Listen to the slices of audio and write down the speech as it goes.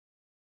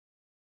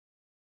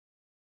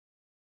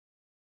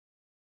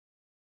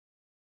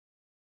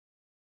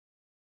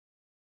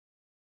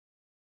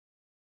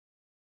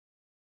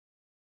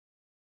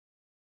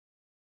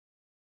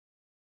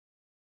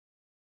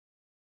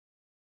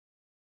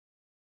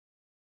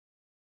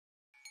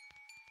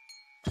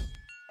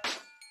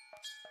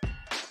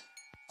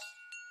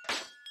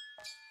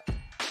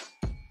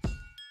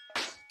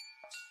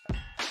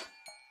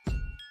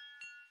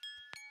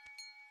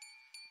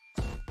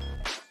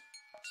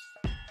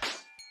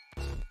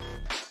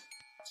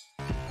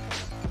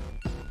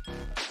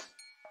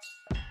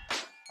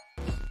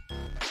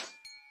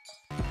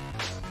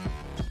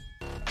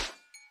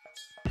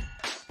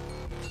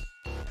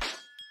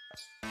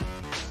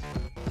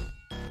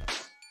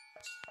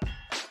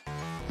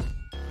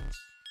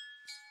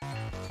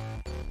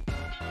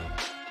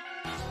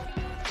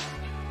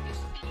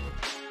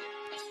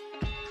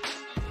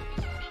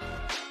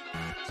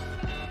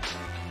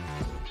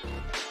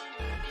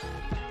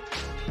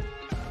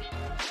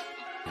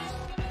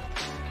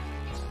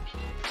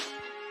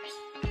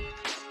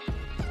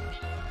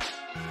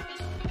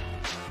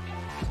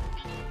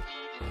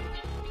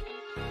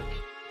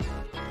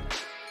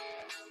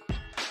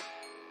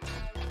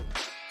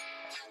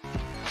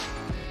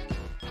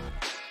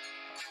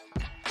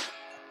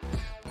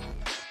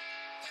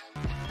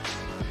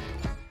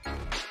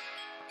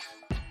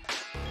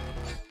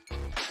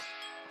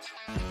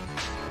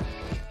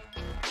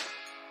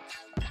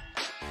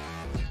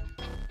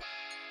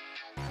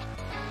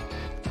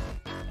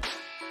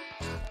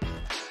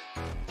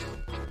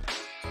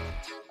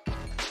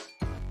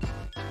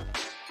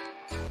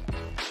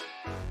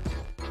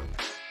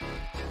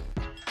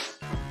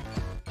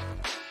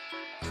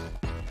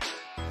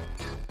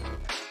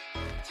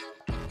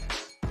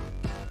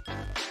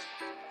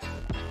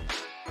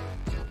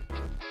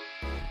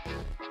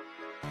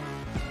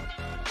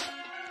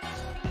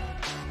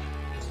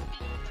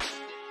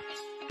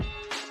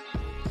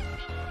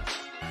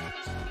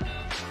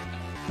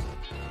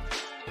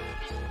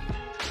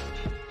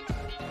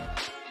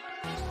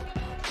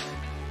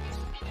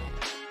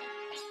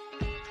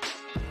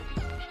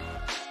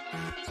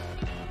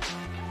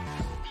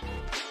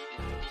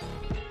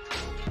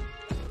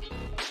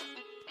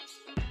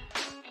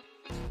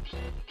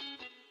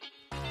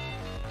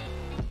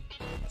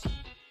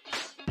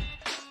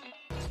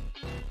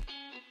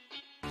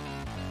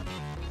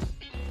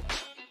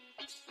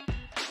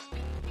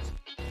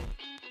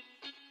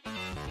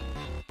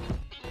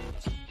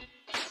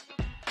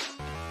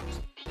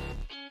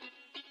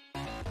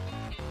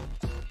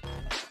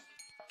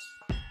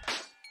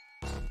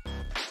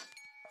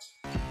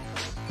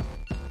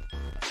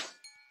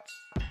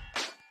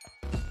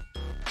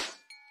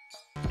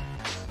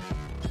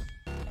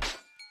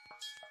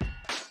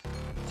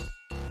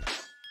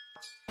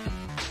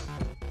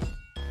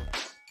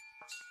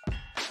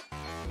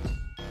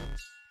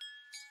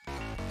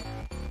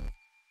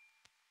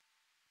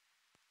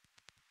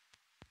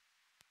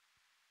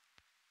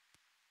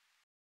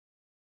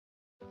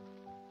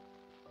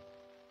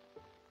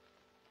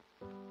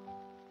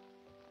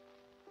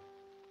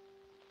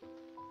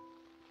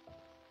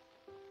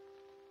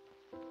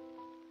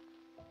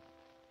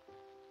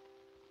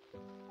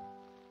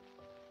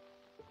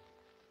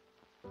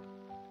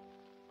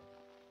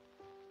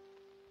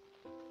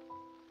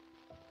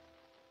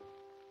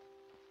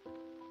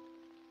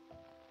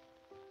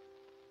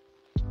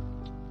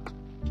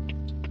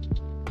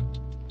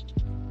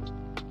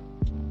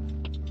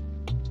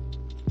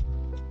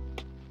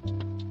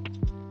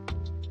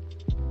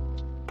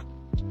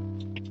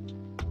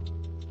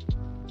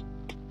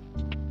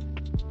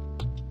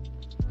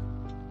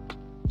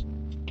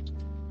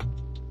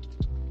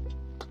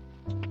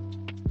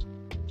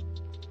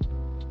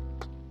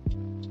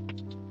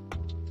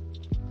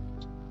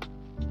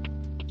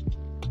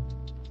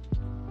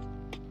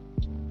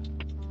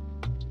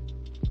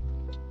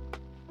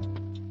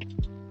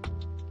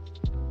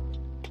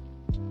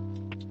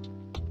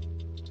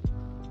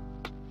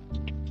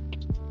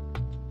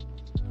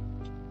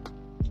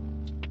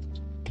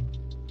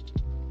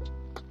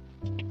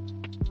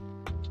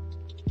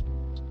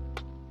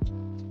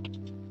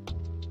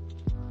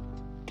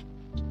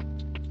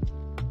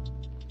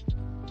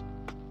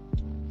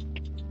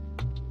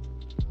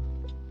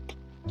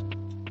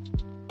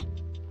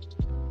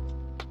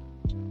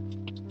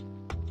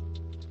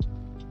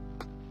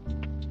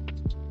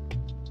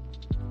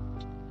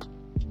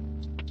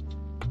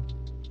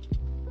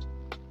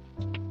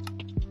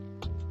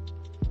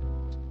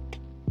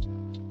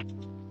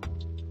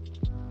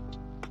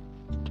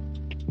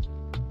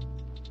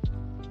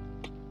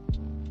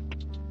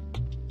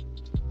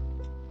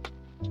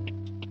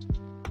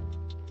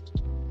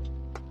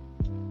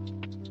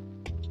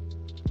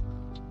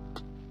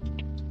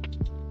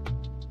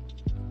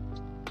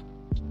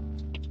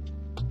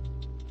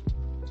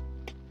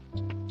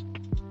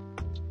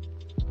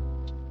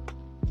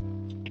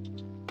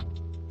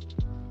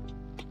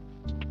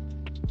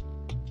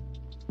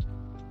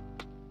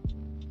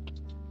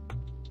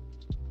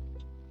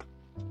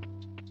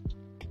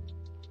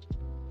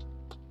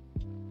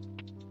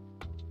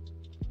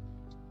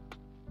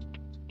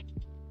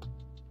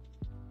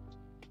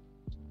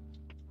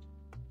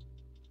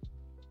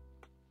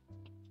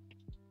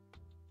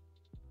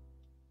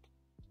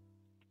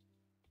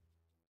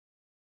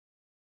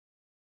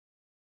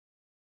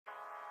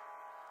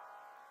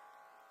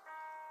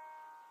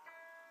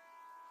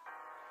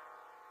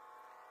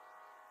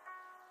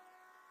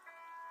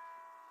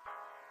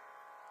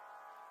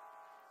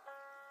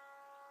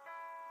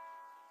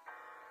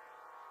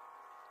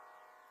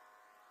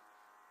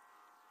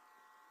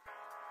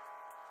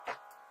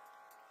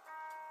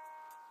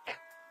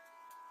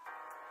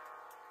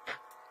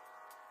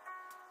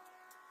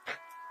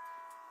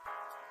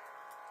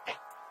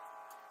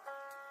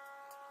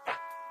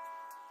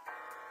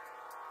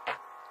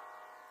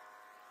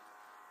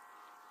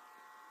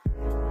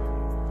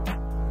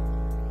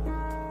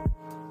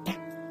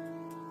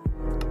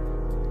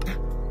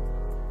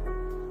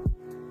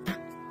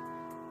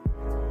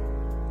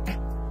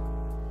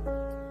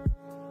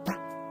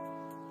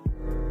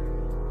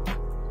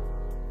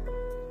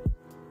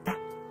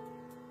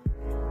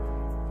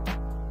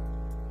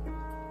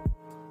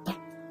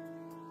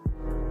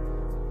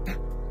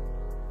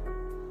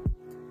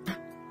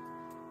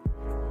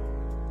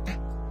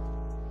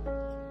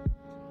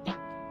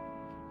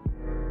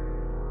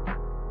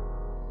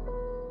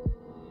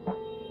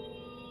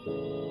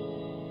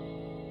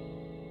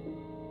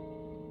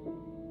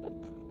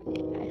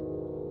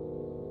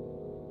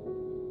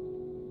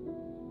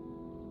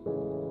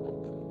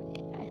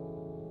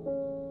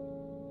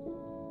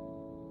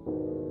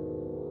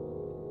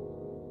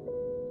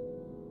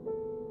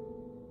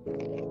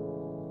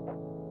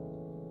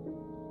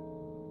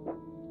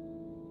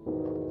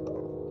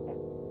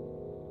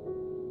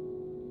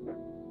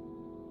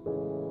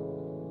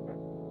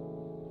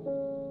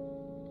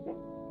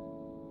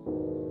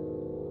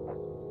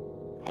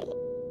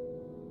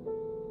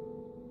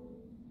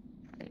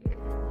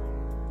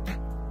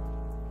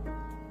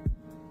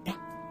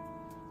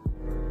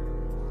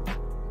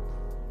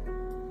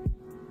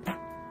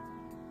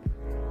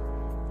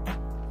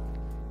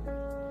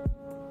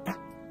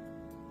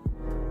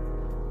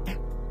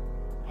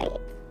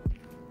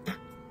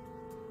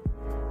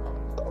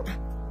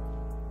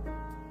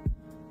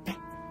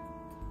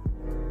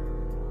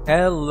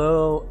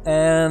Hello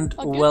and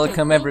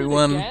welcome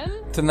everyone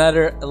to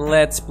another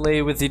Let's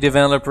Play with the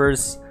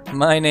Developers.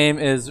 My name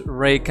is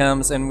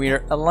Raycoms and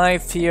we're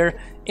alive here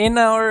in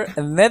our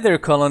nether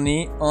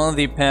colony on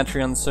the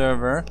Patreon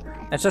server.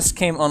 I just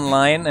came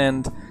online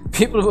and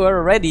people who are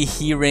already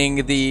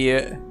hearing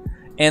the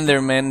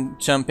Enderman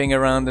jumping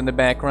around in the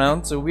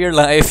background. So we're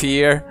live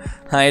here.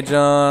 Hi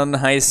John,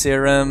 hi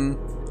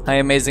Serum, hi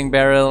Amazing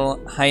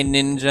Barrel, hi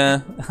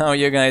Ninja. How are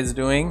you guys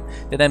doing?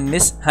 Did I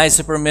miss hi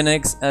Super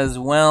Minix as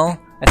well?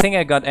 I think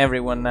I got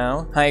everyone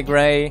now. Hi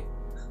Gray.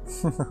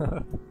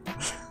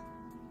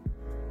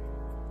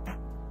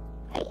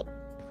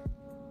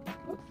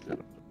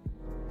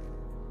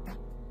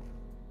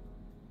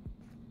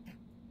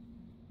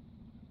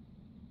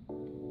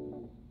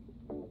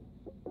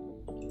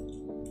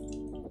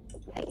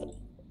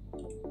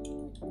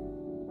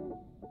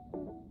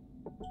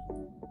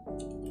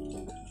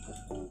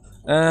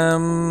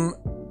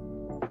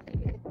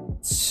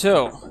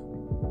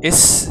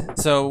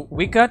 So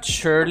we got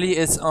Shirley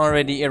is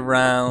already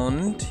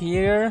around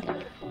here,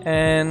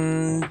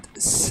 and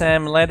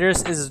Sam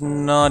Letters is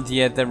not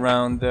yet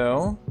around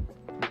though.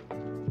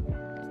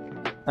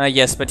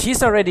 Yes, but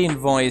he's already in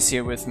voice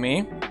here with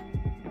me.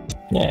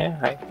 Yeah,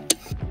 hi.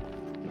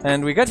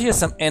 And we got here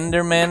some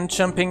Endermen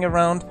jumping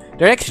around.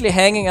 They're actually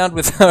hanging out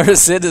with our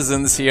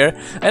citizens here.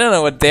 I don't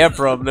know what their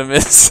problem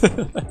is.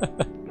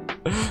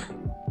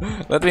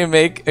 Let me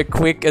make a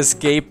quick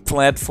escape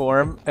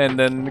platform and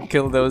then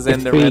kill those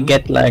Endermen. If we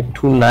get like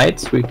 2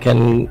 nights, we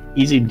can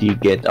easily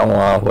get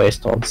our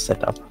waystone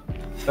set up.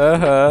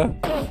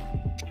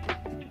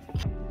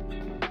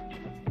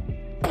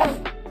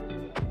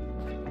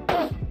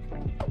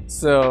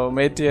 So,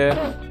 Matey.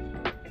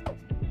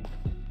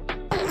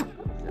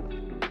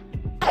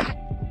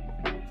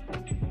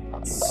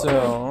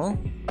 So,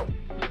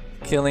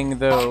 killing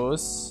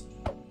those.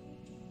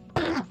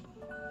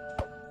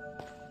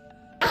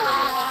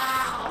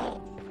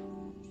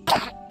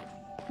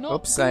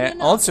 Oops, I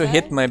also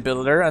hit my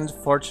builder,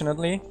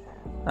 unfortunately.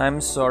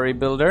 I'm sorry,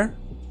 builder.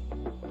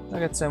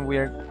 Look at some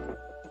weird...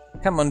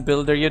 Come on,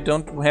 builder, you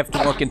don't have to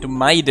walk into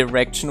my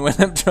direction when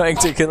I'm trying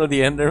to kill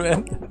the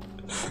Enderman.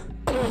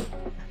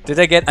 Did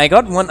I get... I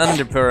got 1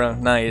 underpearl,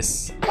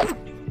 nice.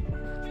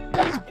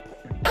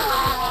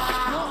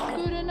 Not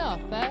good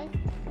enough, eh?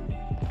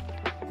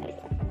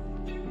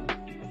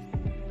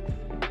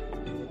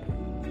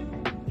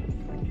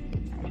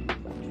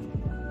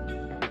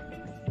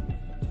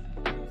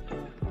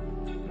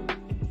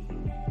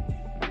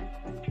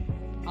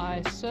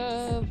 I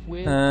serve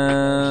with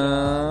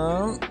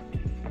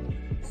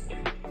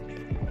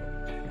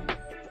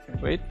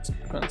wait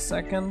 1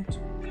 second.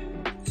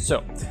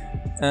 So,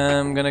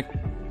 I'm gonna...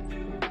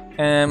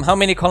 how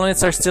many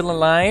colonists are still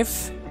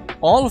alive?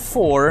 All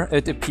 4,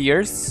 it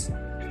appears.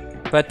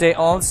 But they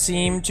all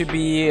seem to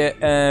be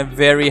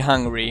very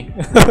hungry.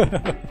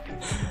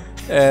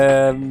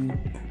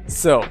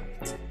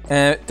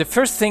 The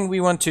first thing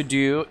we want to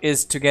do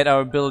is to get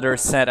our builder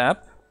set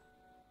up.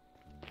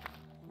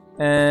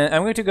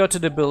 I'm going to go to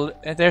the build.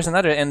 There's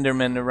another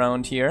Enderman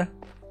around here.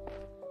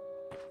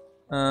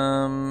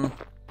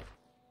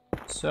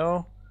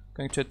 So,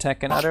 going to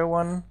attack another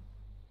one.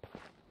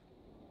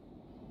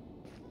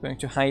 Going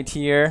to hide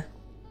here.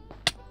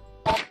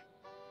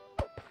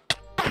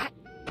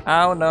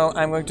 Oh no,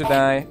 I'm going to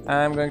die.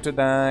 I'm going to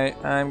die.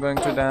 I'm going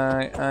to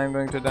die. I'm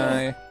going to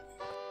die.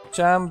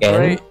 Jump,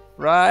 break,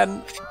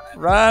 run,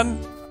 run.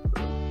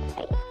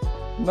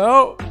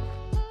 No.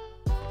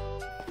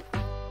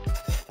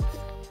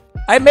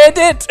 I made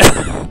it!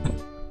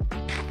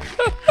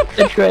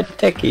 Did you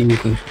attack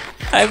even?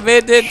 I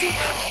made it!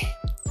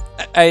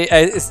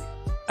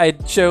 I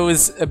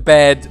chose a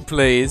bad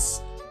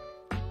place.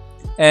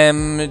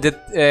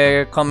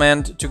 The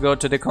command to go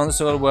to the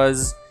console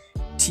was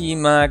T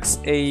max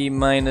A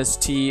minus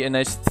T, and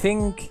I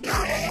think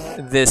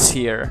this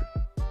here.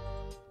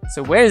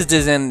 So where's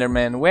this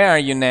Enderman? Where are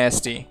you,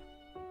 nasty?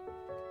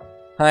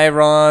 Hi,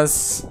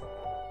 Ross.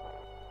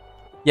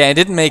 Yeah, I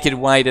didn't make it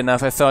wide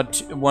enough. I thought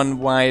 1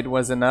 wide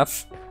was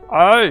enough.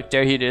 Oh,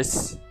 there he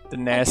is. The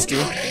nasty.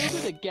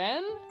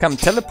 Come,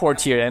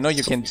 teleport here. I know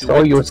you can do it.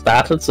 So you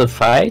started the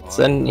fights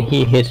and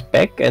he hit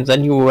back and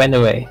then you ran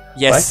away.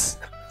 Yes.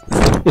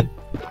 Right?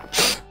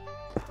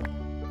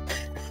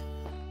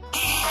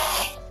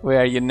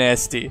 Where are you,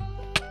 nasty?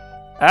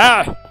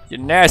 Ah! You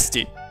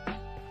nasty.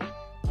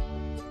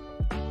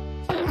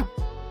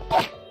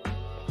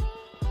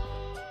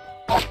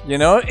 You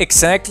know,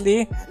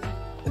 exactly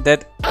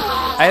that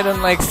I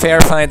don't like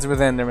fair fights with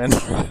Enderman.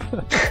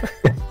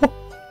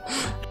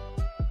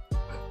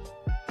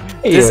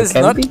 Hey, this is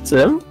not.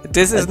 them.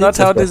 This is not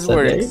how this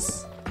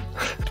works.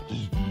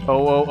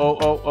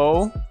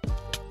 Oh!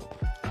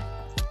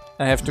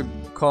 I have to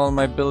call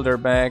my builder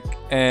back,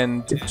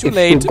 and too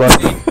late.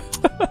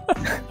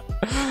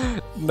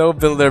 No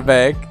builder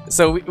back,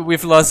 so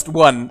we've lost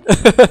 1.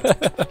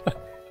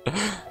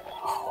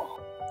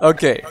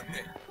 Okay.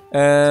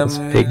 Those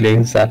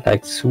piglins are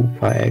like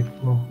super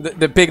aggro.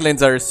 The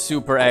piglins are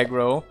super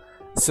aggro.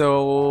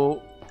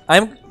 So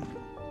I'm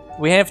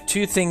we have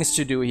two things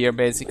to do here,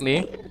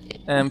 basically.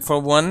 For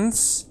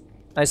once,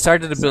 I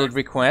started a build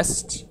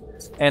request,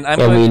 and I'm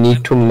we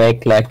need to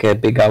make like a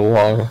bigger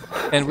wall.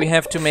 And we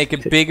have to make a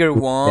bigger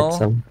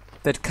wall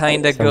that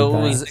kinda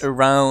goes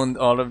around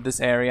all of this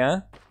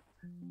area.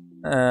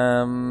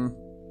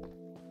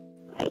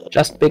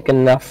 Just big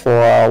enough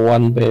for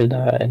one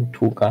builder and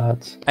 2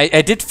 guards.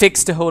 I did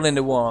fix the hole in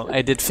the wall.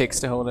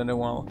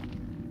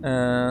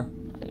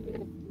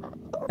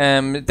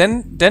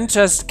 Then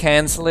just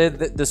cancel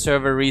it, the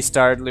server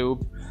restart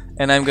loop,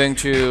 and I'm going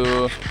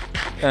to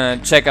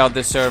check out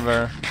the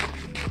server,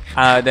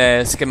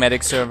 the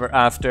schematic server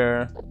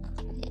after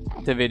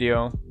the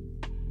video.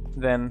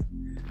 Then,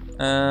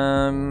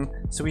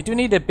 so we do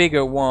need a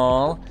bigger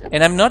wall,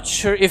 and I'm not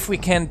sure if we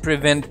can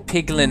prevent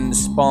piglin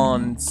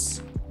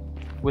spawns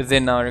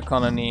within our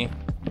colony.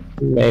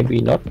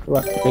 Maybe not,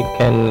 but we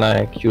can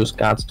like use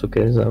guards to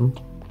kill them.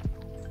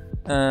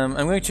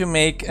 I'm going to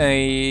make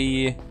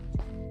a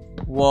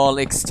wall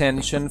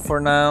extension for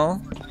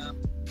now.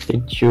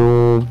 Did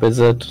you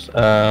visit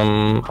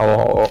our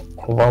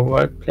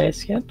overworld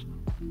place yet?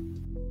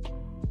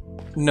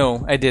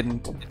 No, I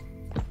didn't.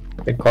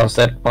 Because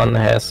that one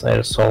has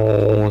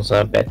also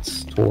the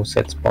beds to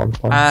set spawn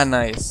points. Ah,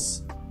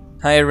 nice.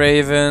 Hi,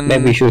 Raven.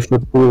 Maybe you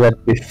should do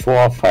that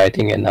before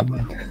fighting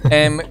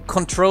Enderman.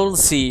 Control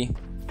C.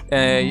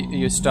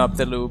 You stop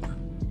the loop.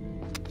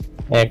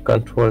 Yeah,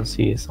 Control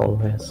C is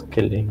always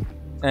killing.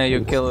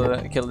 You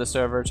kill the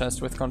server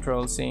just with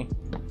Control C.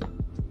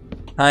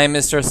 Hi,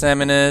 Mr.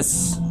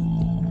 Seminus.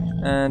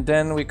 And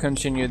then we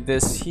continue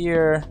this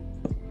here.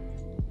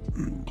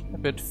 A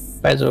bit.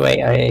 By the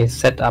way, I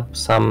set up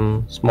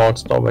some small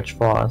storage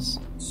for us.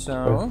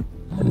 So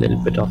a little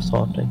bit of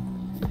sorting.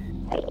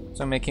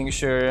 So making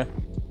sure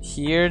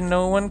here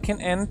no one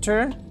can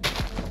enter.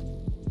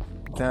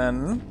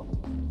 Done.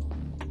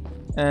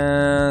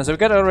 So we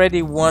got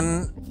already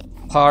one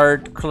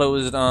part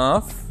closed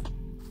off.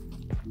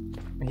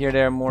 Here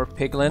there are more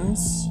piglins.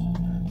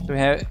 So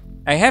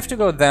I have to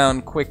go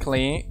down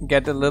quickly,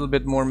 get a little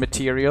bit more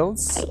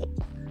materials,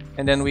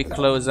 and then we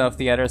close off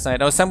the other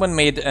side. Oh, someone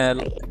made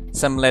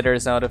some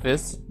letters out of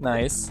this.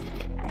 Nice.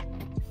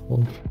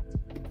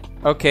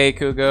 Okay,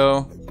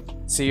 Kugo.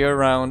 See you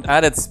around.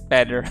 Ah, that's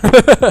better.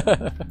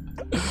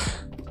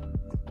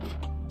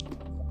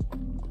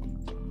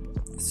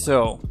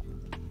 So,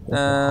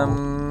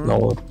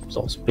 no,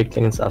 those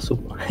piglins are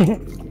super.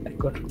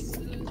 Good.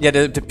 Yeah,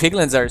 the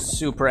piglins are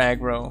super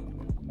aggro.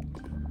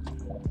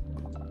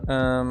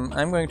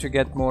 I'm going to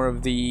get more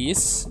of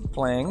these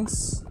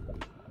planks,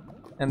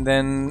 and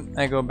then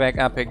I go back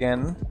up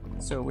again.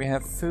 So we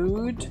have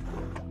food,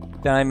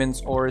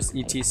 diamonds, ores,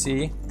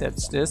 etc.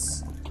 That's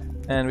this,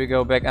 and we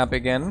go back up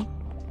again.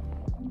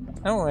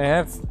 Oh, I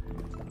have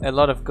a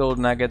lot of gold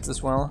nuggets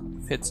as well.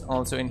 Fits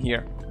also in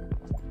here.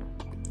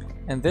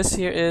 And this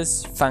here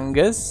is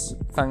fungus.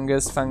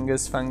 Fungus,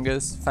 fungus,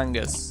 fungus,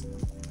 fungus.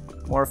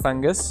 More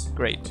fungus.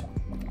 Great.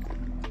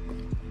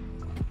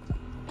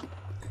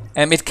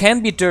 It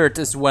can be dirt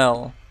as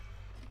well.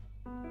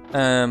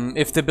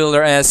 If the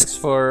builder asks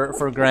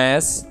for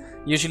grass,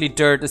 usually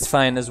dirt is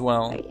fine as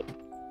well.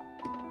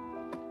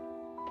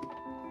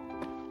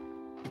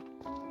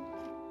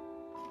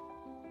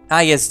 Ah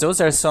yes, those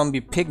are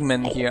zombie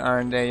pigmen here,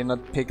 aren't they? Not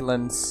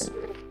piglins.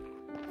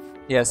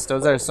 Yes,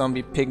 those are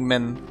zombie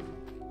pigmen.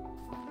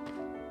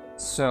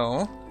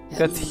 So,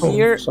 got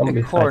here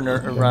a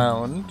corner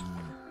around.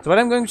 So what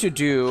I'm going to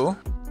do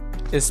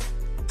is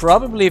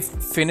probably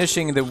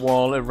finishing the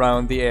wall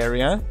around the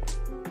area,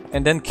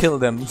 and then kill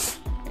them.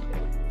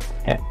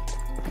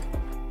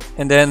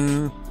 And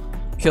then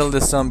kill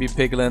the zombie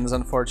piglins,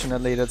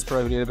 unfortunately, that's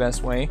probably the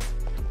best way.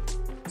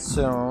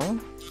 So,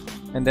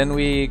 and then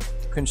we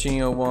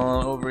continue a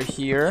wall over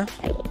here.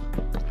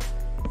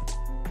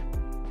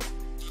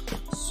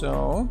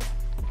 So,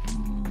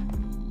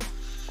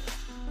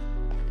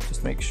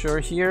 just make sure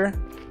here,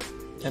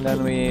 and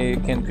then we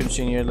can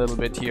continue a little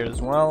bit here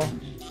as well.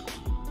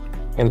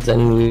 And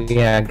then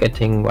we are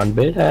getting 1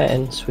 builder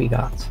and 3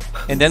 guards.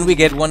 And then we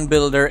get 1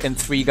 builder and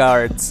 3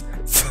 guards.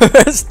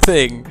 First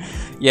thing.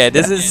 Yeah,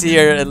 this is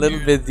here a little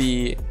bit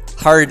the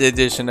hard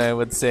edition, I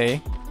would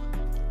say.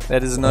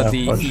 That is not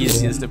the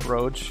easiest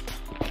approach.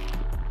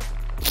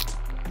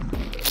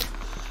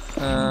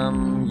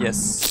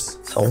 Yes.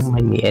 So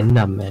many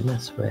Endermen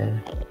as well.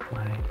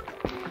 Why?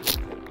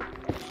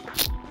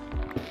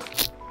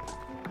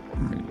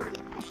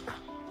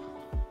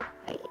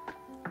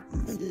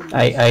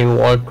 I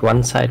walled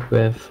one side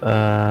with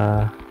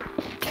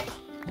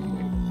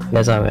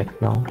Netherrack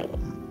now.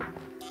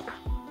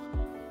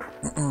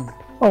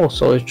 Oh,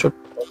 so it should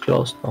be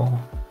closed now.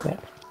 Yeah.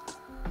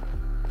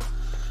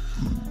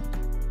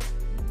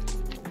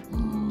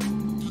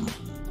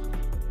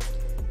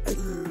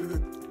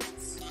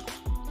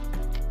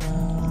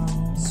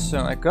 So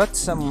I got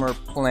some more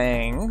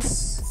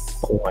planks.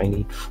 Oh, I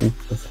need food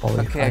before we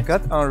Okay, I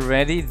got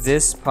already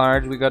this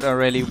part. We got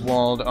already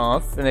walled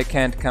off, and I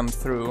can't come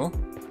through.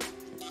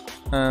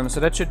 So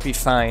that should be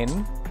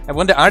fine. I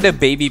wonder, are there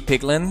baby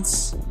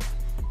piglins?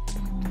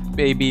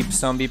 baby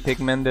zombie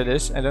pigmen that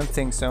is? I don't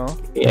think so.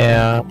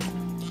 Yeah.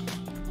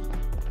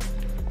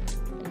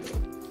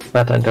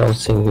 But I don't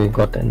think we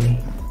got any.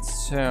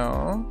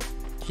 So,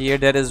 here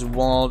that is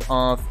walled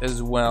off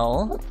as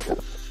well.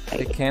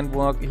 They can't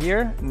walk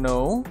here?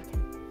 No.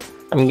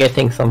 I'm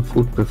getting some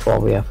food before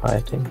we are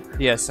fighting.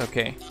 Yes,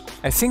 okay.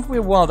 I think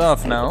we're walled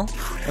off now.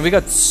 And we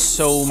got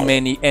so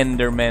many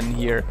Endermen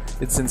here.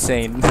 It's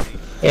insane.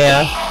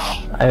 Yeah,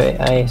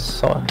 I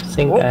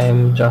think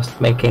I'm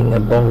just making a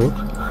boat.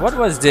 What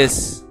was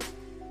this?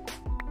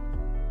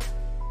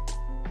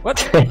 What?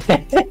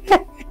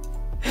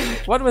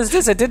 What was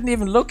this? I didn't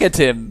even look at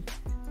him.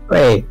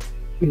 Wait,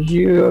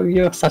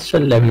 you're such a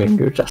lemming.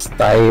 You just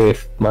die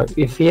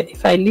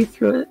if I leave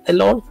you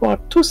alone for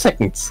 2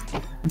 seconds.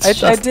 I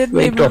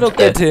didn't even look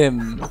at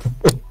him.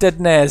 That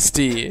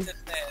nasty.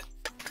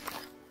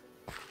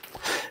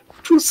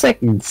 2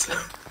 seconds.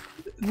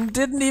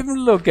 Didn't even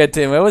look at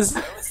him. I was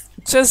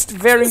just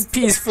very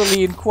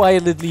peacefully and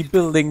quietly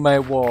building my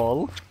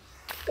wall.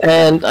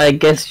 And I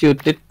guess you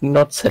did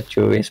not set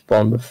your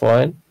respawn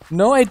before.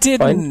 No, I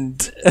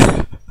didn't.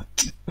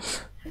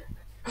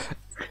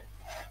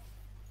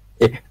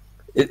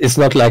 It's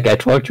not like I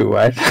told you,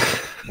 right?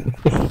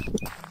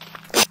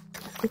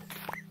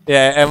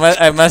 Yeah,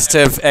 I must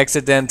have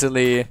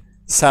accidentally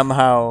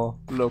somehow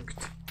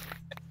looked.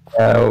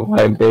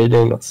 While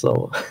building or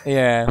so.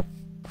 Yeah.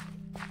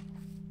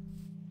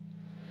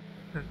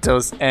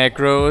 Those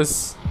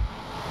aggros.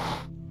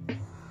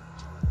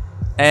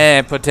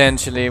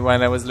 Potentially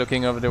while I was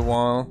looking over the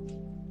wall.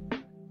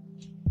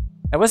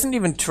 I wasn't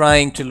even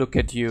trying to look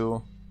at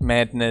you,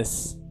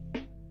 madness.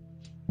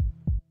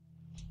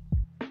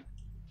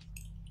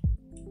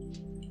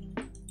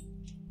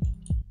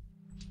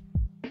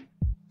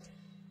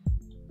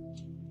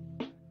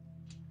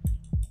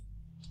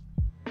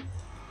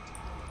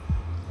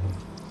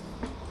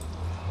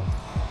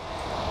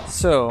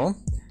 So,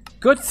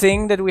 good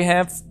thing that we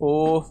have,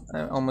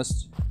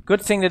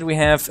 good thing that we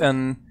have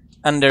an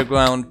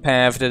underground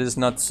path that is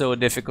not so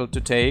difficult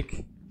to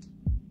take.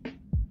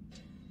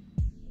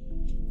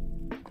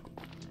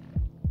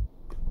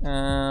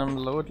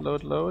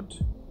 Load.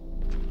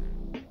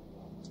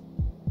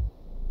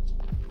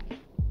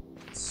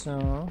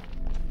 So.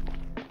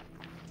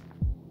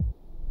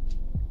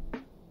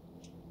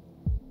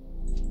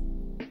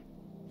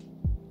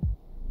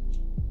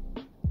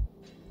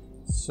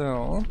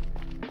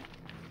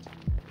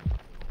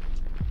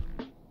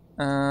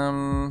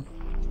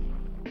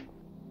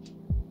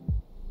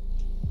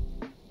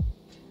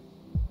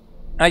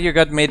 You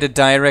got made a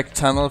direct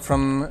tunnel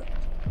from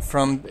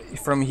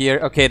here.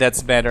 Okay,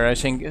 that's better. I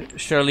think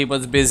Shirley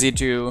was busy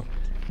to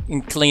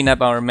clean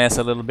up our mess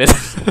a little bit.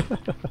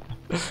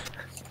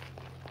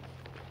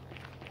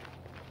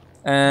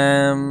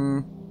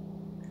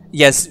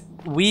 Yes,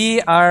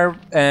 we are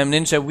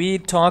Ninja. We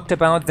talked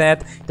about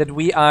that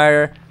we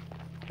are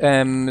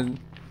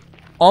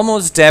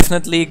almost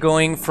definitely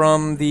going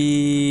from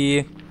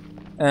the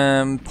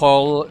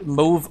Paul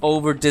move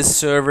over this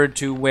server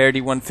to where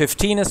the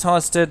 115 is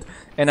hosted,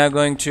 and are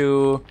going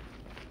to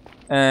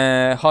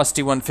host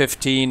the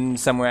 115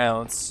 somewhere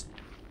else.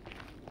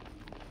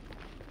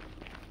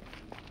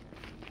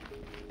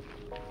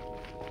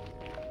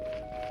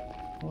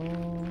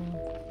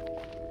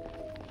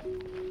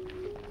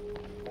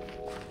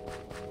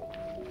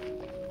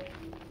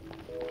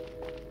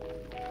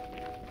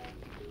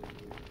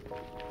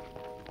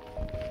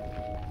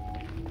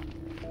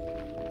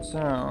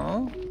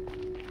 So,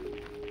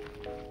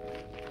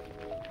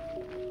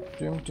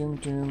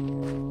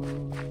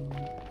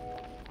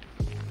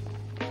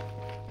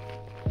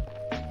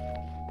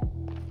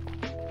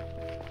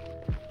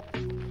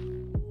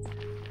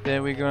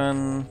 there we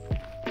go.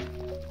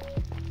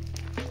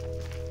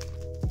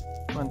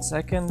 1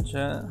 second.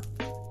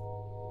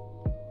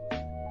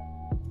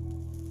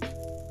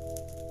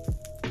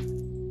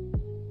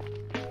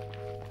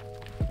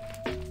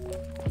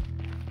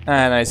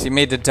 Ah, nice. You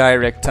made a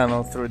direct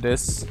tunnel through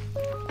this.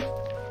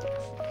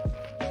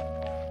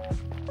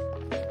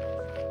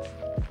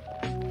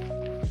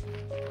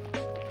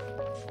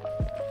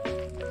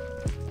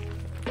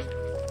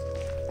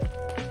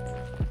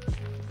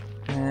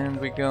 And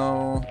we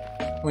go...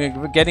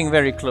 We're getting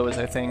very close,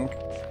 I think.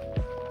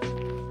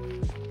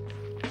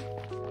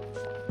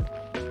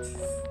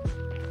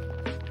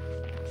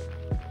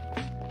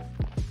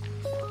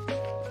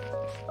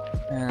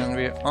 And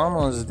we're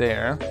almost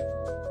there.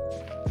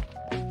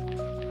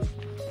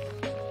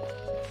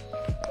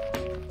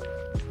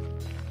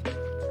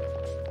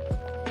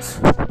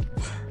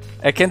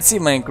 I can see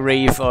my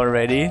grave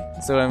already,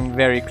 so I'm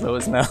very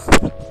close now.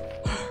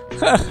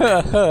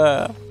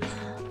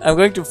 I'm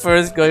going to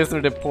first go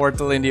through the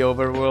portal in the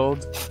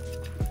overworld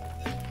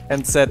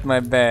and set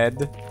my bed.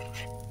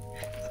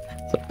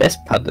 The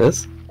best part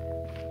is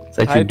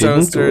that Hi, you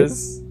didn't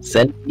toasters. do it,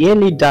 then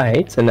nearly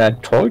died, and I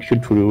told you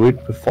to do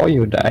it before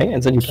you die,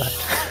 and then you died.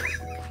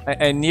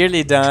 I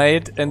nearly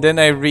died, and then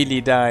I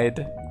really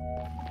died.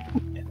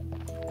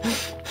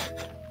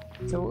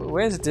 So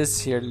where's this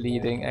here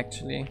leading,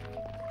 actually?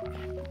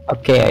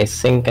 Okay, I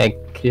think I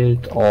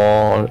killed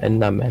all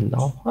Endermen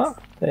now. Ah,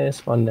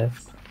 there's one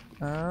left.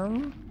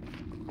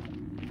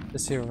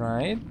 Is he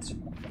right?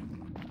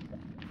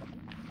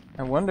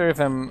 I wonder if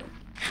I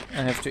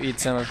have to eat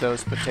some of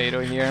those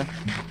potato here.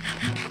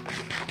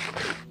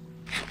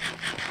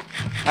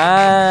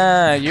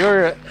 Ah,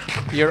 you're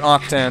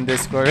Octa in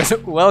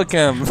Discord.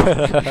 Welcome.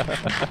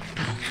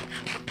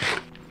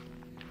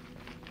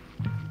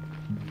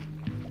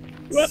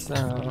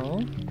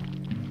 So,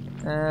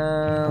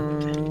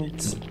 and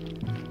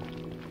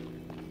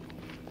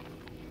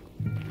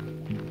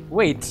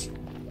wait,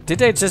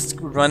 did I just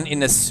run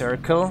in a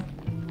circle?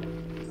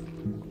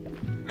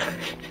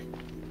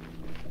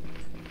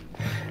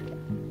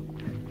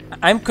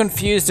 I'm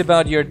confused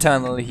about your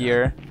tunnel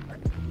here,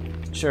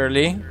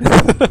 Shirley.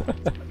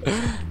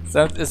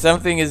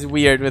 Something is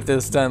weird with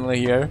this tunnel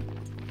here.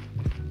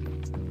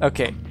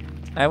 Okay,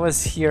 I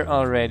was here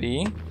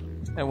already.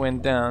 I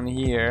went down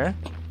here.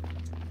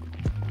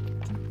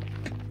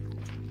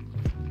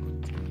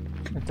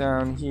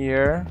 Down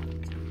here.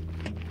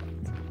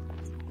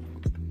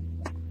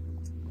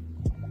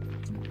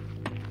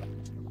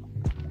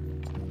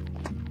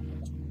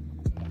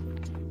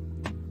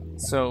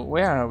 So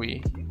where are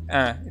we?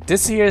 Ah,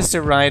 this here is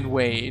the right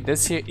way.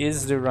 This here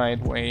is the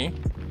right way.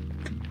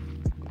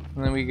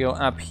 And then we go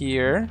up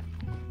here.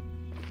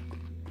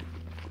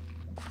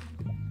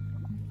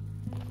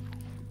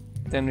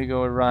 Then we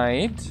go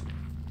right.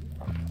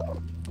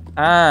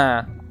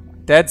 Ah,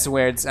 that's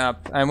where it's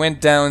up. I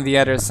went down the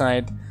other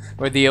side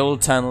where the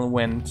old tunnel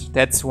went.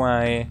 That's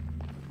why.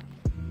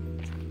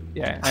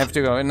 Yeah, I have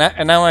to go. And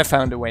now I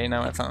found a way.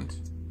 Now I found.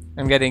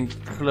 I'm getting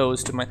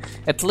close to my.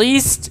 At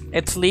least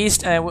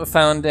I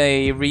found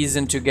a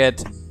reason to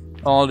get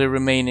all the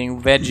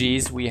remaining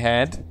veggies we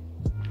had.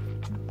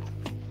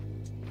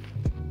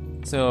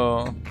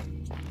 So,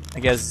 I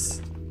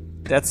guess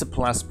that's a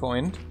plus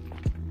point.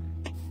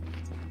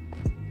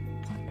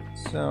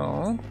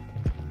 So,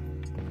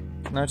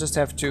 now I just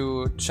have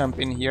to jump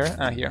in here.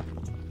 Ah, here.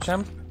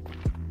 Jump.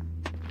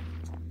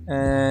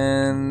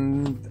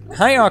 And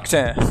hi,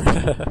 Octa!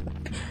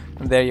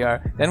 And there you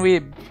are. Then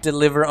we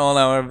deliver all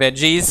our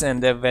veggies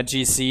and the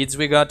veggie seeds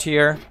we got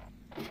here.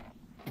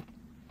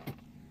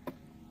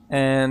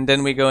 And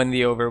then we go in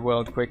the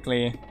overworld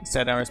quickly,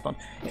 set our spawn.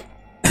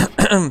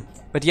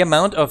 But the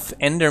amount of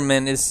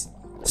Endermen is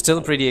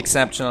still pretty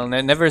exceptional.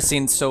 I've never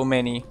seen so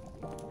many.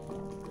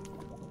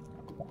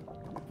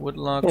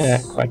 Woodlogs.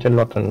 Yeah, quite a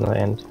lot in the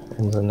end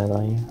in the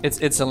nether here.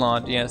 It's a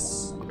lot,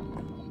 yes.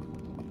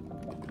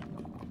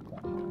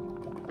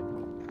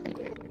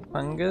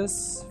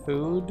 Fungus,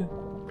 food.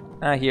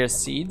 Ah, here's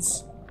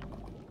seeds.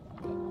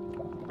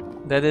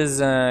 That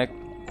is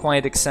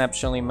quite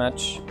exceptionally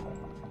much.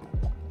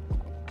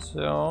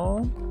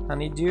 So,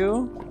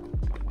 honeydew.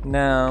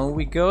 Now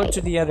we go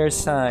to the other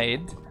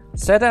side,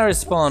 set our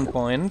spawn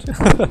point,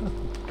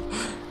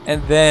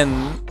 and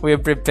then we're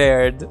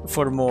prepared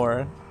for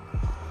more.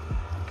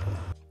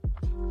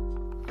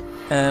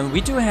 We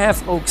do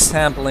have oak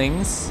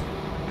saplings,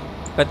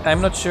 but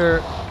I'm not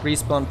sure.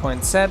 Respawn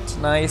point set,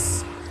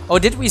 nice. Oh,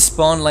 did we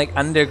spawn like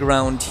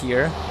underground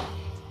here?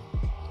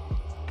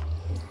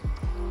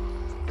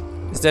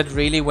 Is that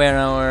really where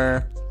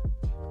our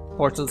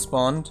portal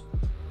spawned?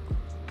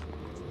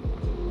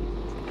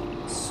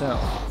 So,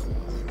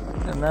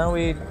 and now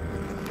we...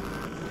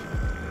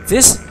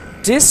 This...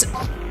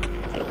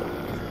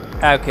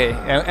 Okay,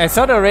 I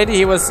thought already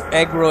he was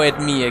aggro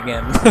at me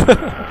again.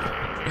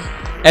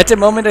 At the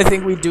moment I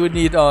think we do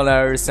need all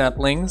our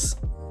saplings,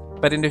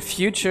 but in the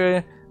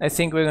future I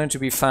think we're going to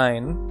be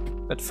fine.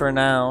 But for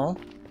now,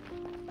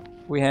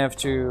 we have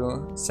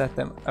to set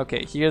them.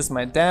 Okay, here's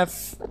my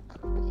def.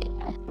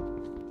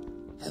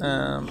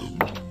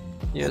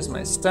 Here's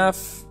my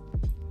stuff.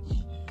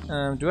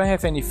 Do I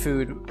have any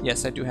food?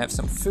 Yes, I do have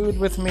some food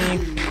with me.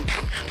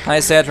 Hi,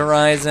 Sad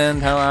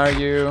Horizon, how are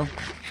you?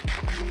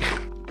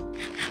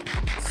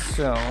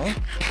 So...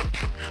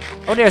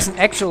 Oh, there's an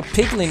actual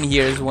piglin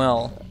here as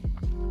well.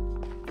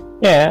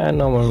 Yeah, a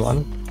normal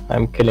one.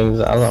 I'm killing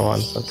the other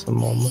ones at the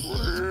moment.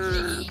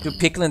 Do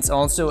piglins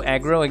also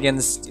aggro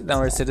against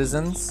our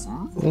citizens?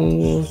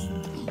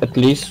 At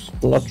least,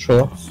 not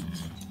sure.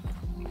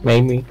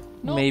 Maybe.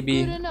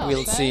 Maybe,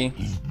 we'll see.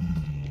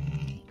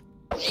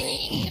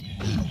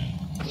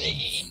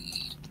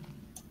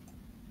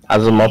 Are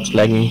the mobs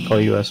lagging for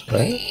you as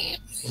well?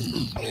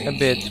 A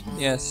bit,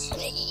 yes.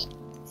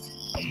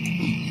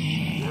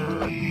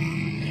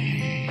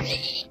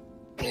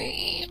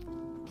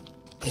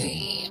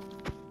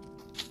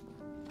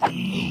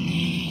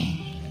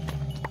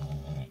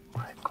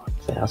 My god,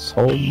 there are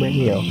so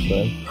many of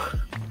them.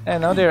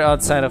 And now they're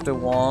outside of the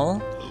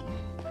wall.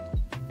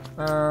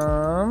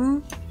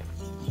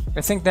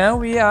 I think now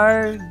we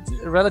are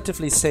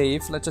relatively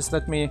safe.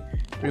 Let me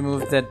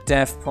remove that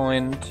def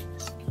point.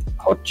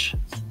 Ouch.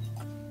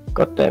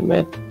 God damn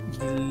it.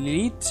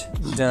 Delete.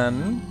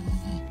 Done.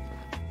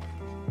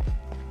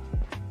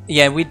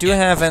 Yeah, we do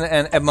have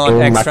a mod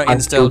extra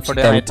installed for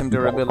the item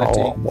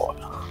durability.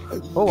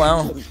 Oh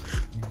wow.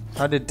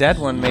 How did that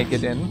one make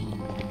it in?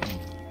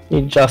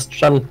 He just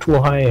jumped too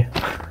high.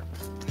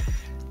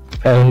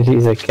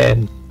 penalties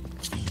again.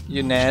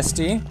 You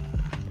nasty.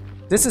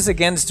 This is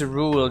against the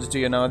rules, do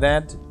you know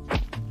that?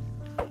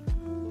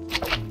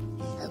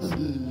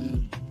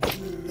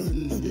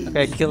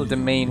 Okay, I killed the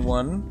main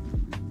one.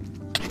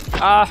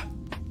 Ah!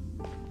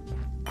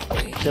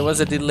 There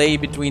was a delay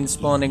between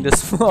spawning the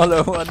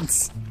smaller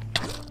ones.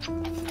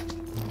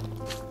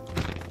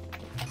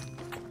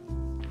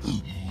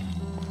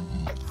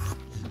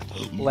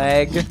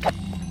 Lag.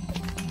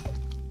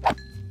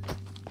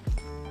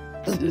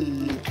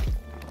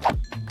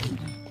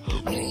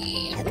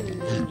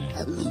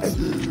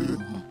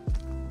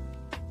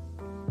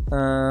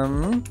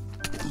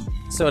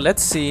 So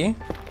let's see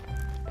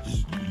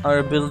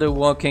our builder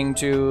walking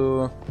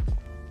to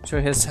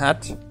his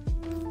hut,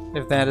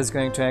 if that is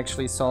going to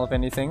actually solve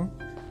anything.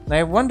 And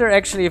I wonder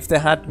actually if the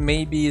hut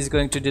maybe is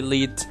going to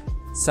delete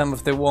some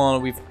of the wall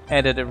we've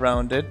added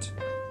around it.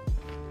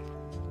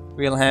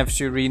 We'll have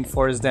to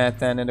reinforce that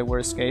then in the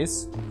worst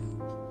case.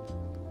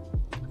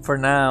 For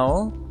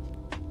now,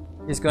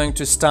 he's going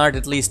to start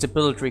at least a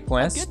build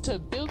request. Get to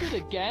build it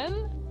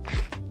again?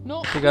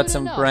 Not We got good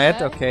some enough,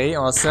 bread, eh? okay,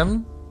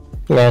 awesome.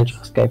 Yeah,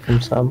 just gave him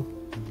some.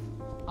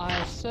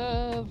 I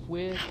serve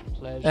with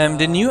pleasure.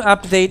 The new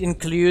update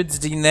includes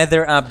the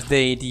Nether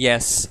update.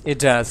 Yes, it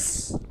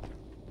does.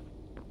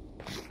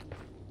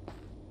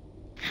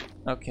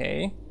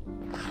 Okay.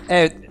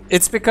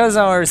 It's because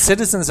our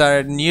citizens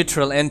are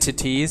neutral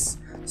entities,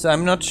 so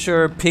I'm not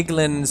sure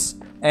piglins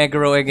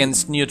aggro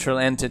against neutral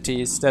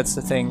entities. That's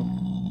the thing.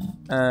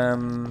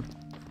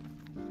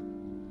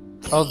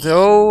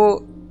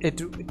 Although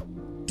it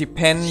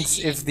depends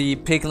if the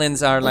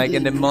piglins are like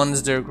in the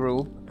monster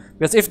group.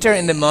 Because if they're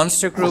in the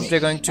monster group,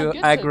 they're going to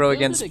aggro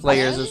against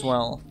players as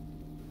well.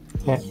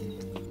 Yeah.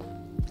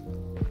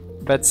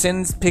 But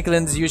since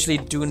piglins usually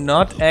do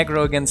not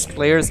aggro against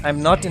players,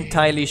 I'm not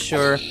entirely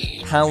sure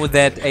how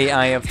that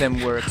AI of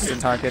them works, the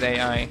target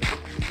AI.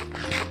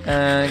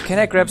 Can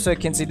I grab so I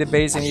can see the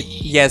base?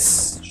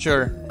 Yes,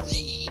 sure.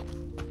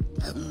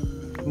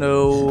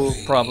 No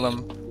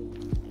problem.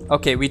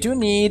 Okay, we do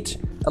need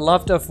a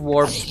lot of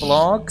warped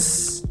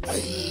blocks.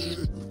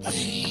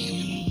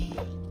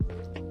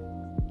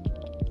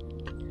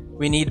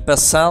 We need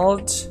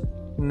basalt,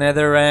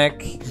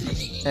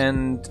 netherrack,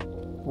 and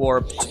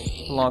warped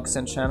blocks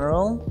in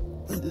general.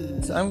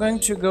 So I'm going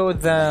to go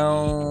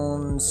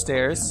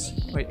downstairs.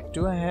 Wait,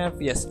 do I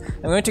have? Yes.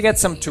 I'm going to get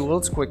some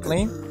tools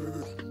quickly.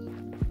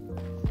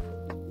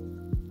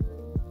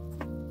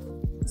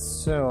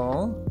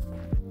 So...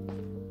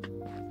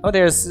 Oh,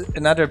 there's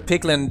another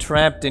piglin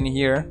trapped in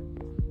here.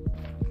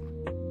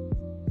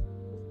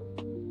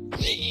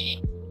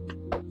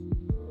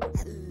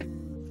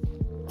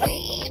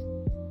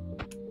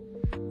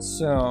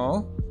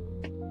 So...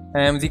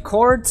 the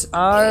chords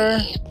are...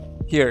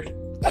 here.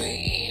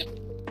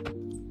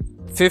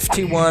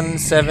 51,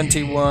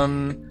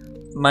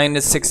 71,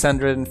 minus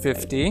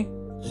 650.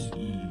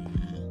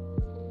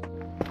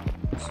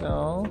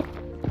 So...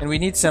 and we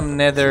need some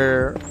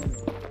nether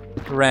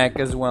rack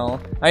as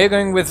well. Are you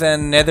going with a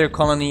nether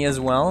colony as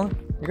well?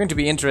 You're going to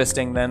be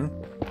interesting then.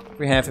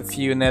 We have a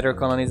few nether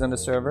colonies on the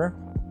server.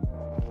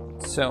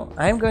 So,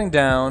 I'm going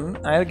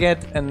down. I'll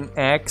get an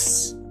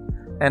axe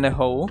and a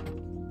hoe.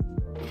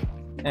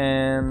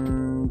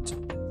 And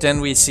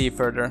then we see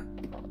further.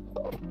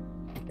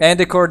 And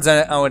the chords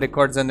are the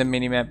chords on the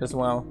minimap as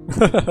well.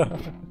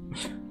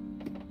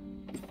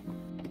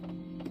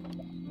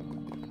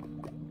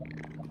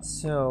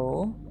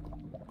 So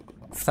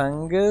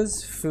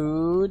fungus,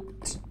 food,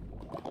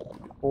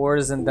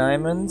 ores and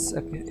diamonds.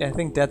 Okay, I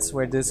think that's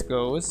where this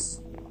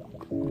goes.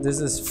 This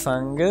is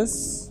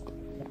fungus.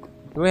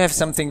 Do we have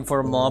something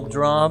for mob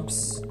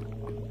drops?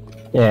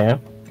 Yeah,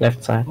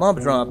 left side. Mob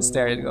drops,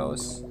 there it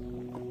goes.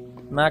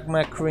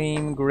 Magma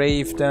cream,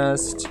 grave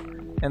dust,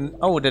 and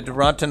oh, that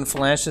rotten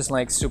flesh is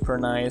like super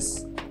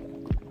nice.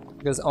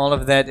 Because all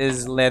of that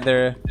is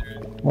leather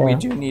we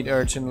do need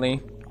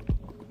urgently.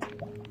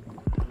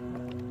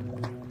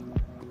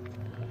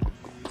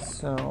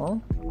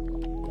 So...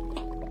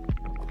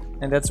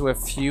 and that's where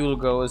fuel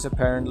goes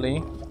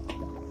apparently.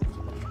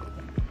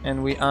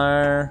 And we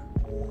are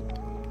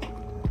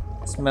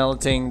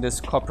smelting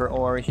this copper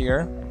ore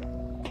here.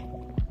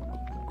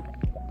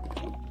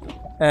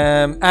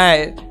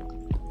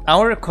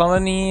 Our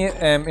colony,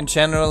 in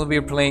general,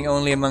 we're playing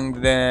only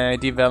among the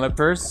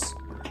developers.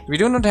 We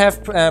do not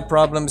have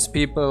problems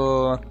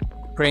people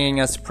bringing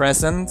us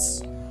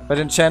presents, but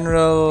in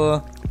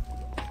general,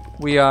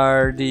 we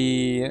are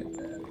the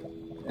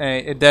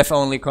a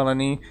dev-only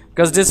colony,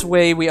 because this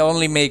way we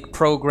only make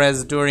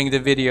progress during the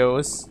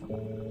videos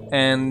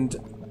and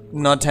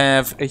not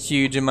have a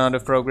huge amount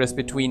of progress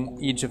between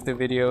each of the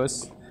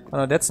videos. Oh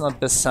no, that's not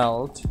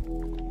basalt.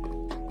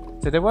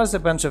 So there was a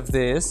bunch of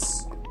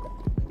this.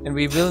 And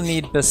we will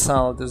need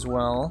basalt as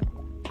well.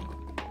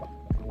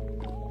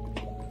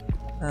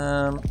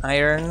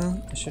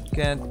 Iron. I should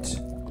get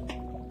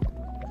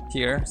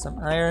here some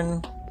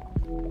iron.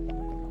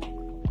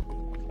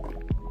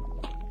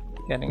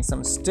 Getting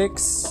some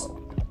sticks.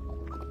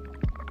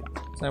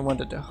 So I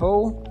wanted a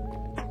hoe.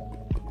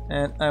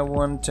 And I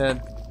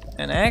wanted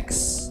an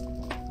axe,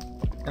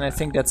 and I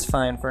think that's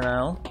fine for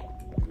now.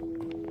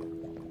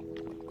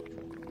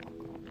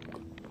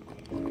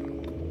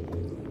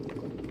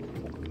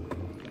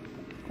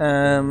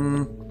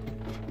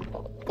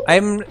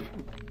 I'm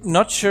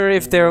not sure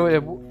if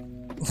there...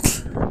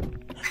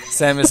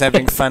 Sam is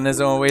having fun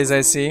as always,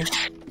 I see.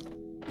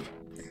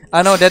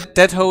 Oh no,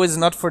 that hoe is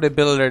not for the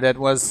builder, that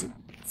was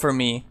for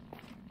me.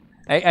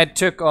 I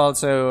took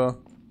also...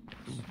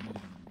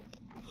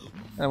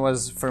 That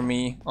was for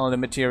me, all the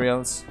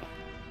materials.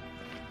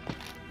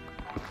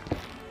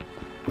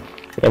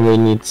 Yeah, we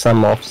need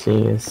some of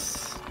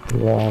these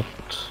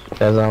warped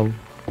leather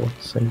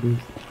woods and these.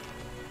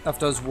 Of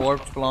those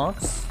warped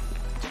blocks?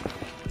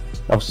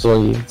 Of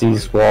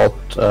these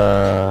warped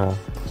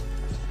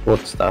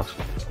wood stuff.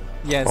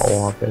 Yes. For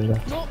our builder.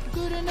 Not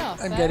good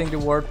enough. I'm getting the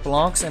warped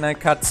blocks and I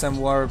cut some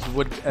warped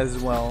wood as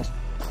well.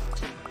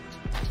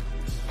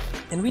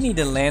 And we need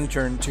a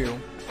lantern too.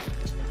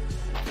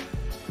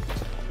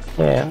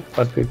 Yeah,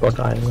 but we got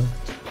iron.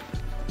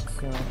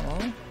 So...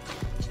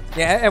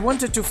 Yeah, I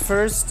wanted to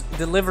first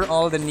deliver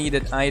all the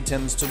needed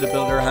items to the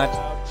builder hut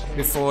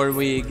before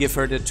we give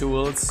her the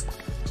tools.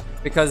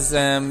 Because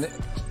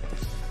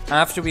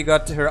after we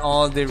got her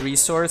all the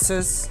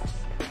resources,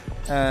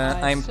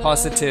 I'm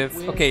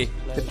positive... Okay,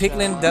 the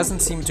piglin doesn't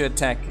seem to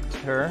attack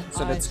her,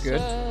 so that's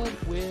good.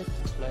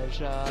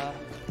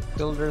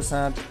 Builder's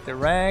hut, the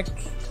rack,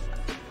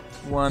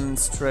 one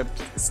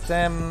stripped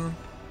stem,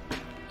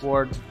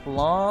 ward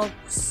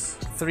blocks,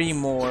 3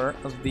 more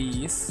of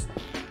these.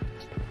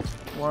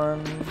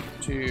 1,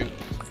 2,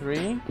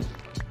 3.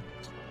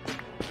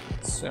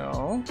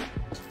 So...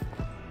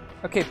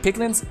 Okay,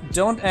 piglins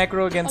don't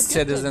aggro against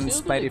citizens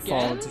by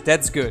default.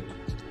 That's good.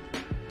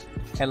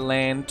 A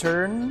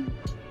lantern.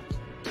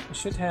 I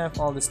should have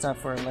all the stuff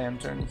for a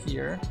lantern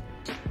here.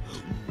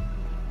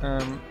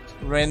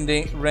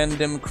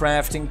 Random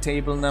crafting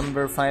table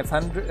number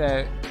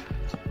 500.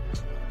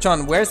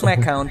 John, where's my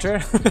counter?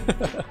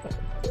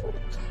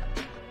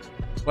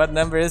 What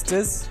number is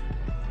this?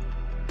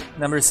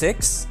 Number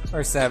 6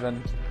 or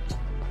 7?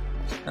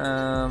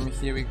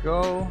 Here we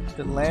go.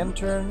 The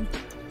lantern.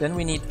 Then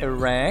we need a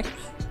rack.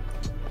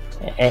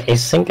 I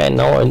think I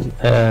know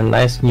a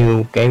nice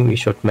new game we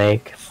should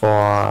make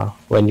for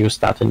when you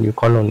start a new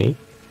colony.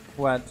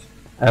 What?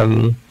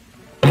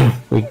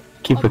 We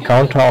keep a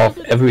counter of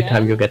every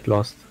time you get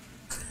lost.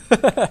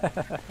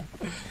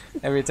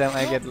 Every time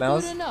I get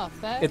lost?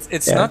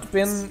 It's Yeah. not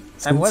been...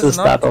 I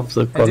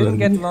didn't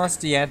get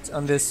lost yet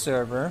on this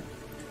server.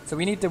 So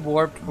we need the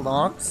warped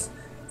blocks.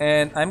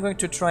 And I'm going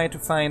to try to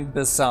find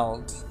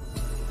basalt.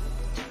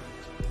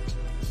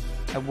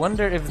 I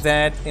wonder if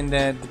that in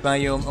that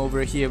biome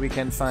over here we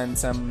can find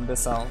some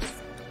basalt.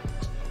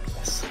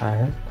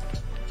 Basalt?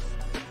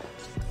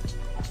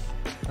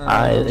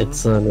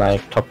 It's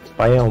like top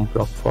biome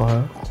block for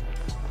her.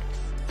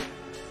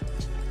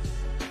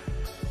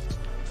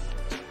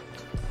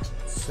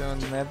 So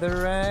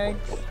netherrack.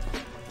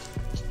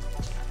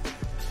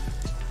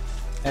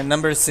 And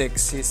number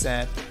 6, he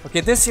said. Okay,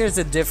 this here is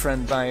a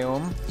different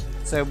biome.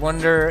 So I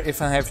wonder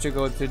if I have to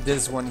go to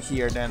this one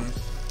here then.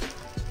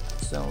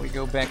 So we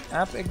go back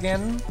up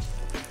again.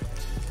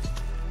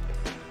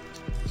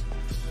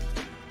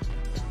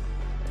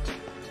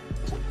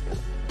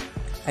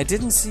 I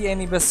didn't see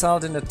any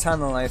basalt in the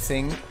tunnel, I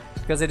think,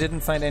 because I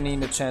didn't find any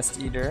in the chest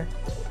either.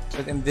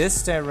 But in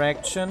this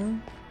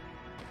direction,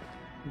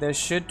 there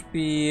should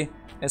be,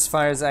 as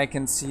far as I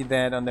can see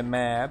that on the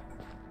map,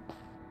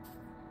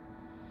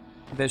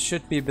 there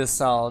should be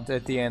basalt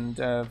at the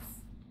end of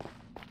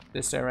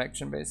this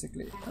direction,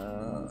 basically.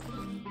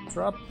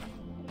 Drop.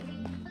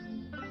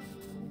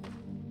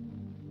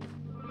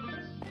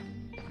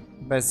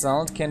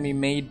 Basalt can be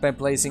made by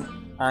placing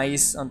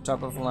ice on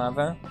top of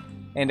lava.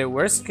 In the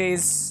worst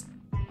case,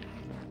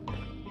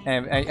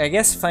 I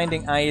guess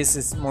finding ice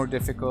is more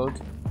difficult.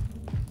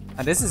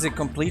 And this is a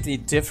completely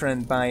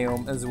different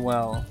biome as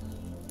well.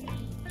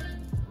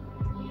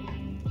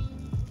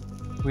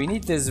 We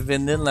need this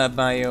vanilla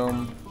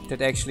biome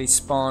that actually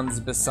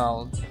spawns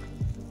basalt.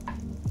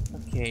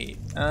 Okay,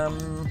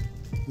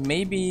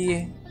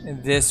 maybe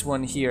this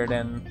one here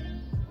then.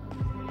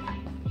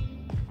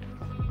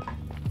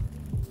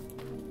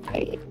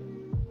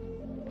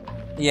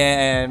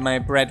 Yeah, my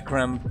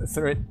breadcrumb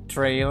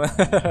trail.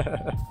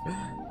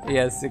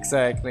 Yes,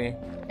 exactly.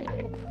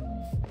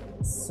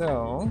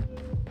 So...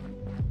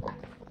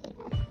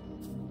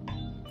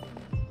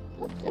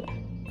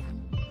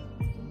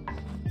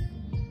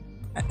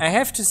 I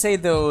have to say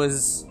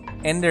those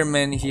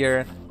Endermen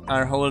here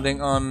are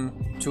holding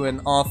on to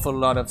an awful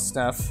lot of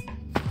stuff.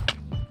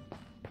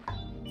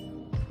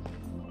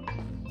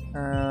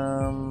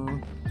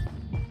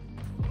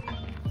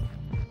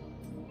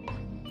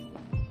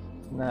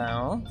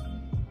 Now,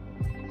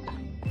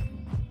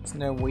 there's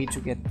no way to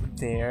get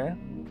there.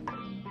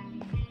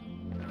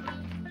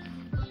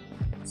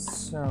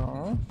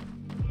 So,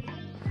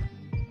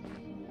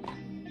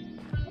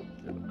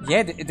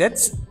 yeah,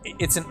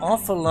 it's an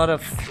awful lot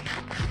of.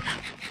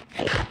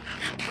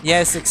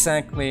 Yes,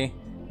 exactly.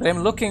 But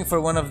I'm looking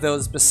for one of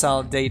those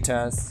basalt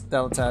deltas,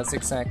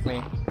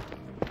 exactly.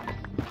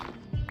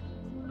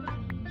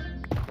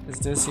 Is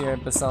this here a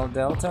basalt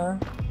delta?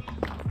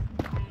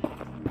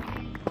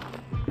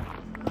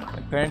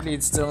 Apparently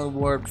it's still a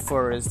warped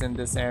forest in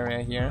this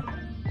area here.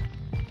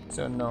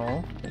 So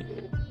no.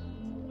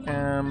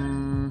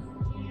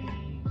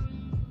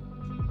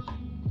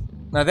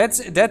 Now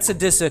that's a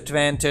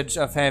disadvantage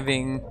of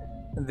having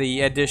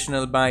the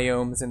additional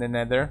biomes in the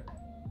Nether.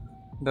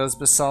 Those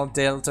basalt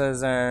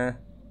deltas are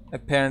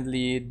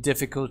apparently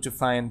difficult to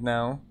find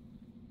now.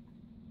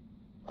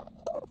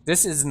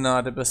 This is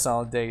not a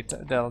basalt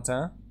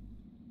delta.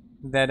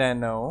 That I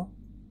know.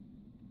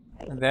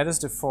 And that is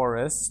the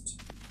forest.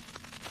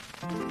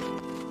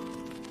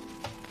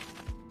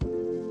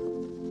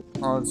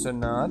 Also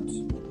not.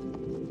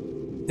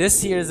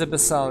 This here is a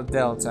basalt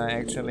delta,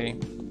 actually.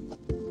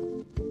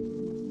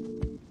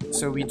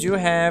 So we do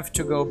have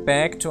to go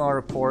back to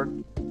our port,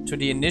 to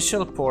the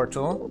initial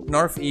portal.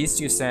 Northeast,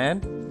 you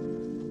said?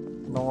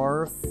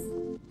 North...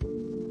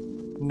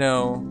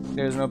 No,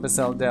 there's no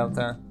basalt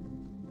delta.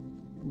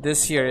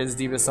 This here is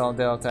the basalt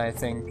delta, I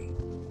think.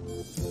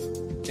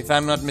 If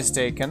I'm not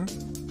mistaken.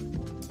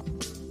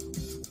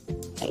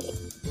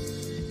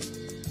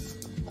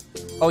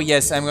 Oh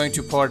yes, I'm going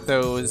to port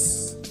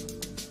those.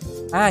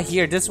 Ah,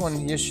 here, this one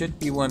here should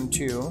be one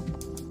too.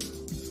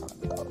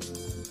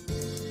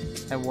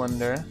 I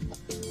wonder.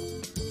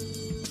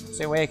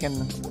 So where I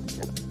can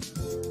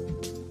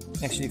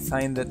actually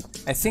find it.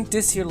 I think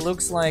this here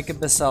looks like a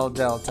basalt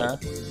delta.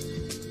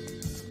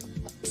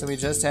 So we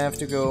just have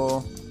to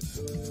go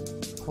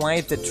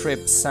quite the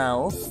trip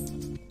south.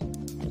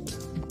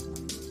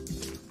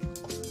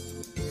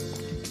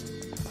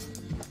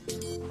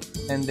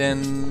 And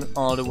then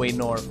all the way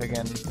north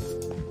again.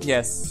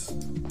 Yes.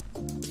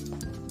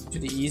 To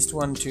the east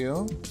one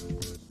too.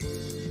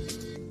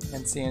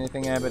 Can't see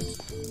anything there, but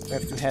we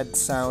have to head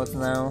south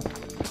now.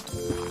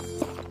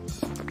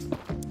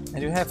 I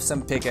do have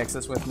some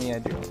pickaxes with me, I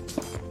do.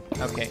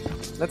 Okay,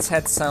 let's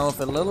head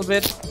south a little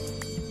bit.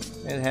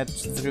 And head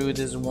through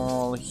this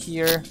wall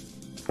here.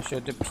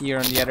 Should appear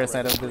on the other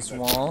side of this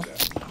wall.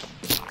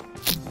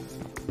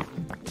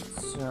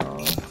 So...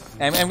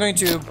 I'm going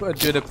to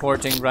do the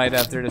porting right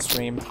after the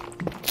stream,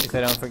 if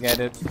I don't forget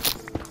it.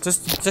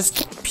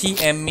 Just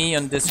PM me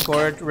on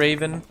Discord,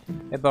 Raven,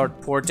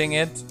 about porting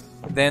it.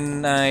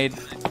 Then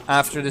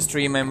after the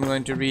stream, I'm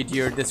going to read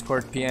your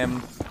Discord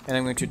PM, and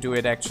I'm going to do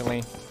it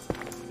actually.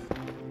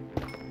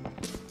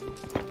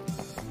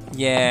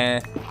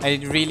 Yeah,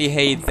 I really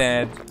hate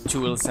that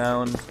tool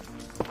sound.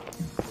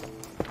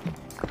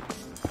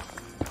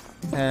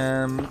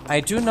 I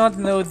do not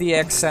know the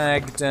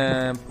exact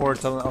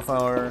portal of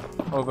our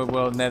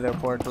overworld nether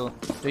portal.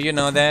 Do you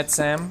know that,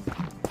 Sam?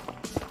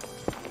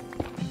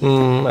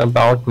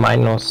 About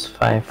minus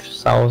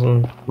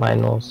 5,000,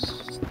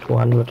 minus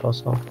 200 or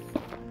so.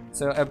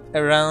 So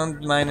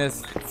around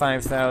minus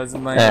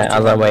 5,000,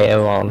 other way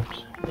around.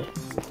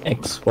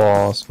 X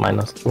was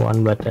minus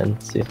 200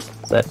 and Z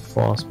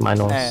was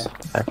minus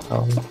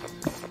 5,000.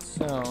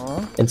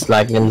 So... It's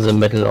like in the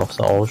middle of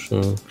the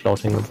ocean,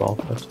 floating above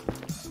it.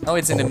 Oh,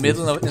 it's in the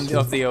middle of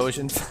the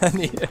ocean.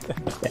 Funny. Yeah.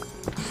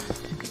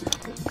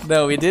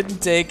 No, we didn't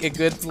take a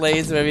good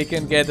place where we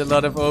can get a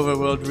lot of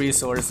overworld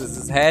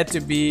resources. It had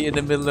to be in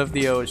the middle of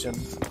the ocean.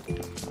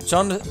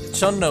 Sean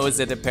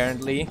knows it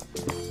apparently.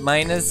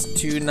 Minus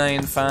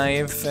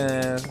 295,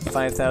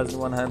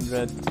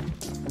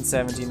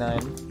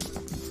 5,179.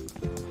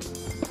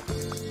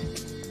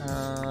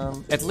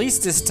 At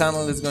least this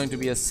tunnel is going to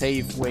be a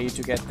safe way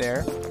to get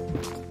there.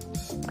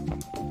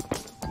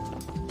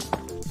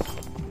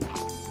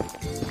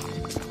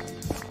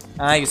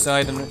 Ah, you saw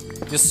it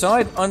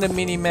on the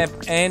mini-map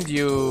and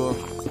you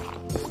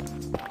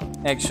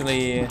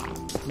actually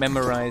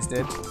memorized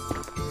it.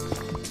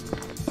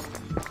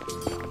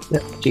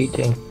 Yeah,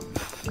 cheating.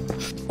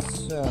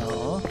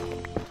 So...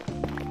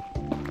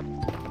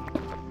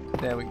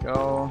 There we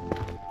go.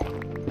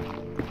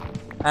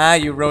 Ah,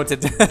 you wrote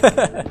it.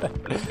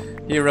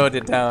 You wrote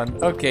it down.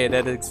 Okay,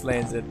 that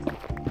explains it.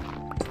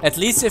 At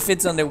least if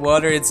it's on the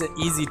water, it's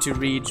easy to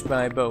reach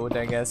by boat,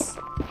 I guess.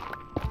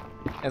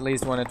 At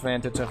least one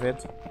advantage of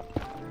it.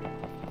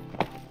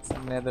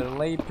 Some nether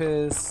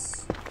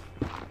lapis.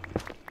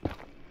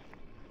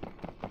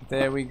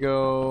 There we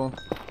go.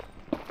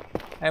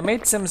 I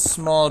made some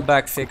small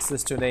bug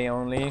fixes today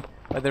only,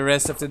 but the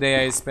rest of the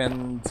day I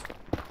spent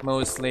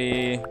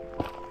mostly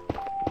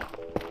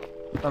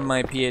on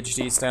my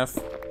PhD stuff.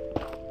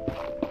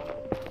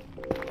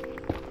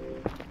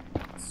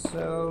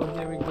 So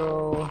here we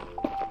go.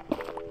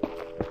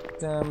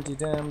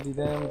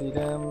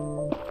 Dum-de-dum-de-dum-de-dum.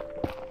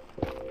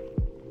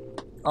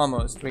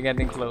 Almost, we're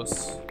getting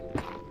close.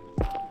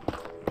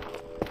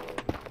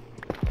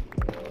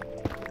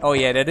 Oh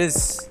yeah, that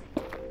is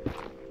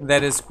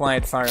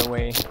quite far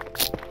away.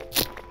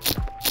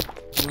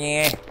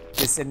 Yeah,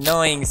 this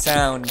annoying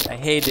sound, I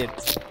hate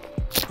it.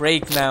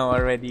 Break now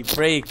already,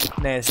 break,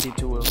 nasty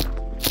tool.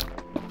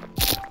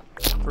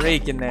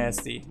 Break and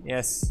nasty,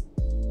 yes.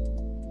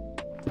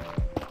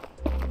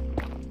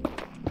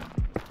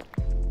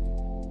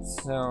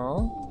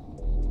 So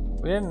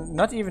we're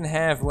not even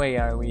halfway,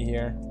 are we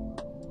here?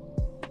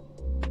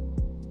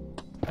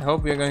 I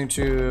hope we're going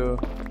to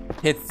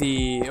hit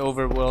the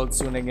overworld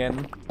soon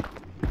again.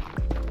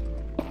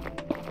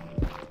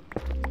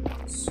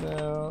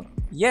 So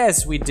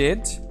yes, we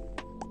did.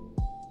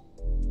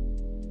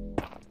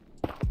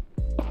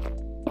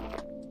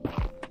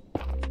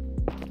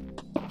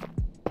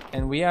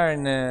 And we are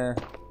in a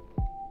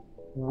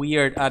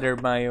weird other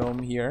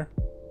biome here.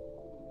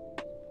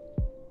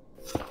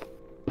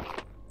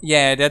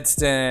 Yeah, that's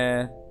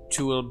the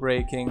tool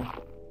breaking.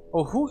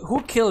 Oh,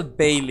 who killed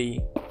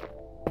Bailey?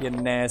 You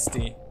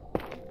nasty.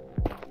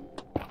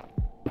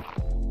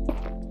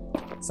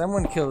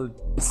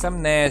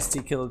 Some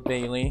nasty killed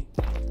Bailey.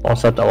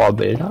 Was that our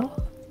builder?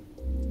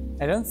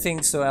 I don't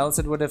think so, else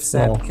it would have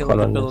said No, kill the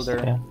colonist,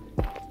 builder. yeah.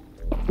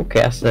 Who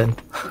cares then?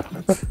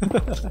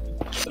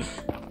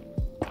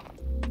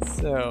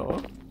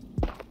 So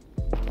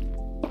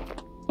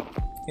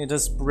you're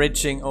just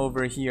bridging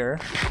over here.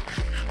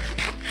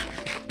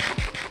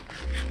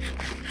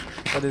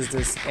 What is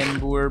this?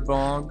 Embur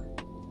bog?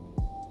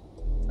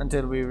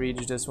 Until we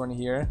reach this one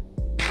here.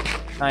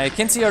 I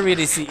can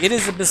already see it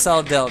is a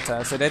basalt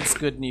delta, so that's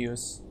good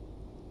news.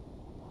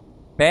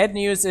 Bad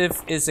news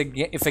if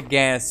a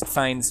ghast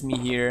finds me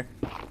here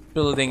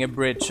building a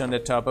bridge on the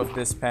top of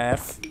this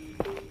path.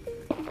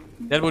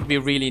 That would be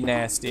really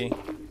nasty.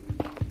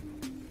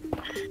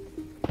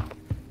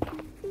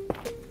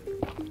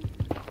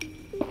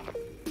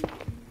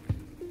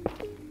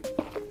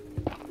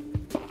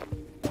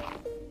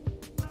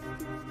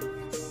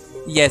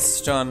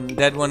 Yes, John,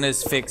 that one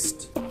is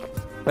fixed.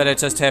 But I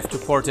just have to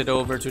port it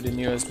over to the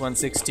newest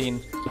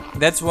 1.16.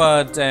 That's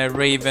what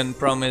Raven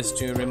promised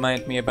to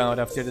remind me about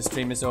after the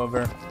stream is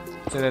over.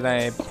 So that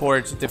I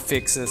port the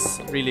fixes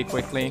really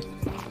quickly.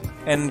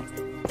 And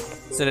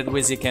so that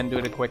Wizzy can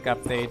do the quick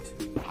update.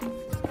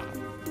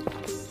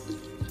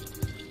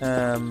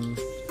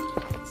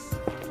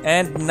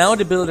 And now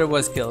the builder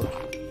was killed.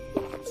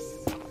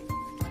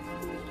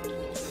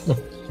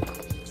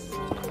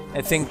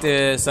 I think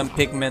some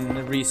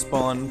pigmen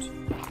respawned.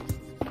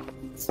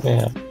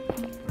 Yeah.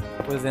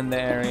 Within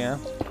the area.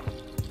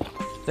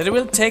 That it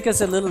will take us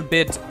a little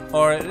bit,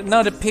 or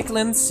no, the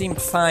piglins seemed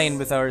fine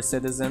with our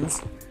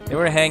citizens. They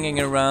were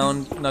hanging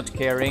around, not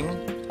caring.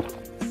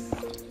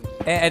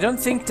 I don't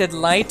think that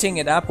lighting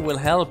it up will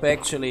help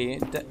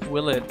actually,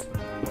 will it?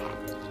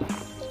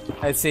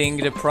 I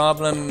think the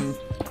problem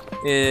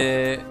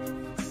is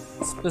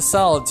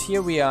basalt.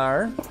 Here we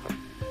are.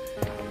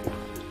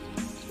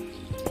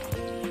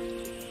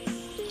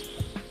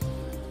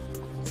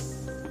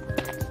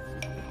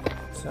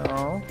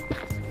 So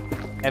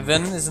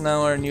Evan is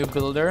now our new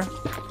builder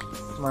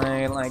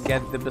while I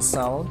get the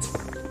basalt.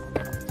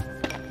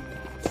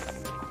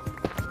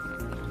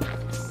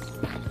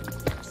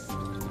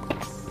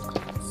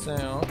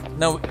 So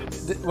no,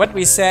 what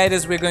we said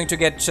is we're going to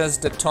get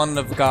just a ton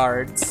of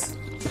guards.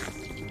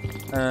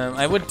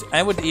 I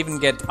would even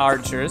get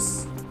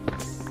archers.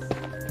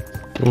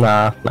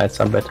 Nah, knights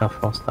are better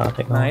for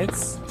starting.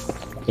 Knights?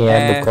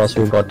 Yeah, because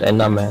we got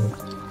Enderman.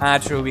 Ah,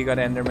 true, we got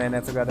Enderman.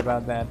 I forgot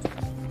about that.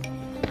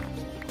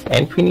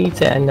 And we need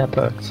the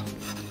Enderbirds.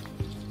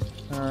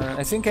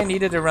 I think I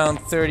needed around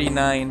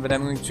 39, but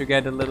I'm going to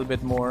get a little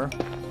bit more.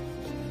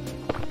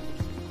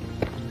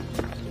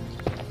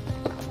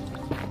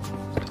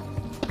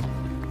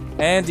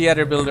 And the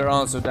other builder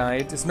also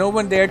died. Is no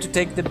one there to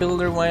take the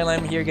builder while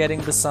I'm here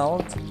getting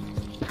basalt?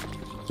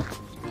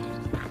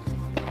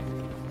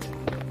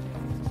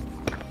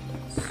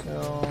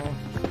 So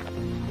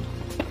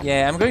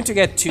yeah, I'm going to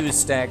get 2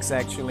 stacks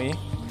actually.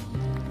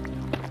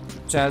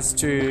 Just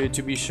to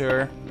be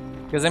sure.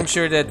 Because I'm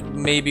sure that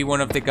maybe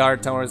one of the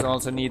guard towers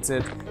also needs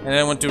it. And I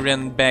don't want to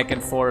run back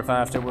and forth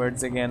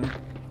afterwards again.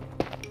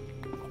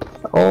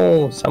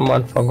 Oh,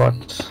 someone forgot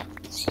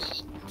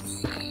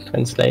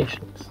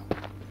translations.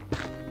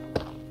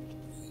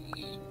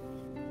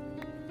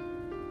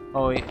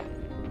 Oh,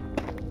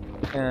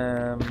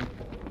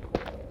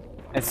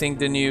 I think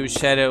the new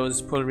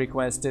Shadows pull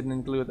request didn't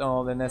include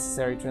all the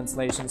necessary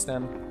translations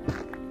then.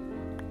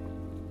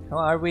 How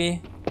are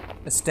we?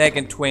 A stack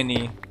and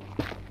 20.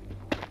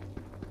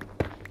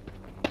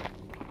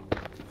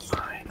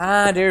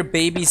 Ah, there are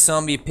baby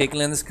zombie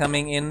piglins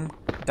coming in.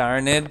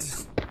 Darn it.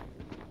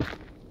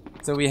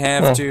 So we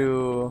have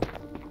to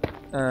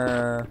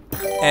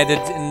add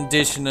an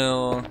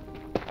additional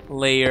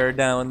layer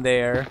down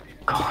there.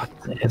 God,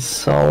 there's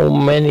so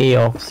many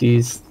of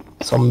these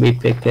zombie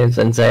piglins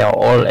and they are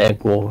all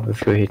aggro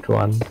if you hit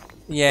one.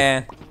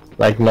 Yeah.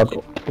 Like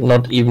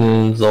not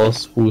even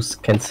those who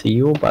can see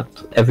you, but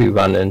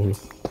everyone in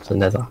the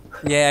nether.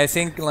 Yeah, I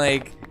think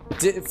like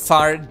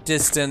far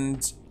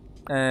distant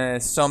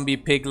zombie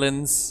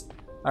piglins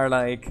are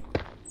like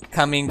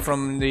coming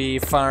from the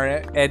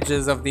far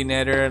edges of the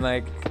nether,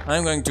 like,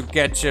 I'm going to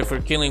get you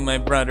for killing my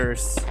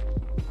brothers.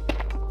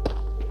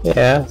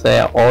 Yeah, they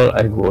are all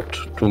aggro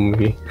to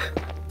me.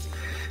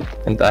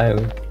 And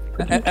I'm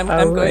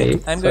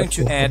going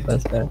to add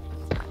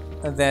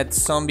that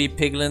zombie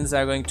piglins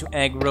are going to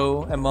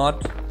aggro a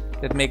mod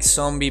that makes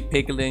zombie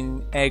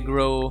pickling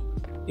aggro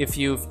if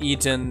you've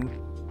eaten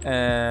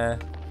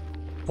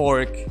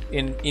pork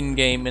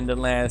in-game in the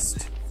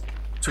last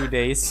 2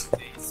 days.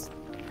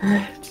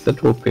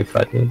 That would be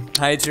funny.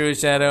 Hi True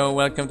Shadow,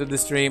 welcome to the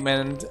stream,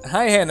 and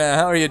hi Hannah,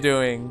 how are you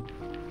doing?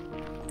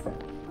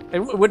 It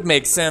would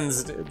make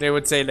sense. They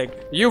would say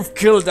like, "You've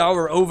killed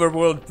our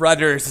overworld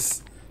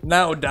brothers.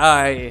 Now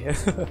die."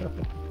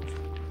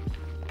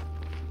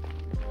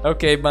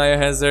 Okay,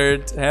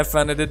 Biohazard. Have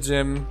fun at the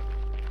gym.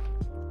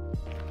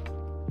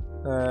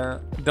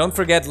 Don't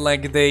forget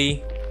leg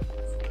day.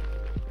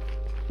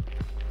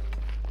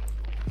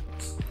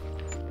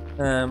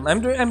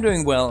 I'm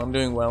doing well. I'm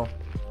doing well.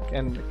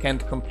 And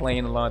can't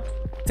complain a lot.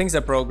 Things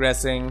are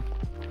progressing.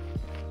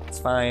 It's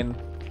fine.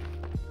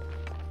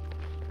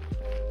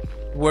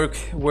 Work,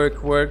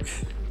 work, work.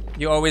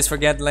 You always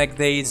forget leg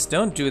days.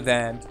 Don't do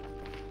that.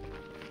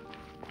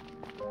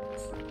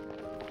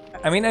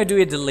 I mean, I do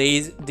it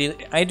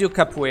I do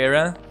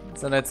capoeira,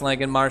 so that's like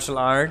a martial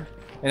art,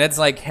 and that's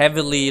like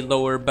heavily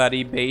lower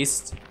body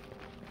based.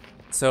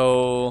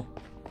 So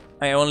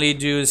I only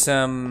do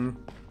some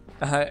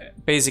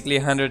basically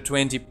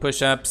 120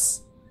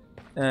 push-ups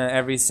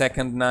every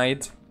second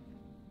night,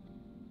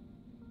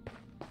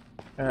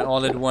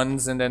 all at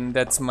once, and then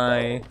that's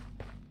my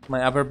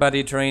upper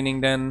body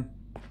training then,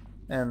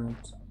 and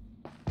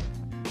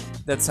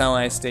that's how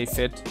I stay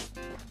fit.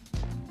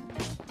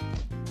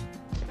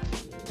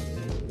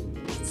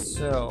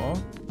 So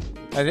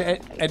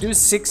I do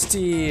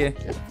 60,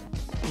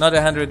 not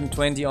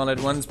 120 all at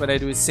once, but I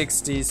do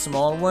 60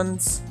 small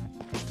ones,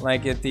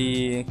 like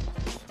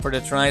for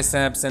the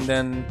triceps, and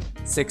then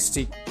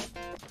 60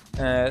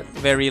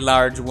 very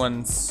large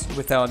ones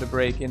without a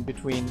break in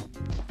between,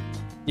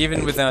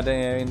 even without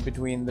in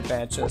between the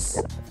batches.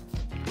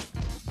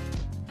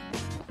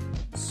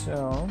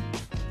 So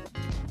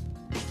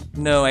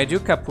no, I do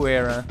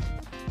capoeira.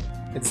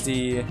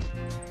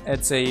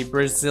 It's a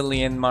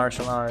Brazilian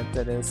martial art,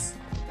 that is.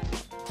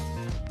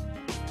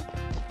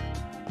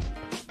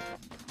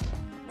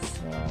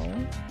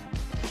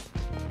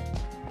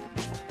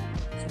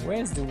 So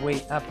where's the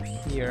way up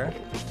here?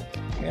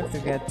 We have to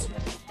get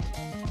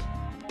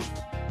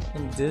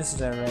in this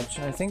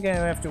direction. I think I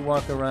have to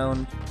walk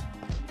around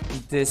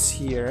this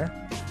here.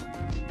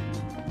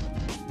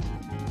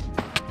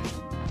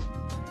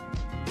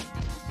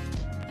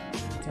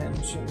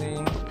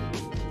 Potentially.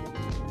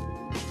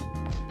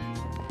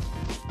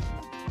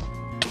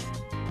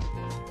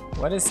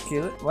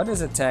 What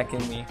is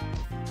attacking me?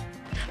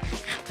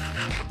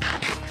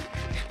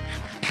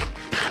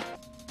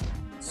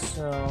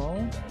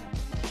 So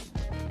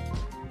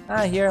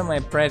here are my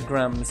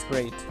breadcrumbs,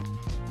 great.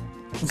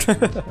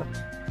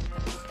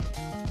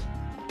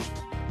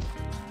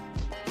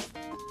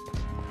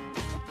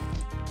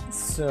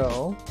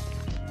 So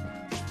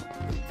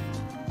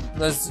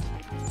that's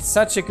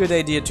such a good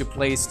idea to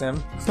place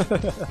them.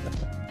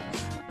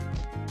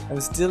 I'm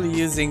still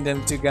using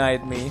them to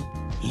guide me.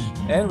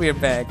 And we're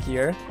back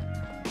here,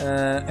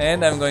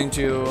 and I'm going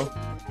to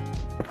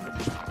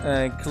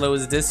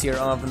close this here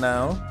off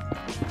now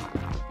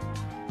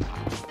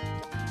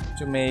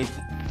to make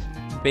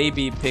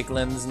baby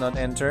piglins not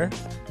enter.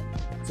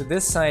 So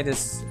this side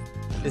is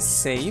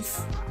safe,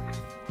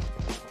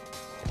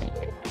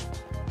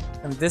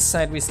 and this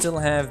side we still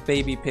have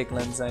baby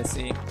piglins, I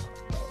see.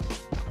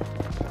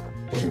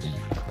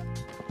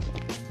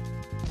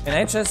 And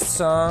I just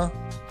saw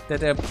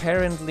that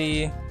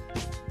apparently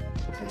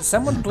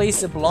someone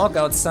placed a block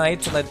outside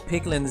to let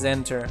piglins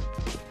enter.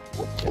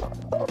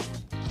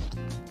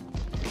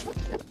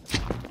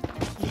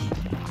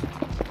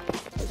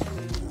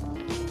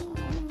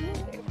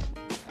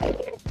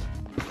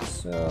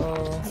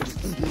 So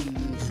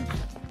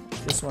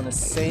this one is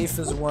safe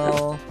as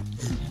well.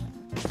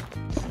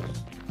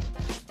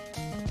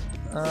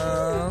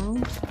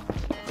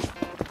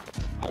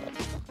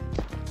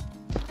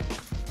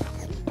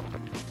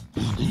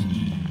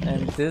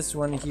 And this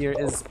one here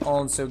is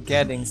also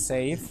getting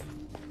safe.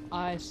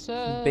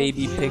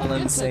 Baby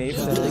piglin safe,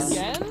 that is.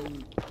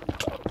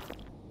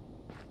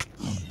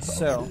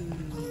 So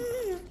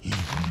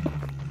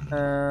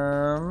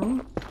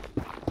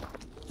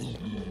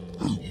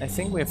I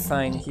think we're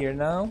fine here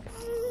now.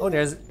 Oh,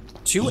 there's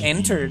 2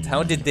 entered.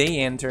 How did they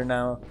enter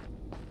now?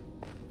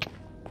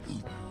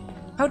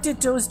 How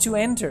did those 2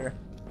 enter?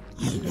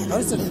 How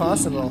is it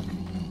possible?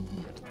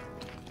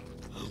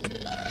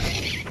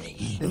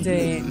 Did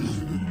they...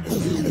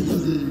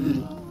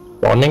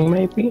 Spawning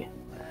maybe?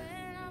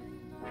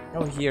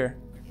 Oh, here.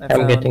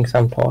 I'm getting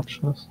some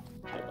torches.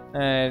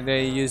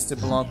 They used the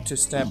block to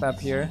step up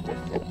here.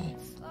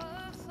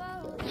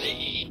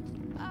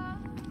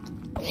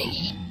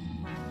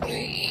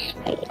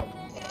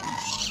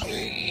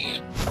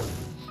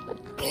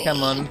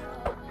 Come on.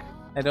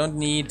 I don't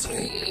need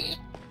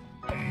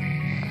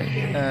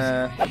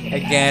a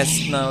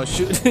gas now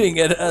shooting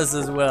at us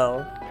as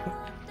well.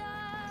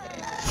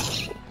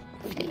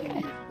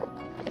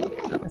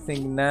 I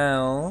think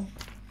now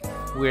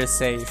we're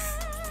safe.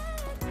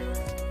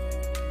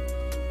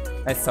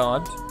 I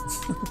thought.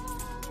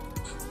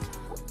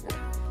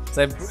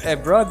 So I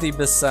brought the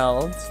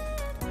basalt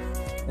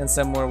and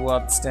some more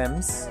warped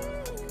stems.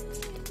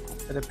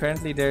 But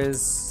apparently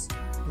there's...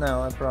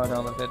 No, I brought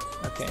all of it.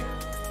 Okay.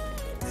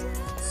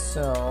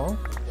 So...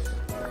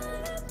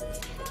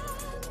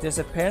 There's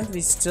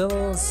apparently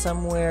still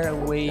somewhere a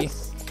way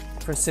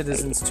for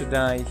citizens to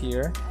die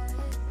here.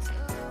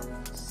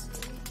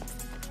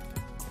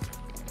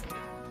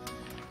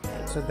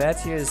 So that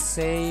here is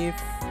safe.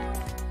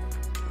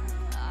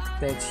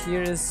 That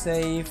here is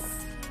safe.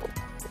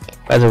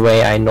 By the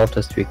way, I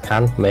noticed we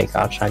can't make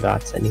archer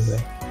guards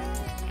anyway.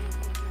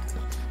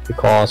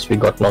 Because we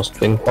got no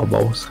string for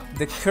bows.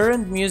 The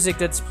current music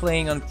that's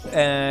playing on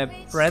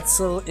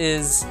Pretzel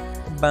is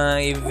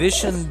by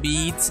Vision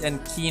Beats and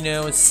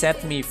Kino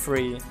Set Me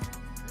Free.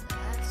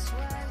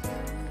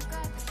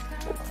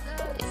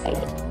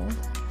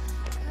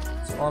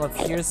 So all of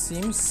here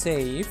seems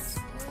safe.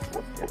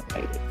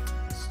 I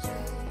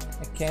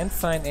can't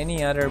find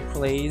any other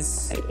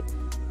place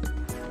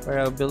where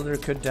our builder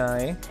could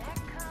die.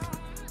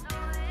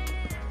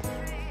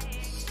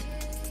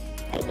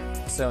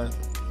 So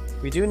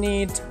we do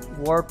need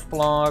warped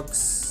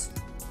blocks,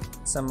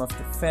 some of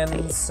the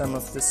fence, some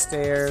of the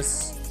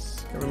stairs,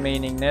 the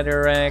remaining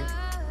netherrack.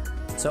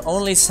 So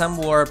only some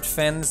warped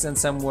fence and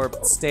some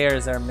warped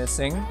stairs are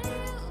missing.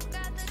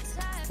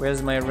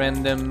 Where's my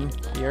random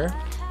here?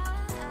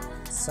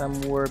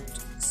 Some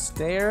warped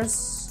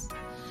stairs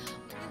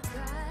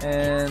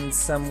and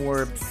some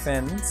warped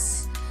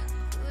fence.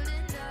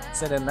 Is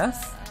that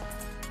enough?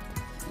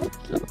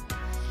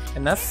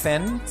 Enough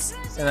fence?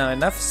 No,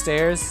 enough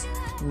stairs,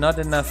 not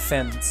enough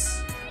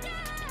fence.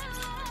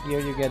 Here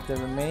you get the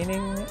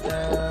remaining,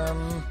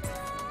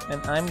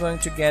 and I'm going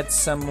to get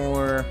some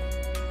more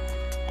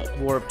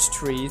warped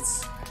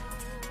trees.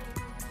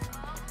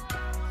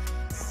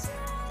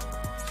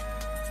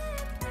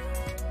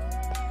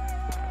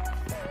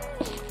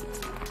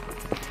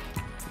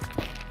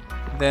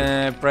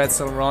 The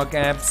pretzel rock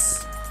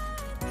apps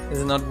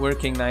is not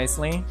working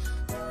nicely.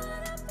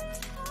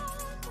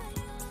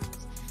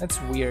 That's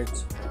weird.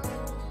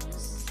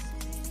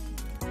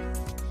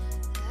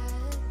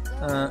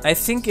 I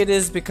think it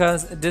is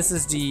because this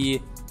is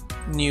the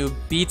new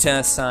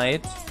beta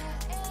site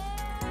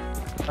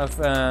of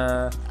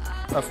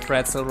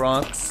pretzel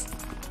rocks,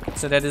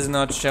 so that is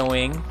not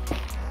showing.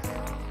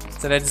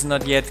 So that is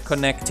not yet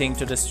connecting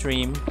to the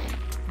stream.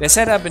 They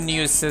set up a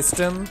new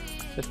system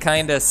that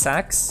kinda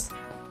sucks,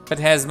 but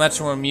has much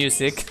more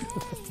music.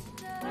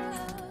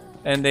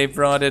 And they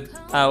brought it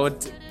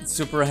out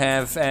super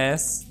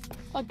half-ass.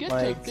 I get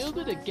Like, to build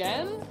it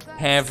again?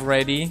 half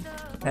ready,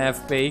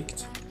 half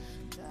baked,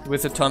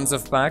 with tons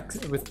of bugs.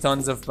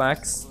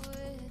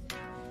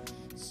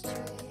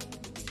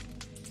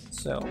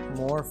 So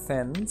more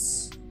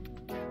fence.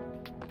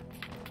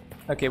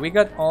 Okay, we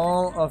got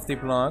all of the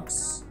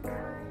blocks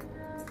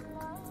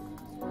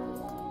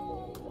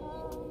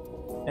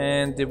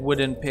and the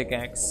wooden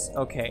pickaxe.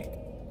 Okay,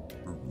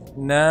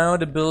 now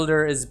the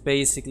builder is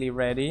basically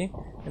ready,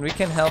 and we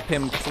can help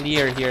him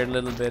clear here a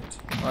little bit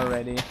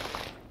already.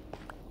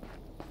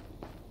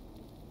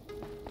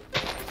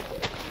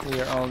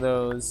 Clear all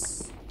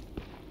those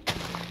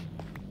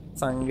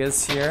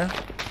fungus here.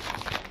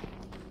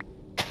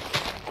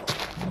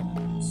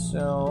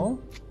 So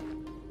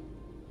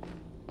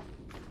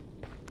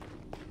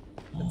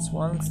that's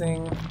one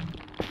thing.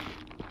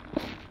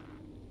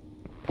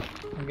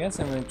 I guess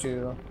I'm going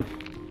to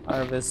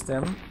harvest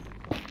them.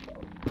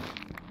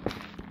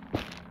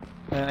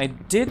 I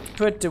did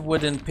put the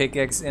wooden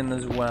pickaxe in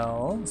as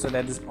well, so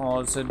that is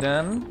also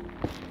done.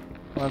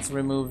 Let's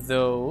remove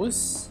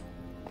those.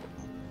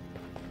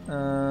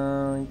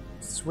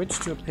 Switch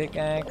to a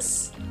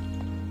pickaxe.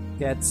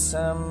 Get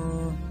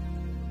some.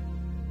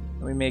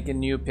 We make a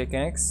new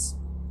pickaxe.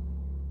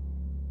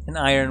 An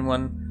iron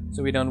one,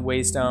 so we don't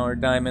waste our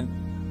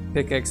diamond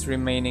pickaxe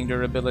remaining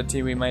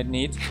durability we might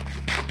need.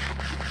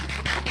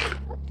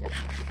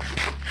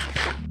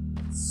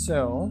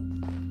 So,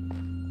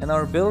 and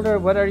our builder,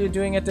 what are you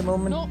doing at the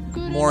moment?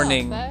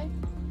 Mourning. Enough, eh?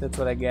 That's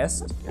what I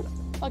guessed.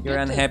 I You're get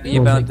to unhappy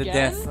build about the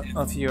again? death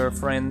of your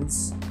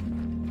friends.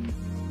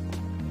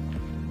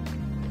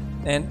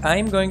 And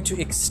I'm going to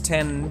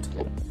extend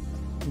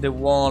the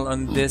wall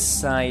on this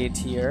side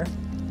here.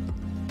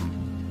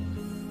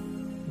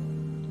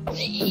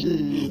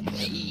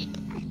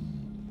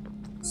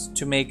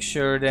 To make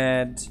sure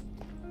that...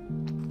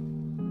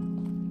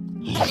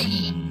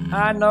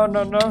 Ah, no,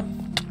 no, no.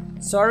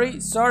 Sorry,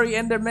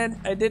 Enderman.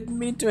 I didn't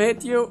mean to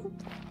hit you.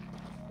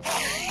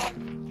 I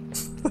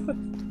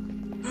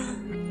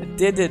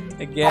did it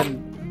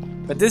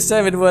again. But this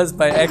time it was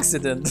by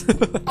accident.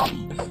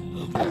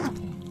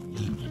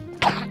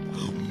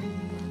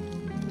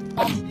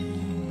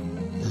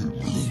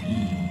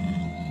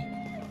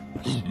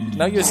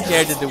 Now you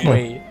scared it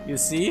away, you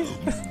see?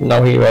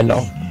 Now he ran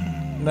off.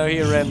 Now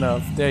he ran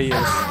off. There he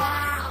is.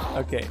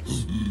 Okay.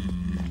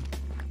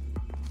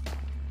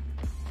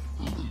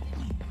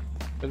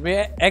 But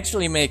we're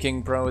actually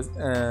making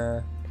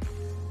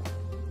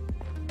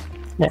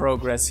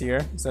progress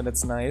here, so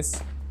that's nice.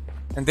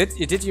 And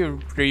did you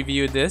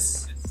preview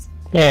this?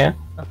 Yeah.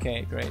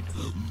 Okay, great.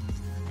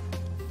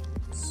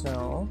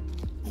 So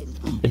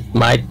it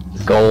might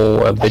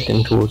go a bit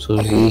into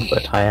the roof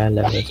at higher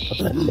levels,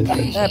 but I think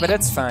it's... yeah, but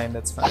that's fine.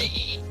 That's fine.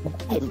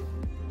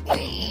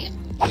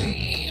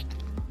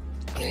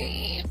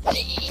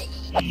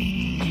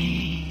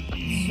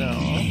 So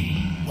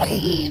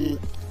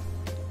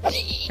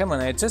come on,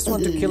 I just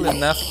want to kill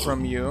enough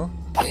from you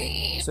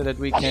so that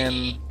we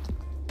can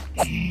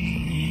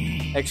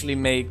actually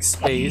make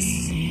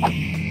space.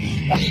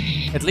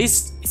 At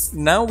least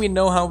now we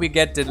know how we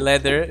get the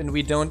leather, and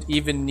we don't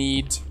even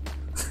need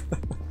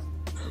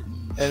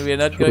and we're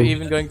not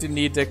even going to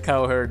need a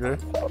cow herder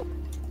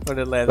for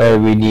the leather. Well,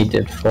 we need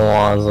it for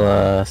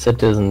the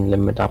citizen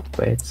limit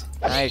upgrades.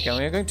 Okay,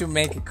 we're going to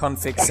make a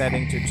config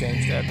setting to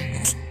change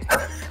that.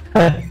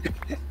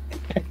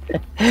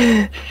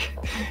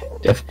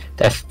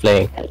 Def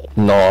playing.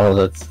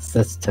 No,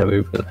 that's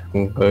terrible.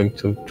 I'm going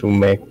to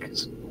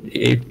make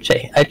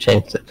it. I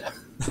changed it.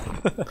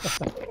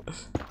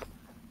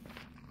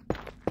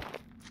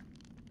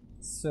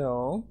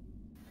 So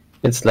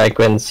it's like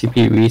when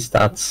CPV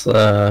starts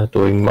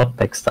doing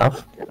modpack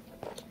stuff.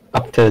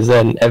 Up till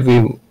then,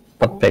 every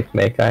modpack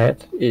maker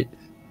had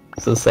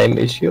the same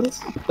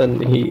issues.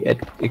 Then he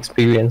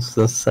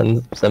experiences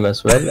them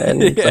as well,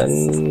 and yes.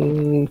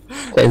 then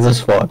plays a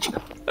Forge.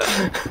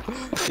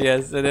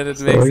 Yes, and then it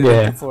makes it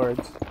into Forge.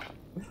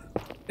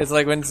 It's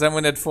like when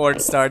someone at Forge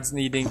starts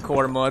needing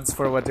core mods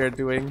for what they're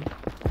doing.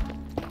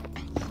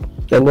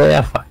 Then they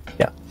are fine,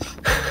 yeah.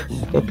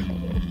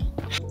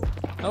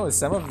 Oh,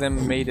 some of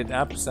them made it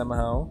up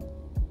somehow.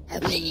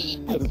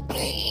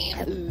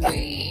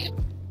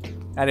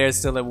 Ah, there's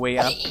still a way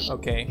up.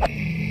 Okay.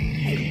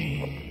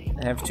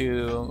 I have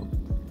to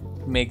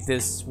make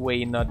this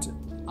way not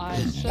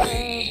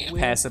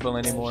passable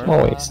anymore.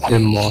 Oh, it's still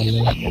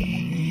morning.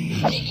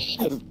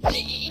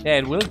 Yeah,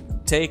 it will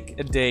take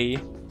a day.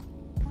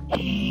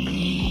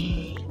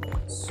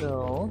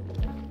 So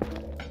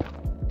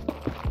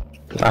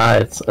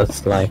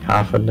it's like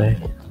half a day.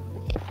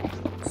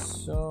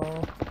 So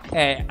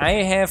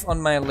I have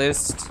on my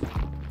list,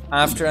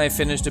 after I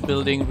finish the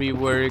building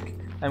rework,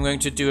 I'm going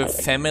to do a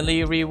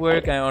family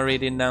rework. I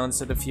already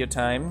announced it a few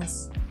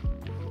times.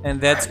 And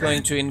that's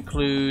going to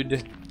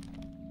include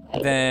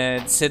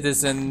that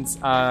citizens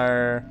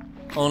are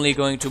only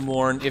going to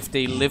mourn if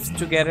they live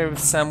together with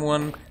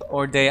someone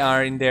or they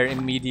are in their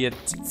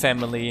immediate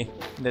family,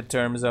 in the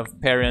terms of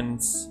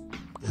parents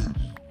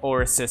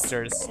or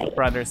sisters,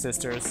 brother,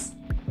 sisters,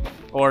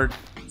 or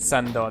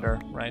son, daughter,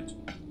 right?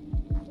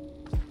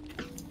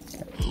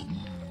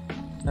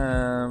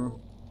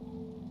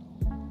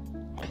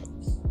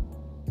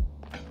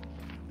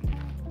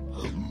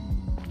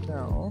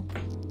 So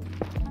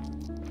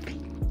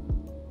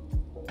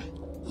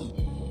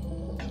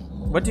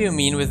what do you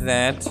mean with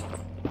that?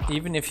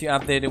 Even if you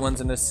update the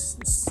ones on the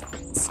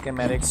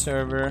schematic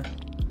server.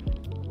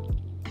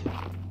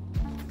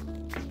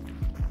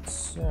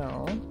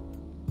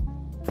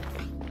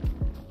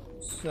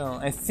 So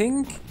I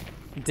think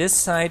this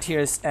side here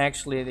is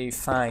actually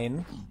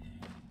fine,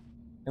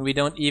 and we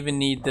don't even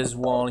need this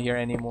wall here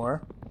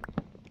anymore.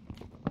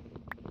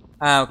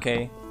 Ah,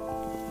 okay.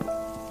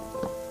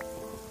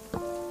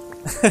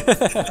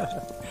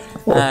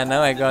 Ah,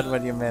 now I got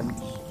what you meant.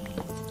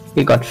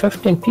 We got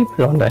 15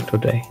 people on that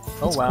today.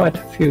 That's wow. Quite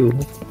a few.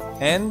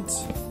 And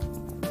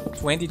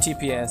 20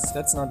 TPS,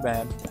 that's not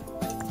bad.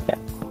 Yeah,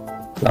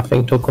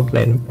 nothing to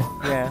complain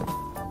about. Yeah.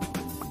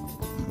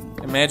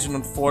 Imagine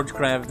on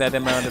Forgecraft that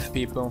amount of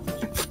people.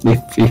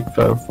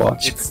 People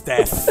watch. It's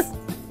death.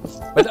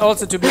 But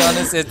also, to be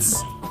honest,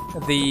 it's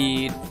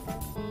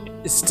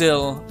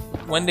still,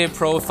 when they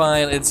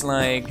profile, it's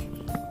like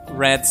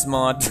Red's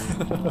mod.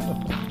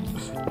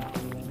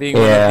 Being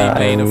one of the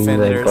main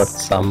offenders. They got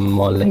some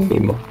more lengthy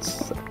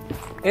mods.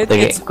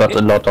 They got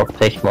a lot of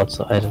tech mods,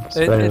 so it's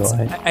very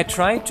wide. I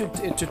try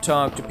to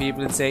talk to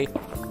people and say,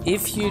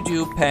 if you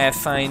do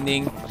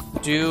pathfinding,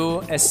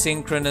 do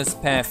asynchronous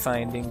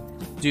pathfinding.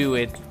 Do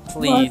it,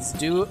 please. What?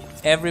 Do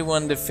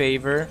everyone the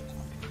favor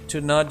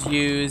to not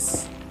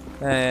use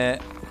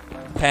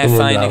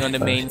pathfinding on the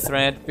main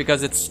thread,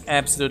 because it's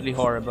absolutely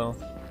horrible.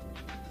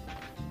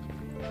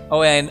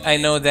 Oh, and I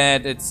know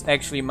that it's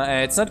actually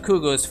it's not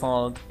Kugo's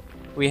fault.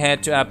 We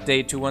had to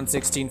update to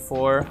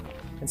 1.16.4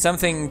 and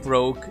something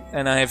broke,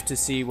 and I have to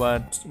see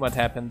what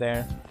happened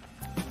there.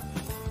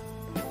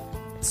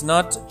 It's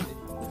not...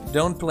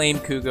 Don't blame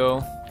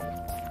Kugo.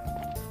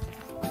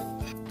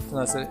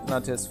 It's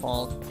not his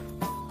fault.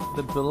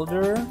 The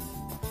builder...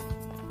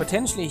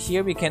 Potentially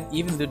here we can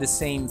even do the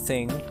same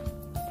thing.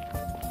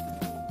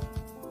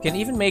 Can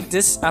even make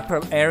this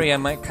upper area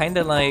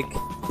kinda like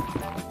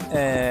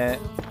the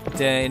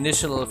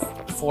initial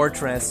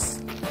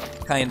fortress,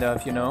 kind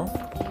of, you know?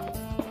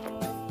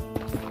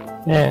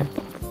 Yeah.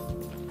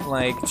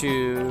 Like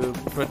to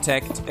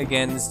protect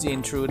against the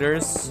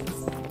intruders.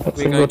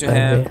 We're going to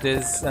have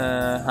this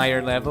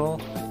higher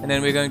level, and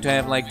then we're going to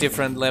have like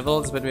different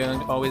levels, but we're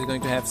always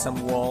going to have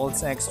some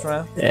walls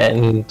extra.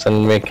 And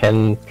then we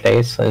can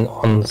place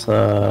on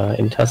the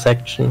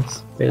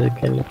intersections,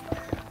 basically.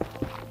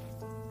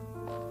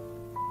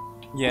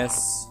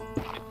 Yes.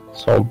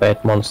 So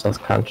bad monsters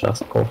can't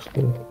just go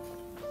through.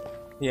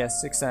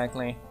 Yes,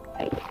 exactly.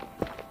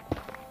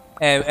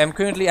 I'm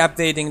currently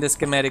updating the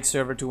schematic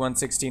server to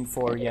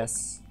 1.16.4,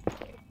 yes.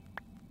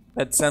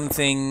 But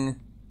something...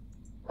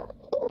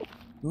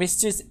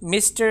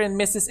 Mr. and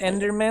Mrs.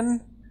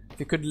 Enderman? If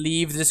you could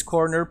leave this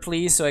corner,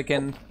 please, so I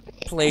can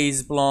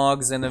place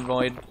blocks and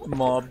avoid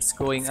mobs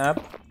going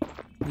up.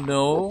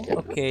 No?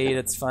 Okay,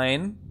 that's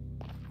fine.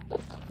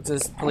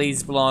 Just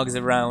place blocks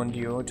around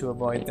you to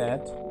avoid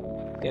that.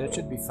 Yeah, that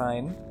should be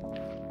fine.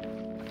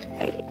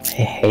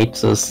 I hate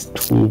those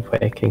tool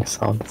breaking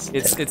sounds.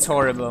 It's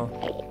horrible.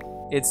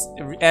 It's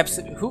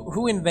absolutely...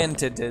 Who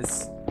invented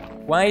this?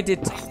 Why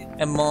did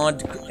a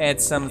mod add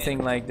something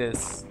like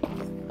this?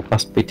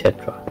 Must be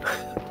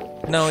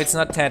Tetra. No, it's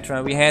not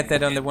Tetra. We had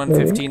that on the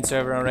 1.15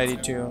 server already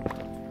too.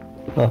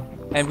 Oh.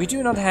 And we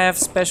do not have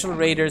special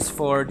raiders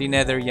for the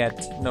Nether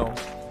yet. No.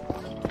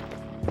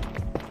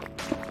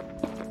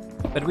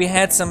 But we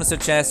had some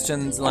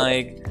suggestions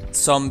like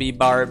zombie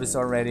barbs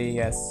already,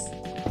 yes.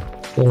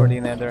 For the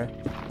Nether.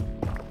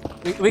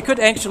 We could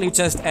actually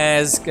just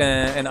ask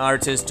an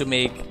artist to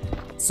make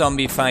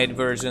zombie-fied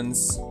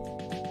versions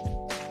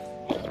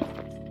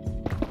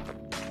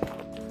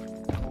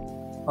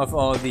of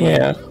all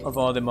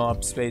the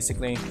mobs,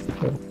 basically.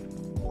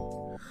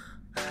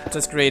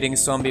 Just creating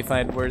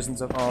zombie-fied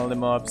versions of all the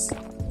mobs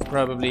is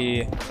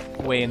probably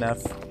way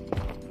enough.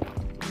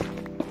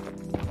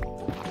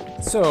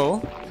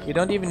 So we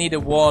don't even need a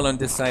wall on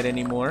this side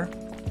anymore,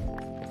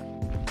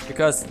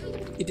 because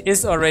it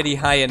is already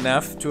high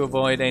enough to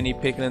avoid any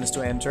piglins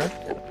to enter.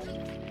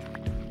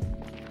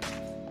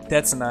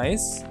 That's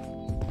nice.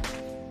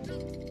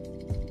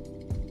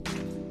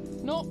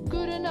 Not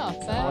good enough,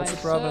 eh? What's the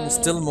problem?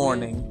 Still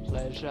morning.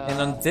 And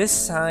on this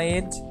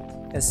side,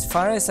 as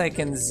far as I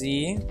can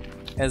see,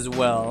 as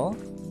well.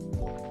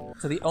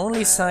 So the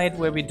only side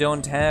where we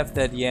don't have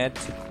that yet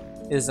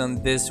is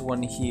on this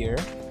one here.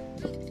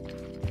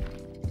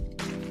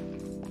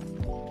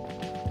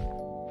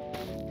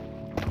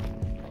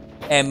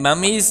 And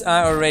mummies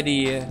are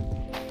already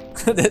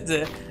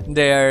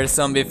their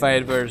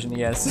zombified version,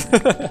 yes.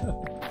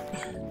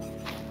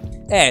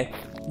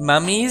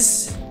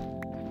 Mummies,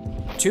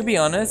 to be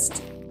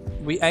honest,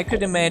 I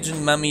could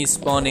imagine mummies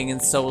spawning in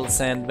Soul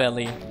Sand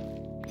Valley.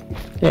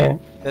 Yeah.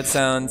 That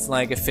sounds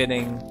like a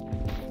fitting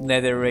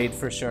nether raid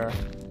for sure.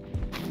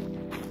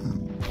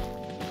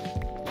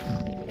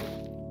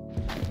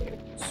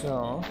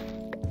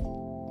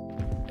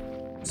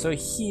 So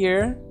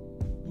here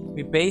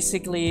we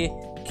basically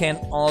can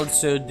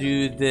also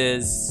do the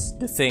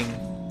thing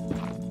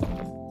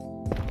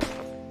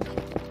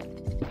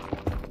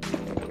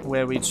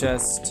where we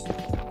just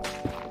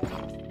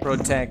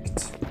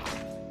protect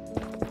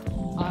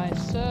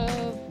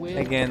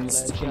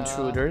against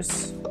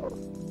intruders.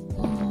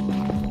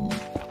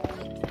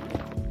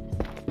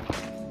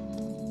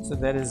 So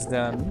that is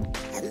done.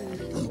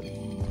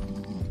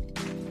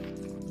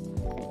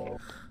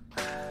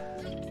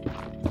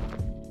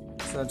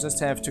 So I just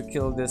have to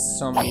kill this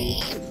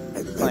zombie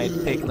fight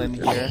piglin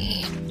here.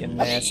 You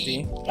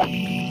nasty.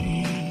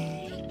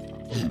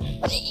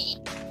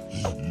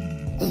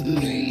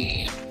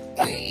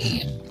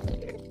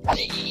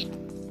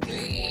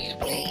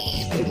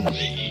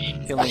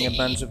 Killing a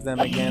bunch of them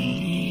again.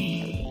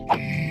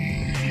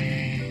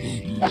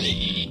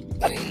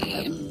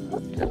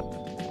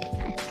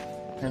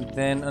 And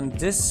then on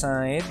this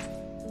side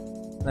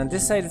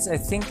it's I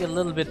think a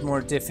little bit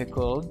more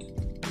difficult.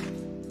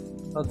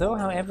 Although,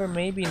 however,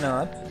 maybe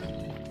not.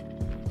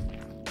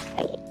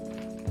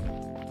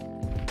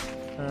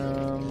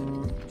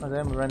 Although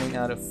I'm running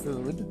out of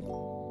food.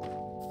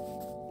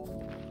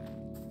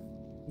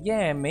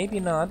 Yeah,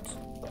 maybe not.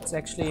 It's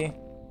actually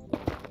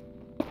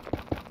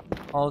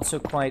also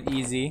quite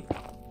easy.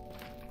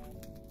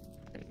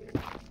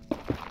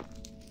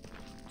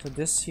 So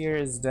this here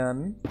is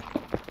done.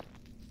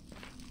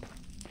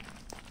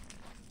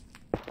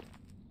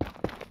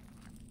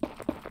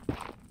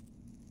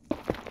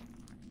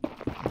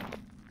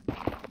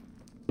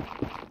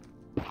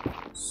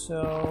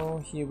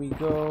 So here we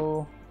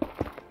go.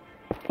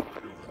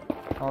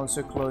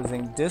 Also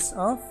closing this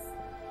off.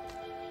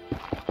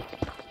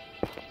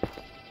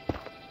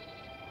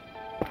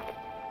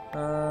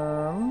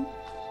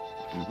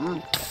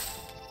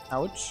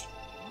 Ouch.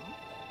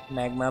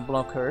 Magma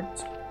block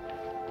hurt.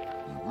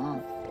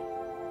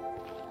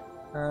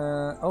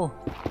 Oh,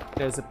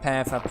 there's a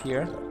path up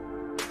here.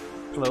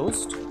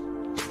 Closed.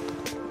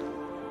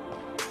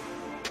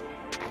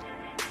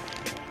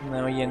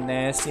 Now you're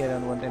nasty, I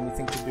don't want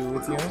anything to do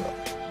with you.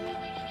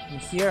 And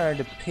here are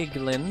the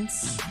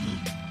piglins.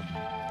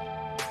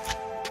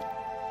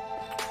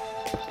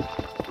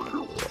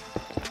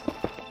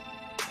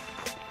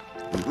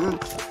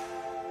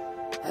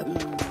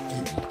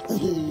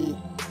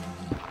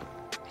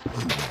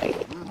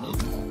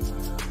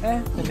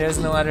 And there's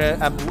no other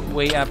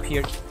way up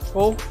here.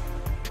 Oh!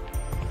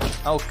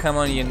 Oh, come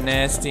on, you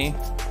nasty.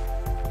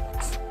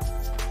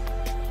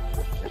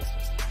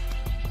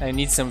 I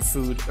need some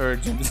food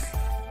urgently.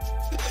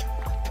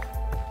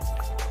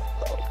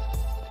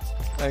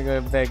 I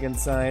go back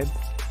inside.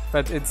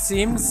 But it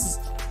seems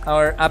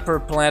our upper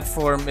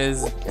platform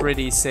is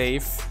pretty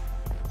safe.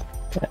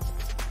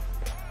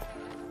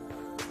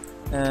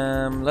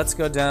 Let's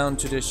go down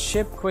to the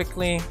ship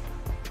quickly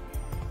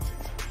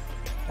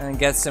and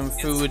get some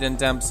food and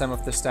dump some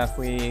of the stuff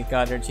we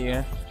gathered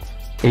here.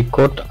 We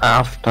could,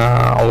 after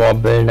our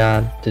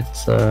builder did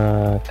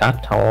the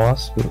guard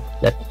towers,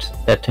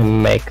 let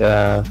him make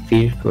a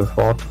field with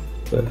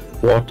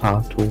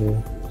water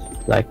to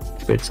like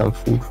build some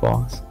food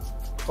for us.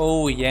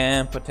 Oh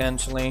yeah,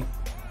 potentially.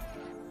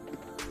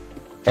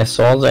 I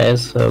saw there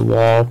is a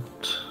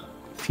warped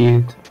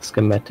field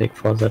schematic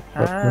for that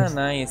purpose. Ah,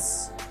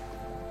 nice.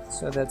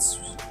 So that's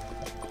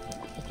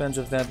a bunch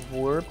of that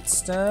warped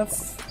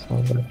stuff.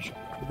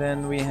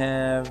 Then we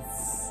have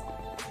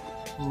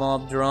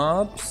mob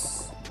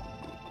drops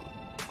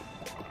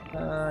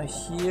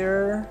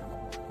here,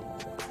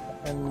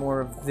 and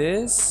more of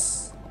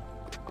this.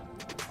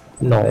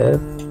 No,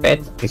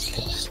 bad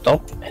piglin,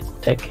 stop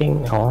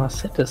attacking our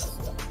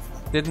citizens.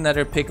 Did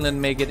another piglin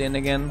make it in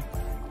again?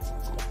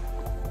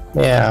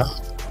 Yeah.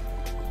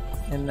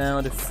 And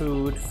now the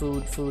food.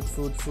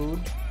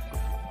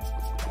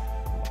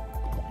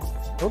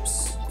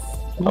 Oops.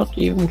 Not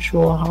even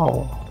sure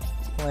how.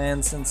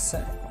 Plants and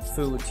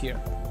food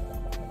here.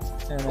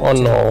 And oh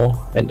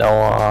no, and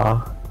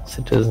our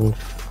citizen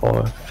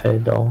fell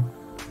down.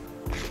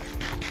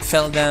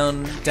 Fell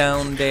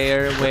down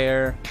there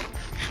where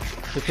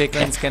the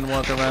piglins can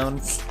walk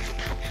around.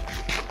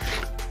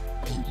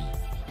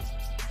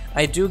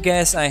 I do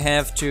guess I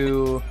have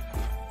to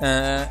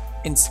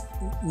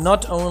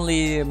not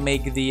only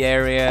make the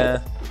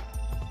area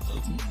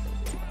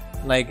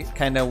like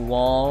kind of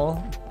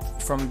wall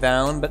from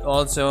down, but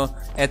also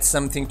add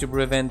something to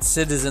prevent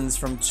citizens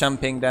from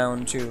jumping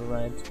down too,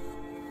 right?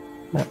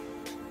 Yeah.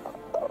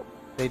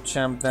 They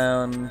jump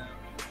down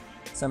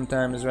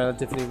sometimes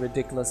relatively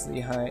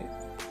ridiculously high.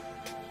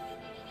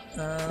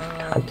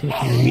 Can't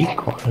even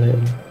recall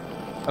him.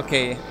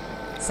 Okay,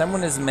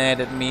 someone is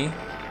mad at me.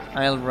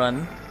 I'll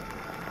run.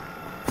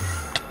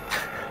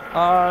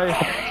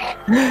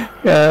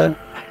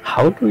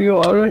 How do you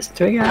always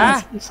trigger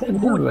us?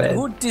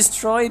 Who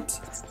destroyed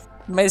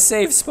my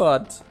safe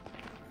spot?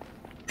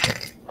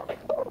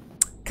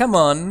 Come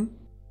on.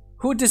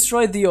 Who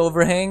destroyed the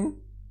overhang?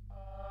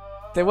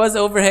 There was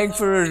overhang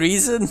for a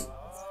reason.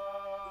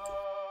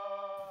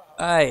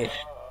 Aye.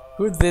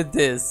 Who did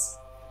this?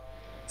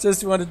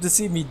 Just wanted to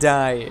see me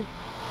die.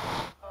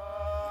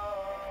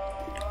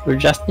 You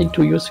just need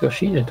to use your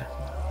shield.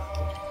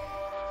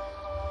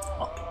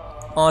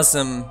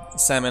 Awesome,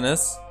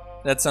 Saminus.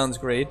 That sounds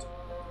great.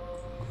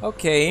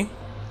 Okay.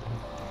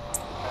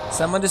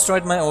 Someone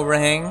destroyed my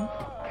overhang.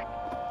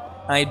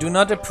 I do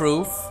not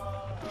approve.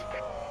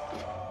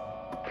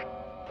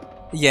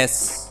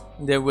 Yes,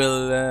 there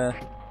will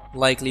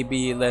likely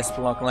be less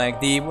block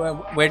lag.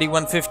 Where the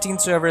 115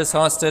 server is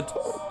hosted,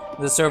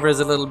 the server is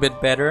a little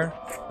bit better.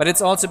 But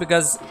it's also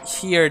because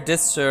here,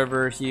 this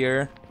server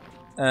here,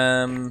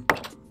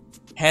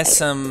 has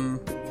some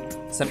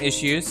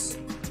issues.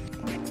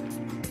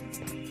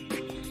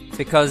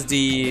 Because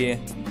the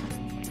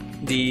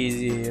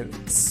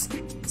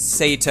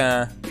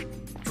SATA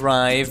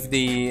drive,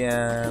 the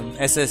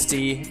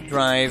SSD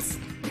drive,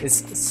 is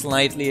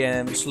slightly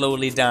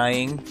slowly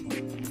dying.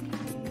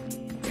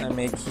 I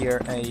make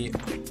here a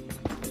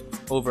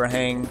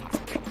overhang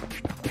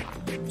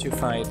to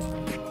fight.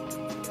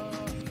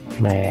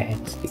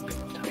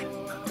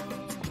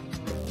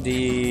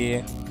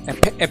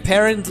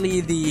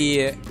 Apparently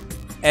the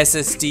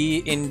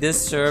SSD in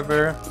this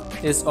server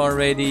is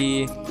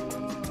already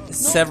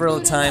several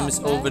times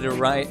over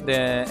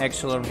the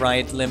actual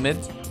write limit.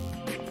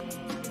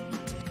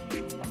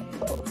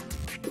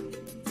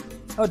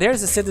 Oh,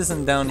 there's a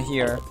citizen down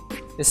here.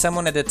 Is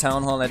someone at the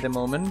town hall at the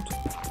moment?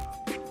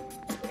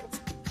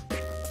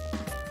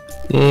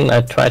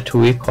 I tried to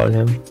recall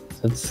him.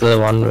 It's the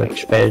one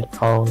which fell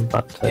down,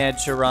 but yeah,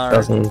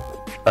 Gerard.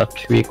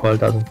 But recall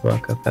doesn't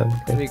work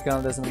apparently.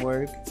 Recall doesn't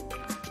work.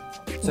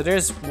 So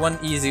there's one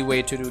easy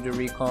way to do the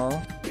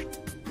recall.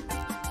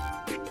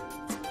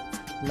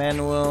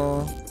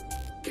 Manual.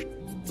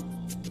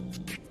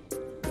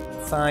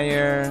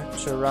 Fire.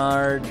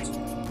 Gerard.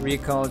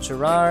 Recall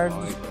Gerard.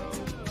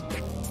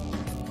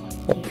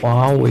 Oh,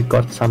 wow, we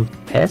got some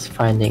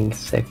pathfinding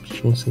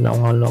sections in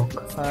our log.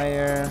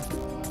 Fire.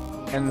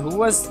 And who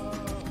was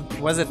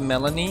it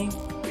Melanie?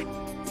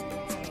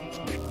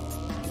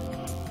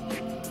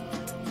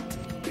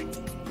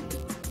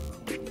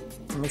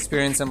 I'm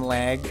experiencing some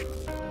lag.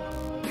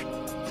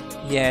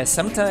 Yeah,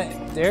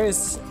 sometimes there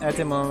is at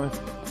the moment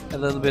a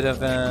little bit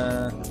of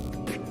a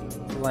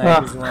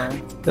lag as well.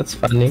 That's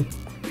funny.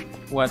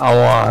 What?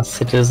 Our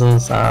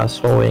citizens are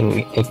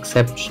showing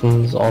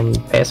exceptions on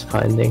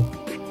pathfinding.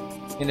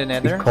 In the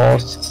nether?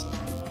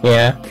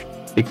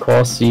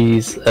 Because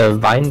these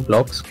vine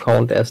blocks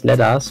count as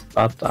ladders,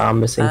 but are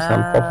missing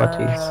some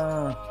properties.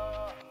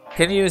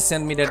 Can you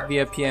send me that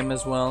via PM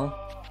as well?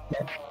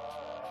 Yeah.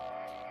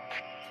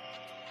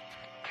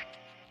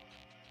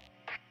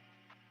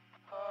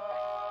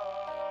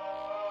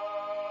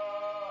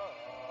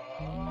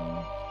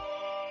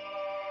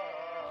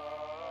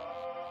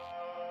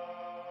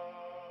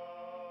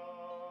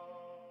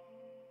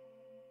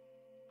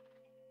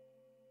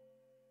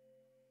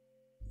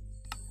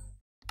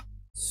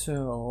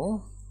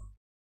 So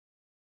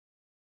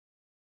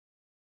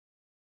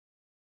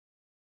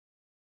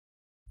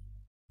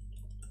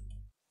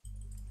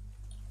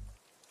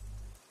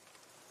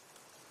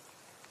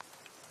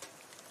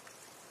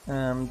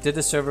did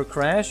the server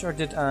crash or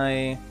did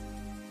I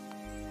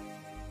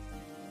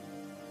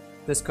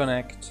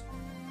disconnect?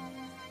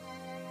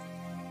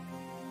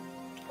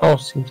 Oh,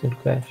 seems it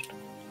crashed.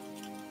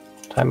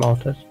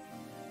 Timeouted.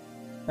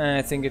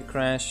 I think it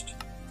crashed.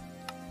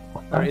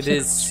 Or it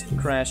is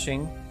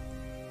crashing.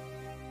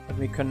 Let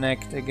me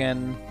connect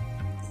again.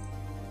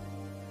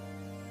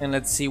 And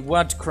let's see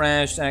what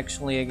crashed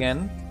actually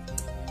again.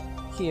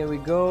 Here we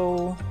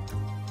go.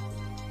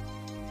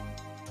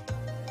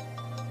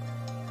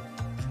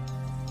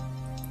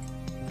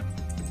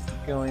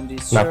 Go in the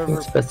server.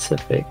 Nothing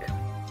specific.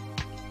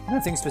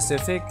 Nothing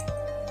specific.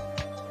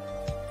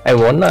 I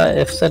wonder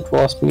if that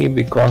was me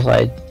because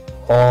I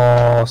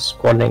was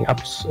scrolling up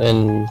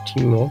in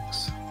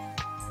teamworks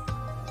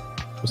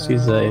to see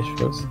the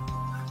issues.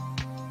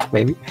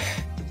 Maybe.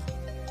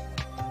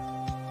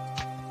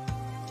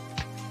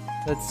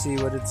 Let's see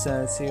what it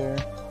says here.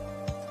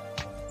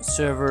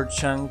 Server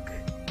chunk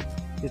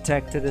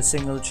detected, a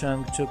single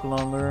chunk took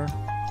longer.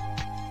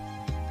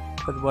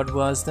 But what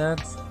was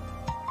that?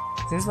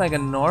 Seems like a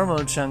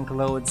normal chunk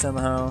load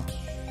somehow.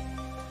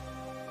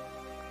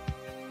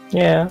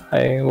 Yeah,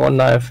 I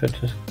wonder if it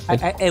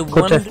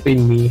could have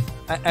been me.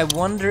 I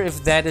wonder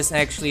if that is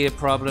actually a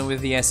problem with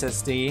the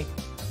SSD.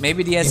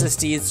 Maybe the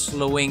SSD is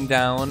slowing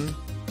down,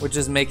 which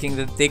is making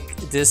the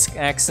disk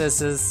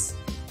accesses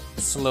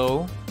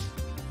slow.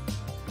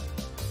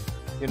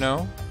 You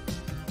know?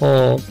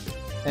 Oh.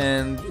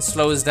 And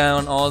slows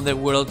down all the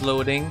world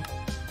loading.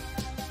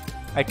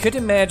 I could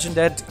imagine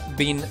that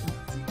being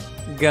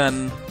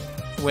gone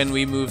when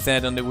we move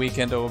that on the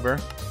weekend over.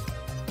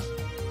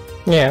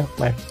 Yeah,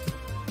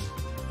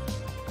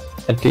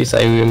 at least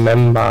I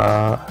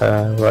remember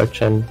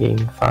Virgin being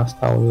fast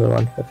down the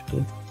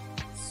 150.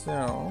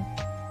 So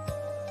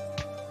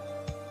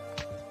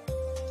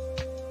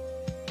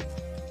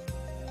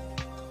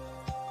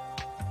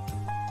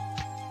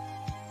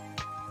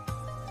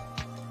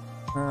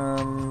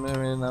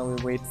now we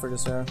wait for the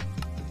server.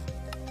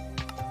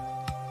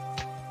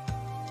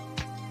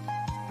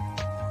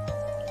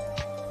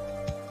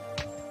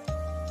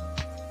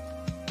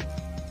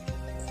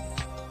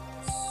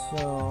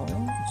 So,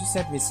 you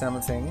sent me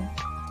something.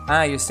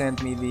 Ah, you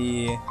sent me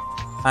the...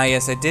 Ah,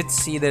 yes, I did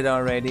see that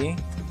already.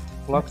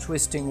 Block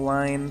twisting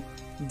wine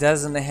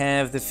doesn't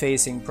have the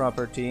facing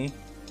property.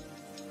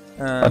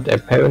 But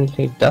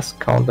apparently it does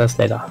count as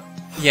leather.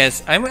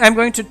 Yes, I'm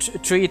going to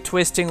treat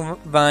twisting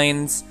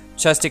vines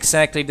just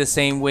exactly the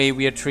same way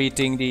we are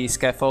treating the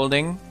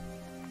scaffolding.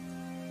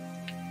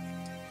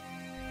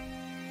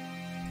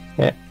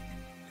 Yeah.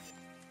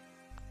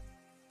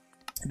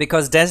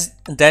 Because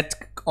that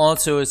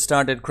also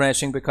started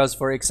crashing because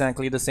for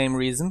exactly the same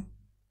reason.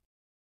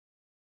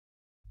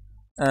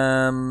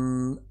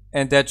 And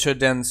that should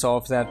then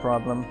solve that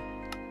problem.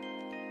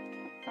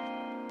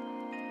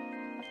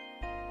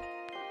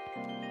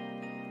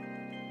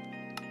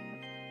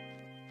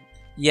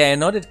 Yeah, I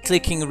know that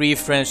clicking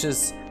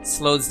refreshes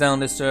slows down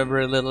the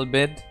server a little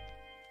bit,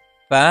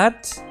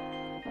 but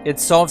it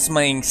solves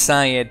my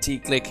anxiety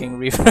clicking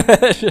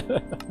refresh.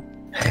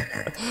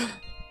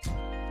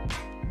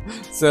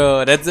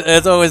 So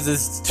that's always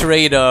this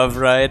trade-off,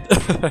 right?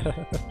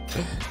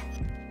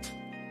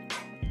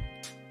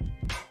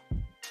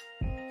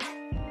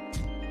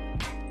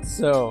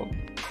 So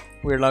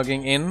we're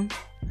logging in.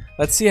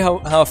 Let's see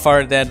how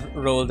far that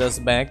rolled us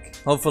back.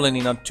 Hopefully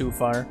not too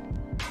far.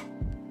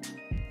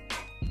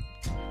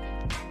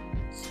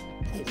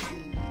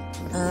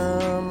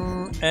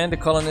 And the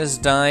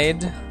colonist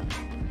died.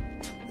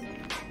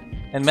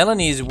 And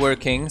Melanie is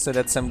working, so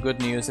that's some good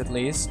news at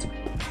least.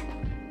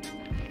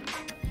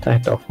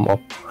 Died of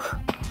mob.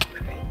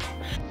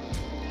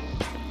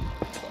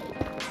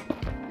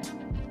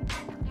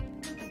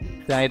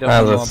 Died of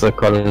mob. That's the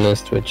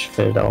colonist which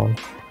fell down.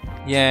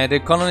 Yeah,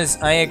 the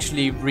colonist I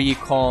actually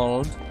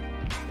recalled.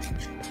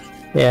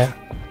 Yeah.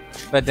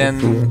 But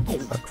then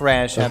a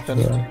crash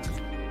happened.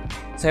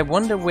 Yeah. So I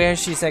wonder where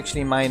she's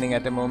actually mining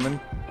at the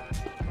moment.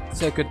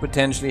 So I could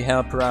potentially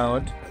help her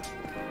out.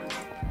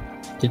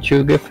 Did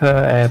you give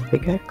her a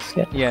pickaxe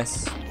yet?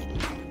 Yes.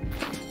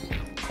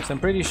 So I'm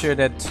pretty sure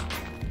that...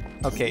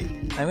 Okay,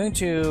 I'm going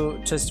to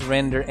just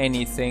render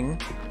anything.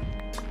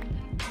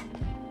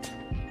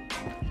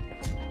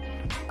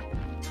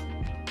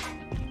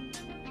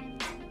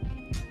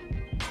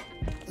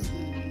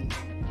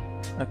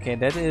 Okay,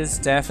 that is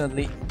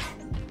definitely...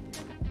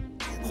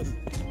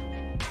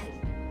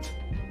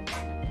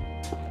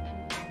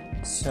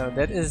 So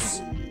that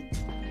is...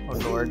 Oh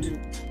lord.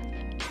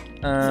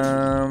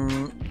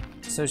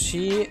 So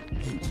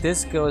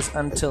this goes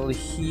until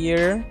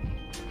here.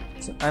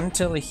 So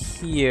until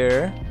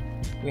here,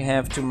 we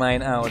have to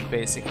mine out,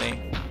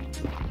 basically.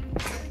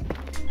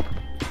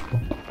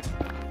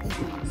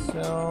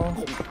 So...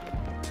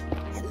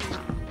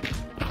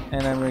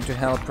 And I'm going to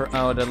help her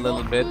out a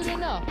little bit. Good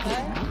enough,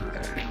 eh?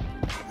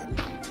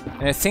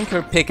 And I think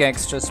her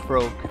pickaxe just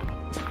broke.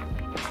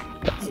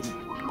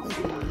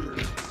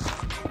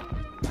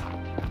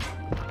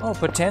 Oh,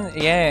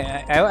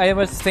 yeah, I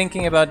was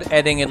thinking about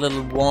adding a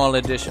little wall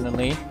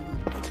additionally.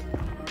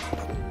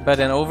 But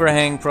an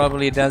overhang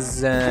probably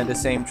does the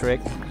same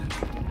trick.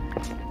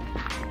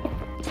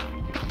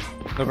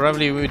 So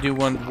probably we do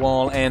want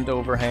wall and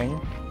overhang.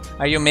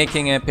 Are you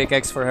making a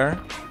pickaxe for her?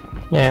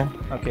 Yeah.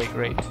 Okay,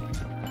 great.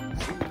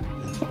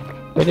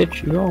 Where did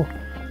she go?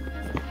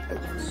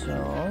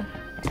 So...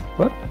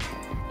 What?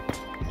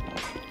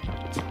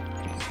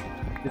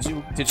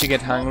 Did she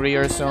get hungry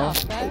or so?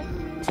 Enough,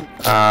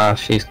 eh?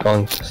 She's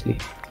going to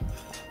sleep.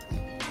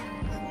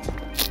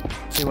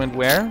 She went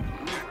where?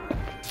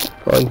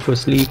 Going to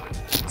sleep.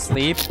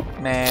 Sleep?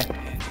 Nah.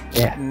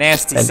 Yeah.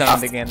 Nasty And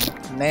sound again.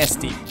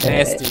 Nasty.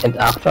 And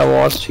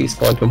afterwards she's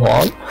going to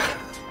mourn.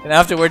 And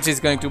afterwards she's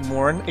going to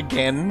mourn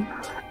again.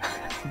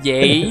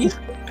 Yay.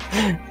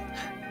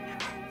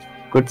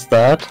 Good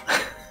start.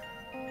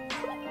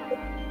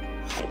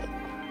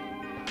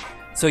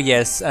 So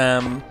yes,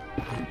 a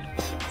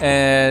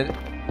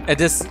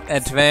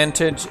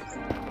disadvantage.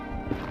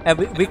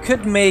 We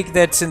could make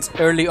that since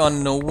early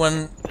on no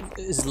one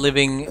is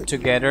living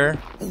together.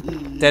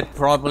 That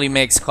probably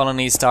makes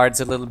colony starts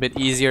a little bit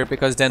easier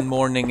because then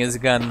morning is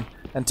gone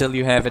until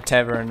you have a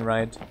tavern,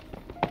 right?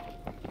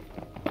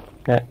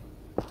 Yeah.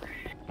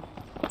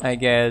 I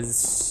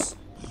guess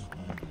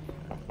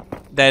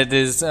that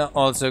is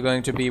also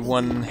going to be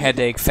one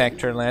headache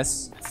factor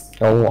less.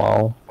 Oh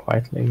wow,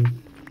 quite late.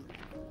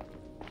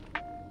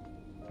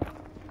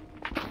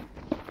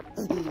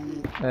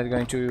 That's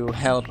going to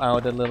help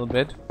out a little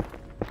bit.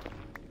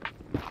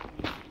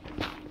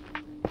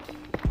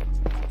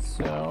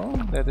 So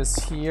that is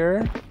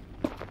here.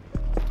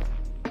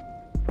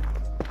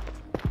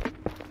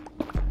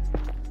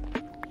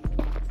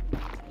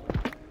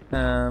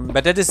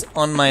 But that is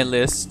on my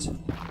list.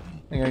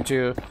 I'm going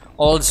to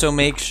also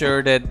make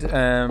sure that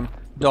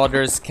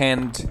daughters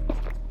can't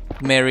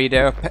marry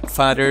their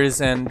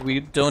fathers, and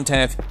we don't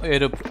have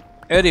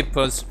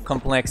Oedipus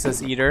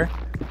complexes either,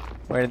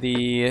 where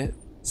the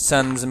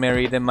sons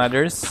marry the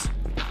mothers,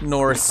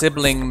 nor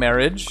sibling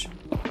marriage.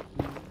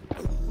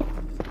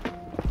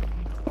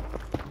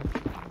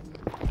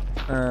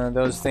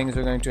 Those things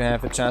we're going to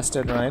have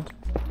adjusted, right?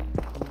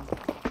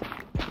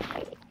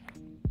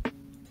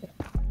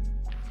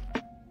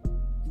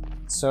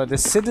 So the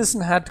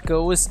citizen hut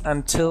goes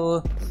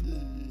until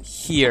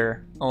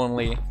here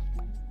only.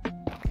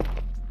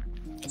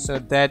 So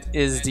that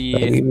is the...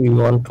 Maybe we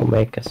want to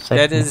make a second.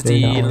 That is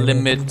the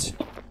limit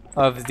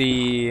of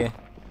the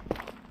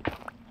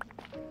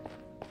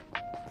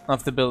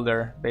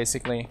builder,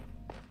 basically.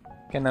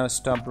 Can now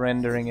stop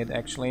rendering it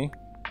actually.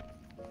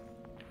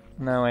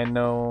 Now I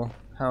know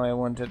how I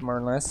want it more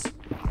or less.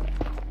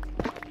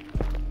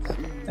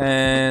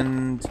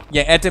 And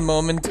yeah, at the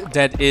moment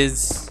that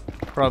is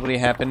probably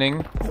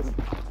happening.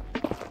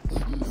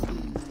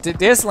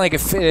 There's like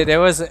there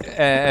was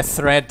a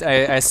thread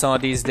I saw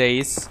these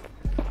days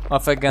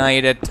of a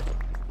guy that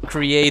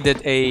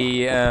created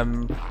a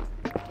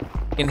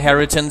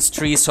inheritance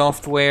tree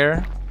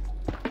software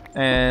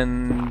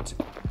and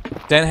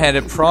then had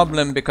a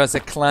problem because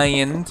a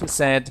client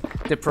said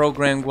the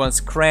program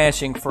was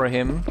crashing for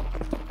him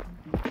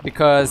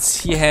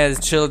because he has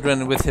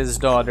children with his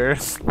daughter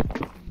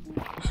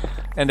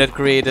and that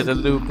created a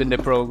loop in the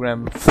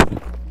program.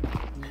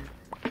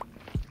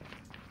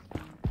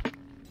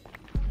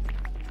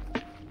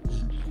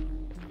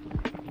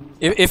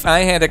 If I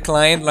had a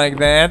client like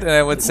that,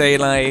 I would say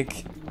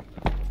like,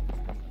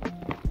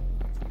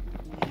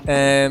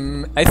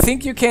 I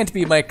think you can't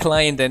be my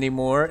client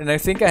anymore, and I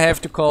think I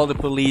have to call the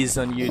police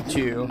on you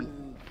too.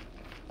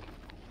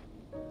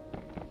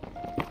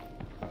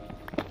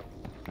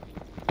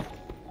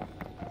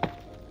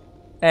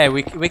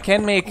 We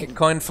can make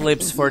coin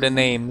flips for the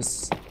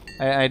names.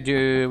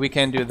 We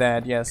can do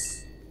that,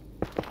 yes.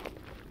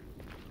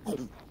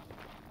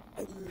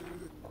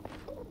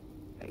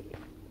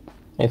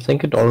 I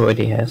think it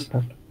already has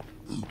that.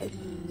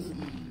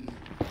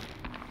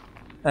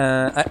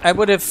 I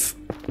would have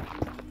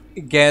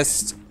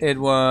guessed it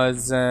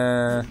was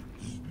in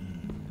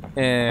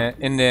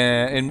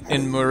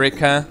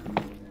Murica,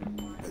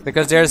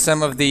 because there are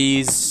some of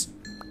these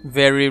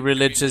very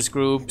religious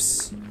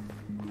groups,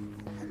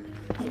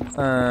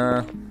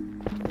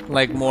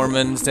 like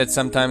Mormons, that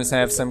sometimes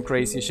have some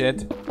crazy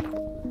shit.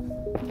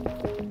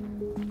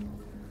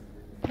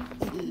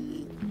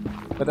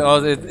 But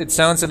also, it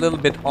sounds a little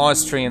bit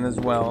Austrian as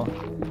well.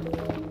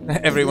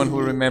 Everyone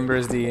who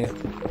remembers the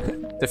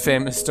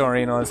famous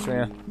story in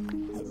Austria.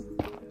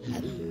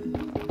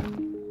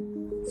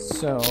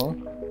 So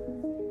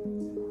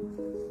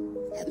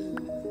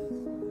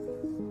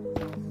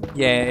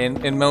yeah,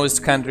 in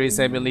most countries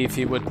I believe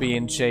he would be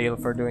in jail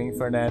for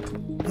that.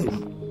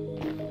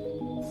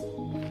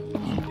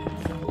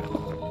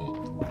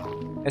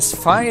 As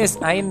far as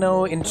I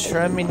know, in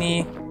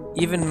Germany,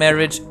 even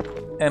marriage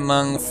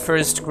among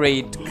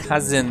first-grade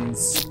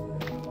cousins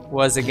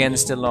was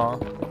against the law.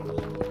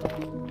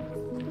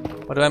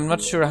 But I'm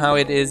not sure how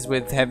it is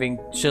with having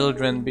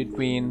children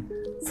between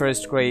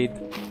first-grade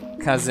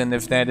cousin,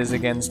 if that is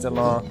against the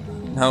law,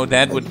 and how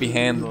that would be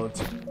handled.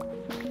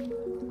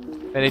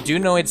 But I do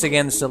know it's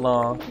against the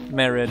law,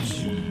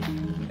 marriage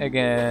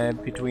again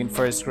between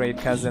first-grade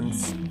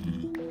cousins.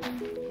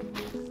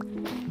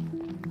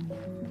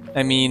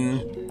 I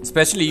mean,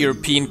 especially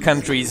European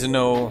countries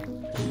know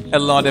a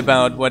lot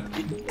about what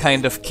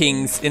kind of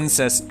kings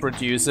incest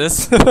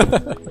produces.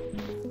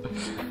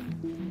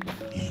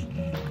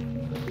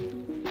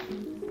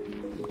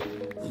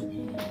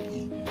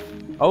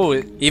 Oh,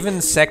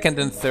 even second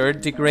and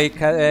third degree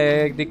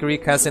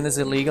cousin is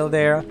illegal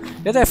there?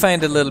 That I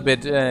find a little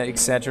bit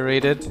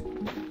exaggerated.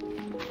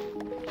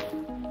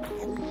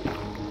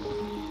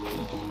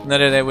 Not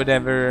that I would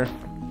ever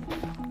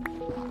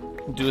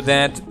do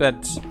that,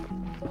 but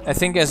I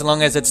think as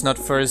long as it's not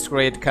first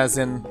grade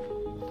cousin,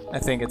 I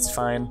think it's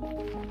fine.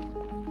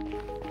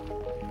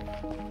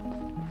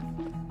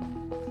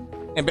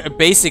 And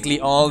basically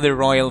all the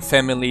royal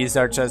families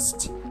are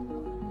just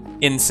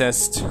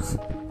incest.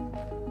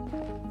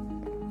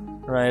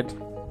 Right.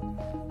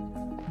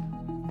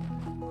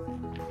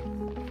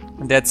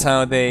 And that's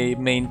how they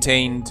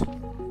maintained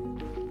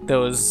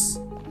those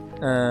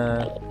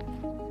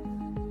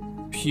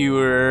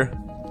pure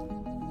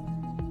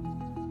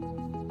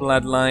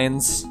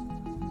bloodlines.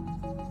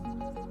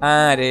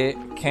 Ah, they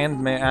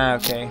can't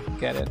okay,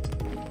 get it.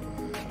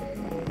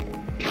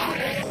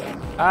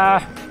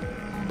 Ah!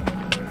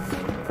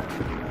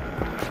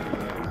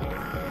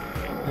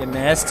 You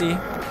nasty.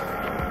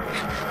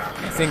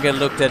 I think I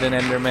looked at an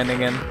Enderman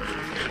again.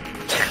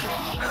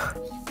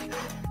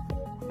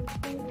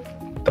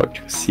 Don't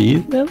you see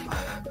them?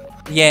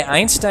 Yeah,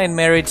 Einstein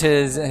married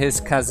his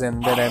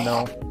cousin, that I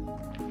know.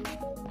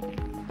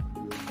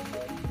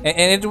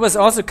 And it was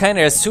also kind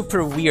of a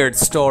super weird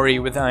story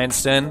with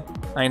Einstein,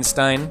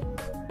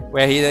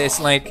 where he is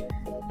like,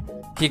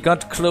 he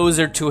got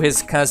closer to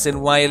his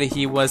cousin while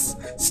he was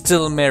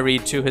still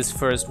married to his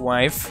first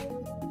wife.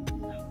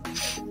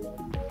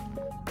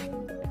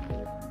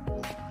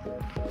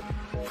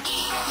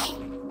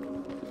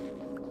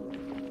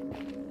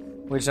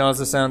 Which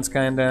also sounds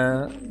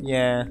kinda,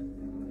 yeah,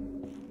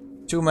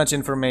 too much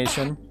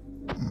information.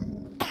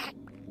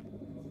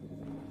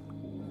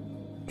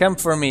 Come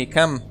for me,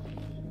 come.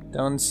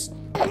 Don't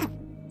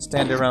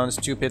stand around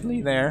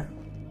stupidly there.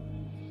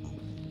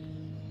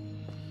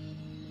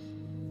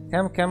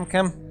 Come, come,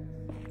 come.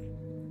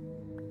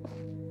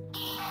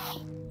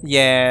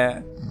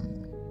 Yeah.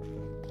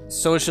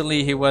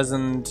 Socially he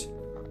wasn't...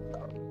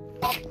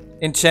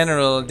 In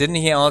general, didn't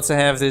he also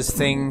have this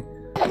thing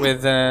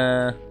with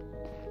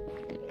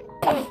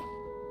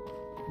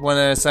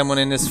someone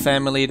in his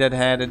family that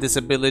had a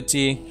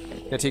disability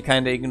that he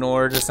kinda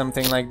ignored or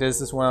something like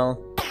this as well?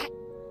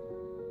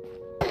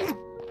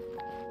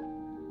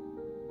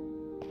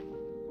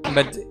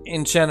 But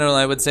in general,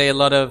 I would say a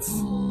lot of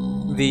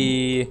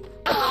the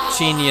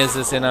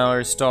geniuses in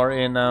our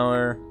story, in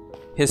our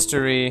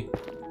history,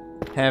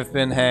 have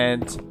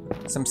had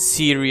some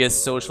serious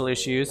social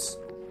issues.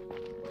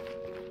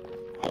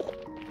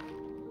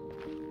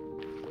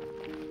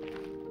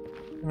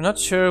 I'm not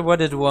sure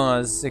what it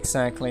was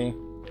exactly.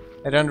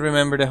 I don't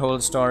remember the whole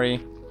story.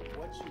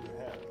 What you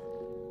have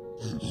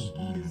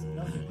is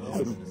nothing else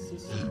than a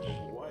system of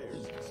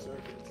wires and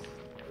circuits.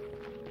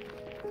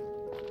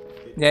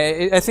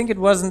 Yeah, I think it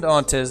wasn't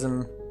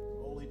autism.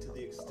 Only to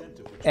the extent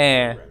of which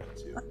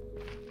you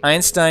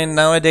Einstein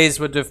nowadays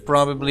would have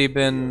probably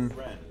been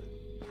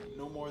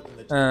no more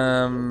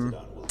than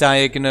the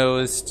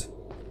diagnosed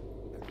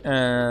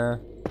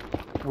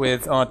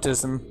with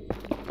autism.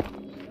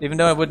 Even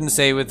though I wouldn't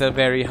say with a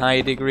very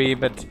high degree,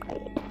 but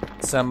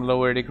some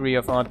lower degree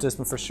of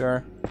autism for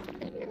sure.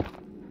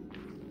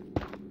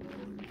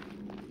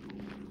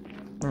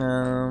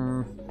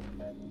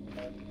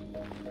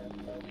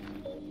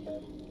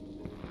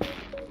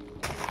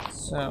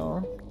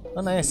 So,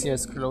 oh nice,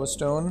 yes,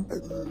 glowstone.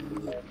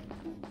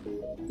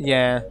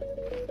 Yeah.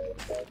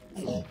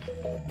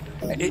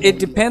 It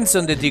depends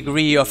on the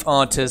degree of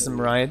autism,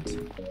 right?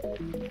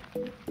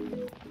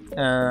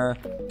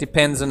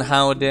 Depends on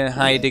how the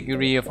high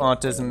degree of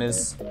autism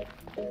is.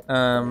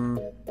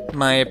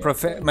 My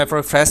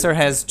professor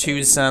has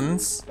two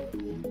sons,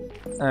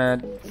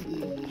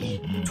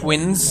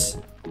 twins,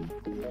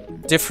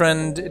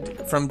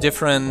 from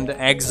different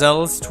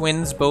exiles.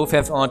 Twins, both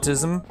have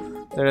autism.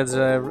 There's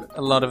a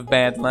lot of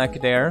bad luck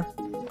there,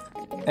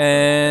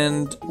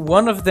 and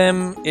one of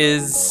them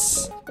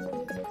is,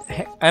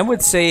 I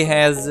would say,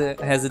 has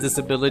a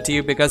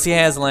disability because he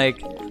has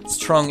like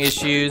strong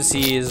issues.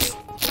 He's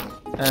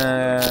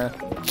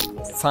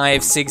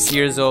 5-6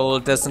 years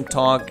old, doesn't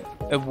talk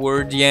a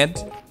word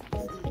yet.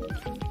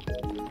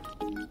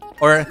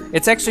 Or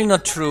it's actually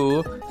not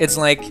true. It's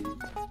like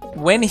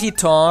when he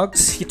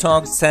talks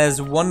says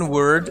one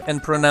word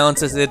and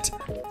pronounces it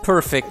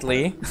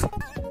perfectly,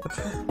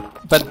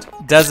 but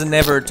doesn't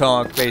ever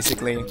talk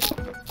basically.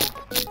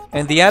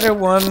 And the other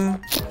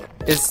one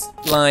is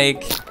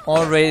like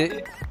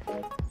already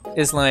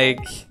is like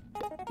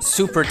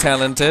super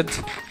talented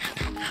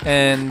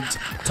and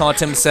taught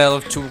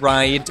himself to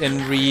write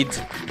and read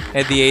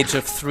at the age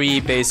of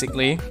 3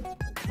 basically,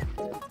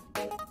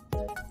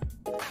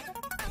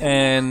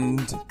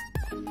 and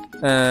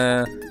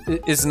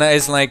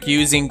is like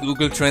using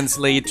Google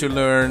Translate to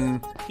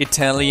learn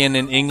Italian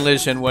and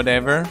English and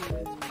whatever.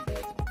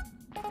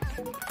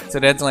 So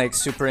that's like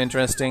super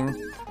interesting.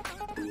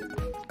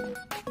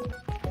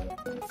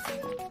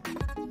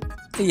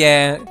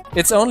 Yeah,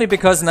 it's only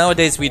because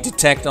nowadays we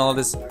detect all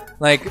this,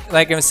 like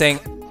I'm saying,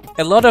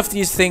 a lot of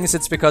these things,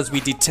 it's because we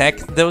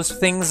detect those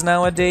things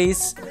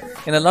nowadays,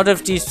 and a lot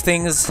of these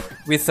things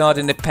we thought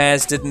in the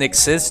past didn't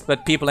exist,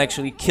 but people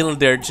actually killed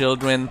their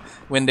children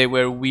when they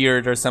were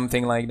weird or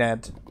something like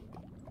that.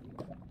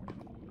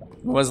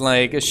 It was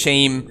like a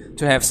shame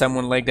to have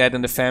someone like that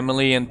in the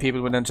family, and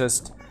people wouldn't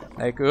just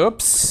like,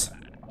 oops,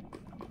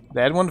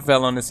 that one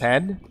fell on his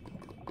head.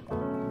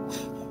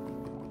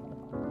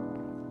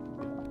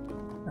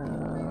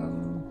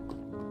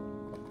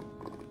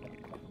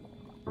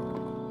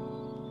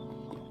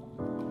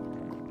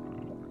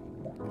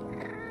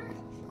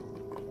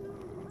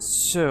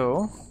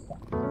 So,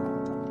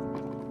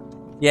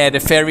 yeah, the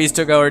fairies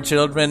took our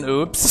children,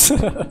 oops.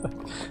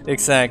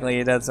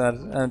 Exactly, that's what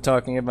I'm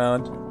talking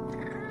about.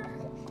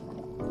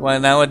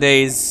 While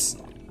nowadays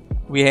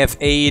we have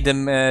A, the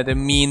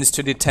means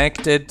to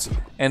detect it,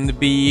 and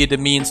B, the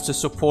means to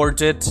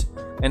support it,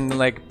 and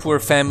like poor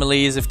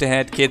families, if they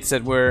had kids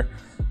that were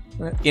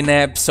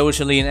inept,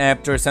 socially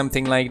inept or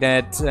something like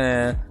that,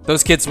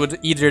 those kids would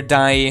either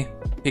die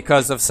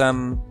because of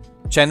some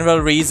general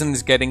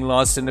reasons, getting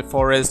lost in the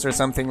forest or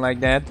something like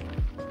that,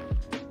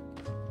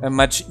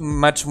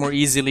 much more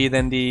easily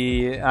than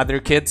the other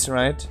kids,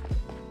 right?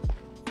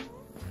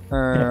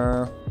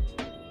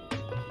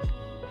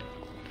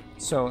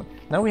 So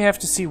now we have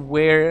to see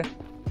where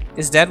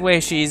is that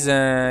way she's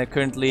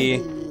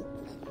currently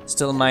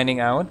still mining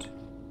out.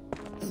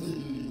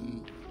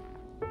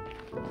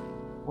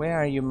 Where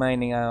are you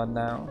mining out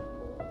now?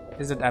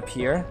 Is it up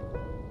here?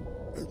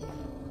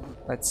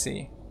 Let's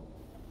see.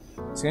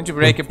 It's going to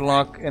break a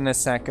block in a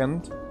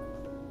second.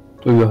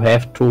 Do you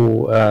have to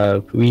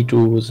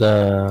redo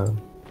the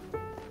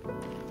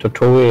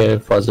tutorial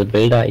for the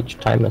builder each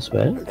time as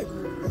well?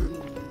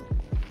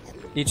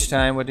 Each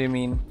time? What do you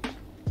mean?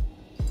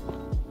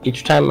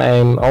 Each time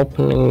I'm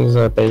opening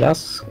the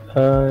builder's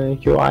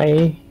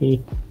UI,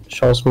 he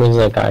shows me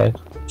the guide.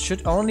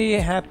 Should only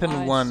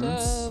happen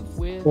once.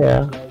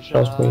 Yeah,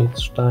 shows me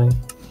each time.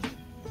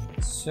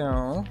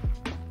 So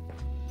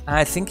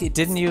I think it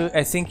didn't you.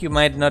 I think you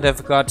might not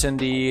have gotten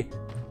the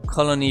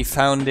colony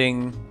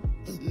founding.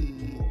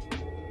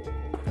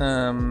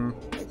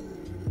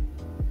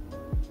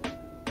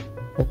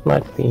 It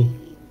might be.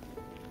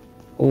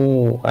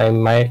 Oh, I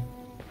might.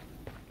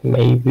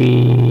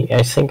 Maybe.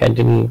 I think I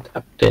didn't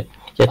update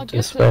yet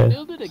as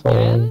well.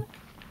 So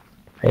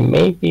I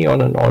may be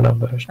on an older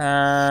version.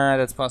 Ah,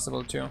 that's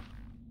possible too.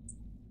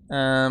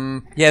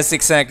 Yes,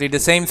 exactly. The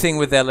same thing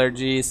with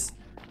allergies.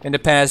 In the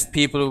past,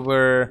 people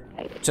were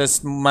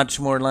just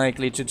much more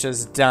likely to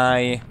just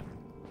die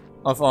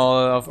of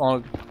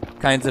all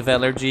kinds of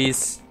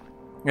allergies,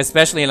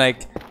 especially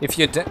like if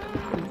you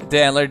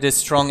the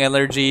strong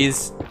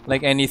allergies,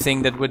 like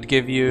anything that would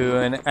give you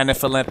an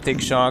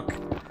anaphylactic shock.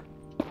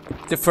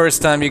 The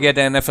first time you get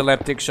an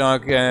anaphylactic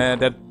shock,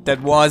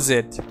 that was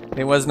it.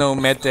 There was no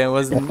there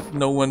was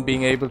no one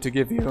being able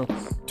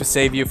to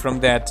save you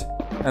from that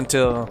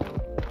until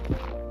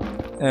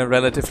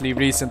relatively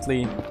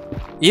recently.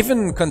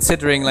 Even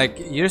considering, like,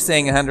 you're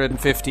saying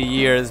 150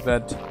 years,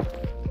 but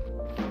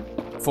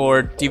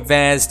for the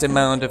vast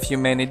amount of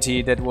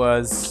humanity, that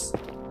was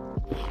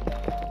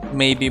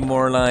maybe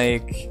more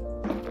like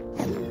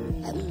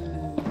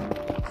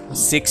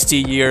 60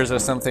 years or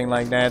something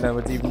like that, I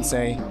would even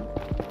say.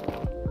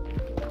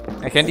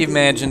 I can't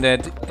imagine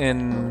that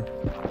in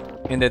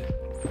the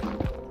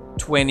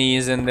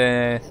 20s, in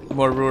the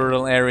more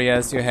rural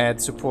areas, you had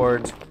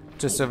support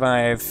to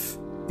survive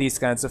these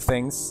kinds of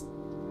things.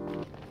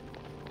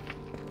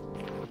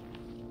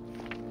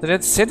 So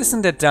that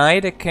citizen that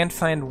died, I can't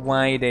find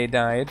why they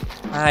died.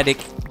 Ah, they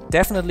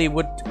definitely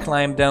would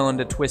climb down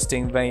the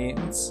twisting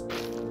veins.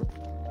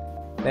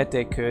 That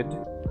they could.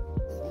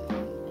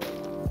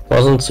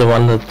 Wasn't the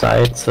one that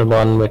died the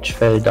one which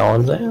fell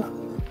down there?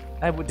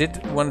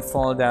 Did one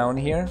fall down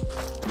here?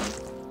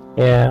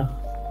 Yeah.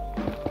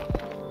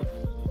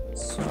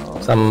 So...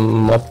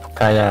 Some mob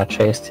kinda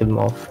chased him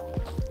off.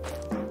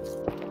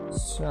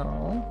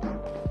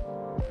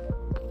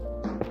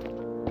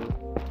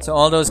 So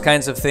all those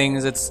kinds of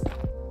things, it's...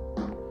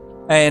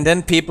 And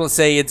then people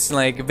say it's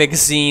like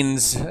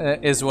vaccines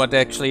is what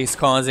actually is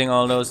causing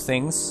all those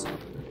things.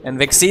 And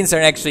vaccines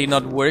are actually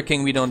not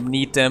working, we don't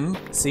need them.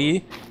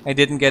 See? I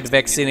didn't get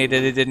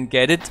vaccinated, I didn't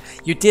get it.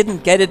 You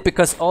didn't get it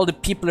because all the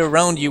people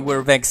around you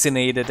were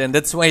vaccinated, and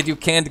that's why you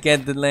can't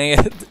get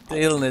the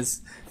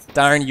illness.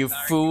 Darn you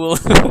fool.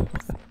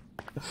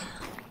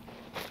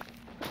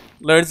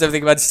 Learn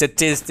something about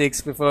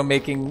statistics before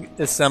making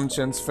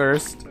assumptions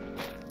first.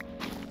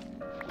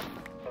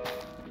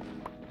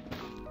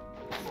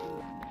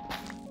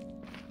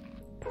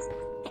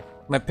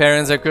 My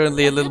parents are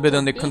currently a little bit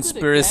on the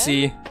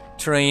conspiracy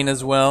train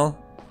as well.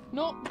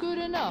 Not good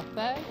enough,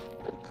 eh?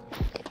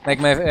 Like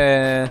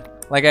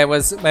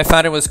my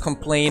father was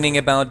complaining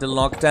about the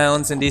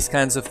lockdowns and these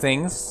kinds of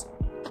things.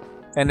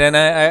 And then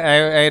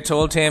I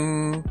told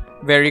him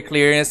very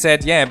clearly, I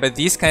said, yeah, but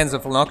these kinds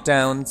of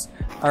lockdowns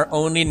are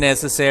only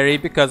necessary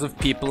because of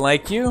people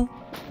like you.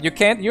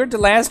 You're the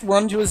last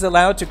one who is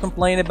allowed to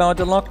complain about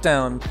the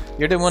lockdown.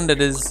 You're the one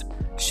that is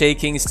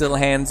shaking still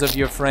hands of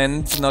your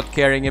friends, not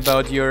caring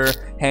about your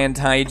hand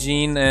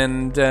hygiene,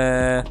 and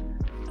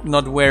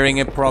not wearing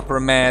a proper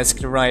mask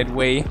the right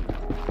way.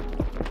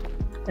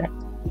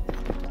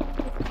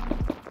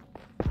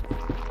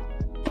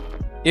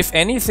 If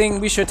anything,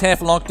 we should have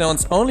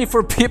lockdowns only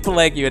for people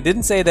like you. I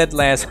didn't say that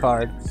last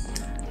part,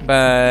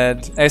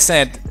 but I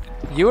said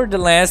you're the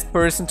last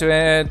person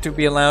to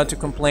be allowed to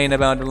complain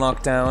about the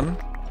lockdown,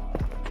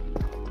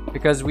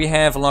 because we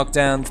have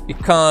lockdowns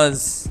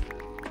because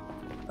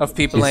of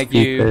people like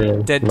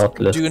you that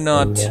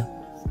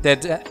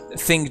that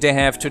think they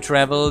have to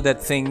travel,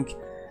 that think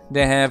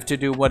they have to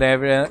do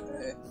whatever,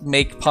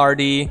 make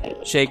party,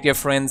 shake their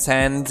friends'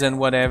 hands and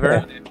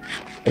whatever. Yeah.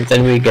 And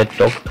then we get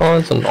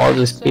doctors and all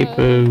these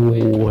people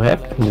who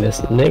have been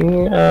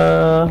listening,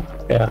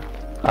 yeah,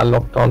 are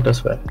locked down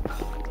as well.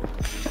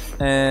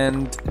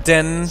 And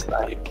then,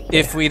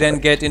 if we then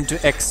get into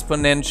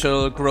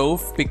exponential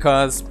growth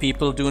because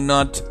people do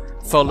not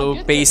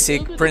follow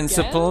basic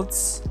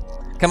principles.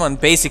 Come on,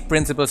 basic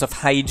principles of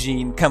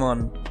hygiene. Come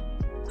on.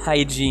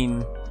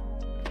 Hygiene.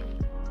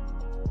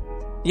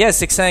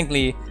 Yes,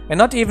 exactly. And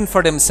not even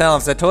for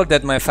themselves. I told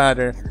that my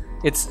father.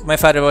 My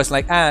father was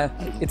like,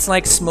 it's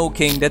like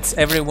smoking, that's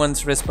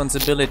everyone's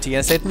responsibility.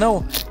 I said,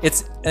 no,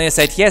 and I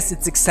said, yes,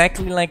 it's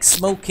exactly like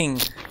smoking.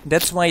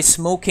 That's why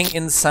smoking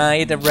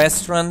inside a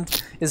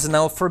restaurant is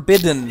now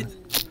forbidden.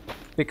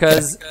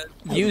 Because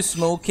you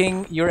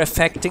smoking, you're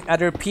affecting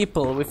other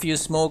people. If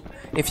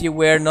you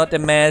wear not a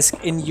mask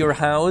in your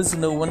house,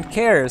 no one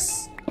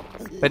cares.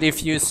 But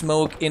if you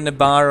smoke in a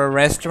bar or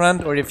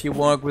restaurant, or if you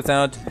walk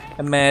without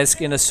a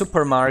mask in a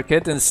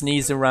supermarket and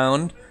sneeze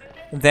around,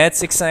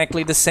 that's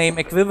exactly the same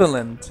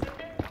equivalent.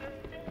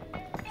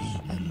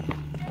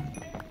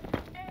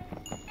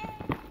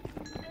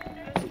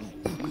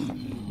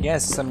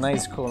 Yes, some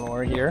nice coal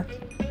ore here.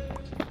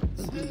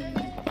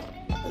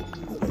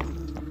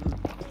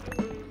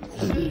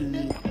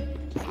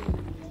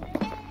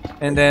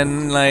 And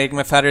then, like,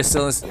 my father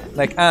still is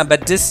like,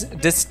 but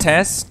this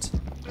test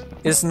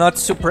is not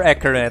super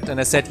accurate. And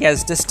I said,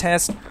 yes, this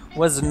test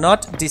was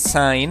not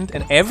designed,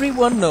 and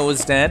everyone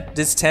knows that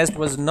this test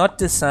was not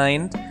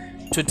designed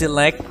to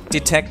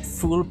detect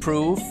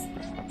foolproof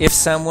if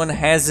someone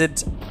has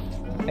it,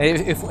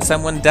 if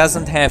someone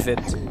doesn't have it.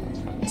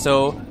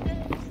 So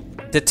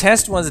the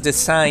test was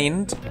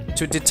designed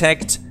to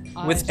detect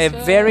with a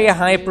very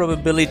high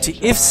probability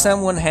if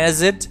someone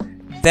has it,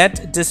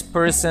 that this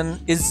person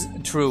is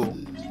true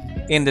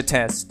in the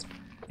test.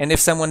 And if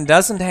someone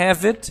doesn't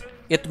have it,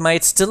 it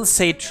might still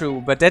say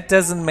true, but that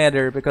doesn't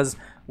matter, because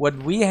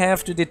what we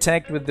have to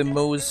detect with the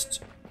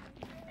most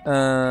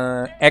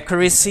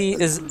accuracy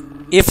is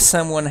if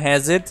someone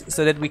has it,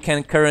 so that we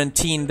can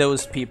quarantine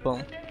those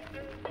people.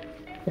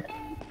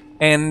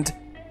 And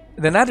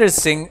another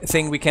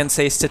thing we can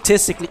say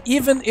statistically,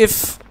 even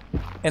if,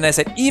 and I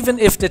said even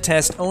if the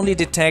test only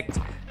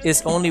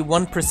is only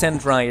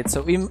 1% right,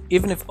 so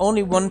even if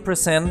only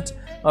 1%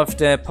 of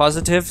the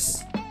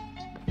positives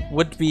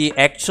would be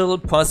actual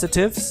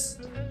positives,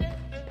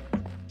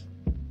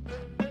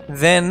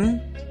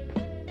 then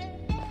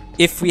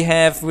if we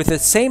have, with the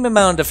same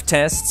amount of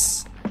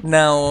tests,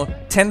 now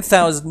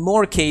 10,000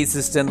 more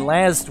cases than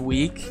last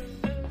week,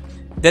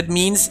 that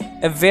means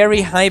a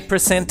very high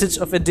percentage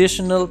of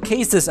additional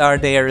cases are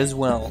there as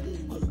well.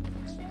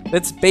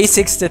 That's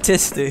basic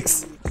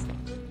statistics.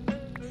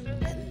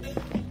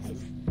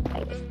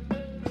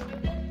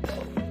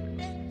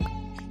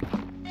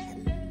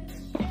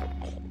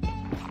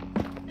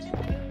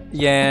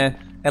 Yeah,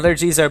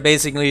 allergies are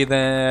basically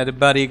the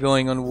body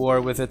going on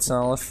war with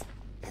itself.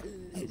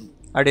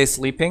 Are they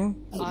sleeping?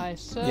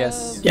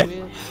 Yes. Yeah.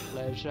 With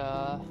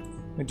pleasure.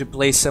 Need to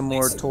place some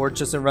more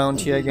torches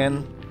around here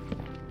again.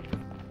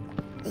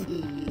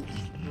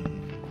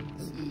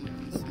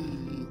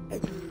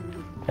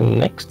 And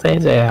next day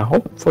they are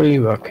hopefully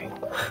working.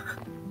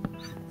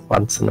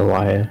 Once in a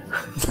while.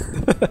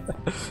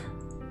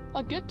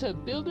 I get to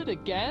build it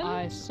again.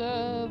 I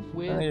serve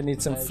with you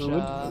need some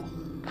food.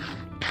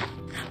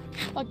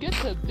 I get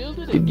to build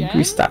it Did again.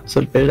 we start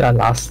to build our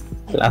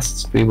last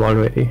stream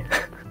already?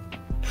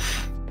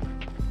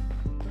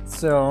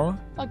 So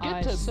I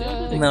get to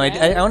build it no,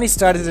 again. I only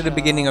started at the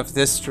beginning of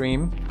this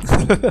stream.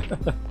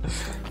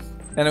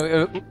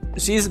 And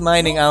she's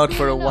mining out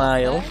for a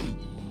while.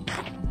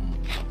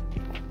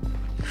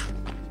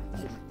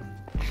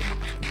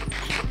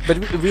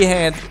 But we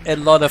had a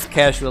lot of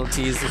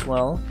casualties as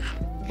well.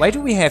 Why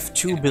do we have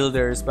 2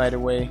 builders, by the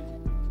way?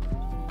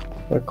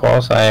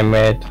 Because I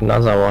made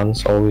another one,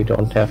 so we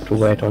don't have to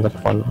wait on that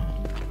one.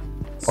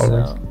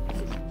 So,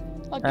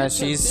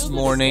 she's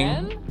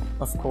mourning,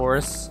 of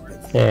course.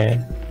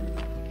 Yeah.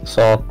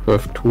 Sort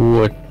with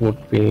 2 it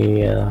would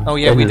be... oh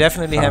yeah, we little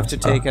definitely have to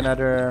faster. take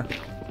another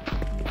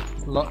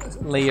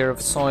layer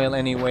of soil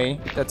anyway,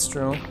 that's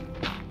true.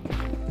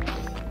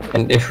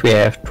 And if we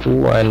have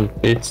 2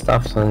 and build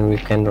stuff, then we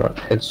can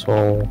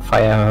also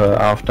fire her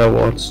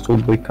afterwards to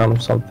become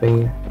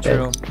something.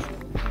 True.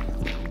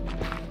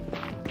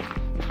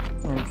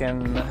 We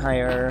can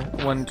hire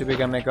one to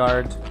become a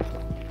guard.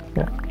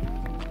 Yeah.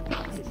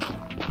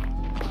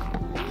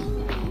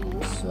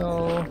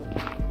 So...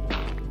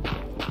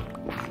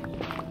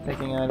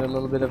 taking out a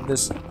little bit of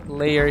this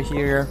layer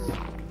here.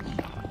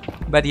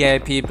 But yeah,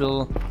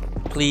 people,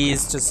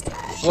 please just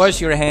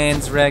wash your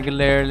hands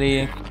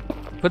regularly.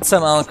 Put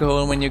some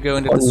alcohol when you go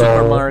into the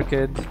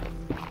supermarket.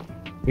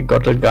 We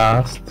got a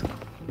ghast.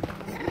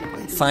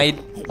 Fight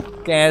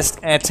ghast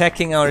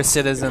attacking our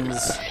citizens.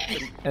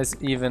 As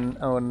even...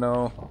 oh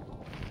no.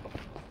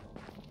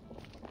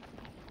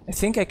 I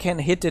think I can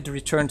hit it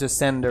return to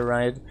sender,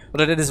 right?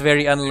 But it is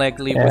very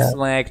unlikely with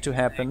lag to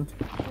happen.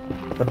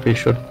 But we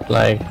should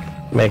like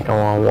make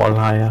our wall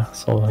higher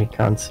so he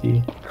can't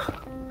see.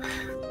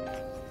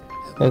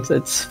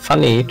 It's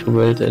funny to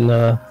build in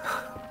a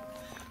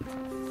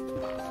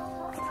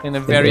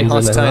very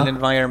hostile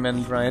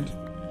environment, right?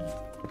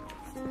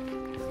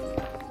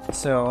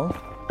 So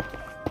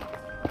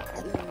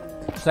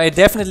I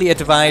definitely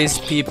advise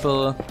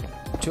people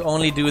to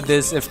only do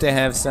this if they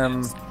have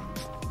some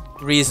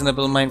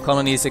reasonable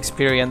Minecolonies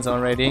experience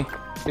already,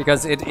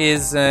 because it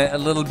is a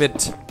little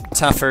bit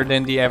tougher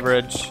than the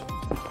average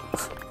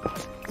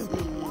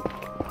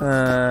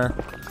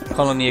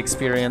colony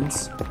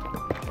experience.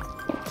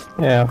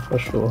 Yeah, for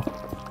sure.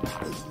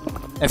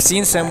 I've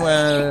seen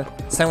someone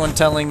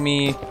telling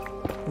me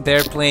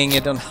they're playing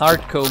it on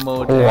hardcore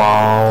mode. Oh,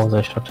 wow,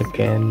 they shot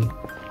again.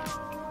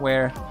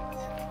 Where?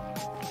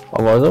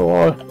 Over the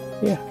wall.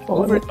 Yeah.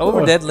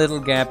 Over that little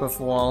gap of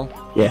wall.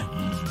 Yeah.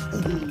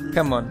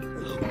 Come on.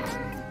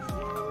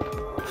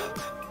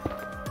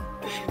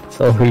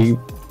 So we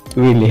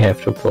really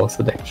have to close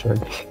it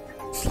actually.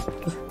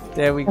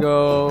 There we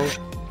go.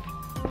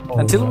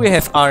 Until we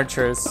have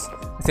archers.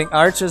 I think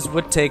archers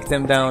would take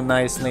them down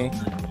nicely.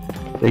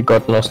 We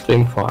got no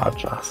string for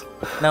archers.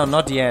 No,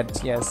 not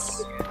yet,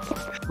 yes.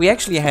 We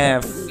actually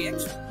have.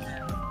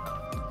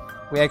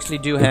 We actually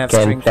do have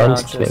string for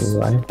archers. String,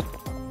 right?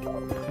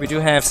 We do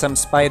have some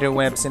spider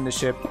webs in the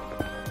ship.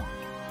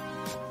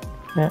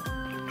 Yeah,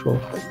 true.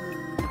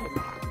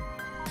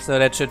 So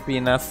that should be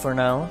enough for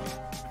now.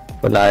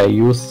 But I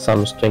used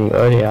some string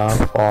earlier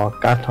for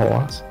guard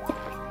towers,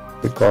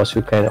 because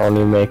you can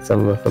only make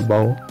them with a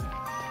bow.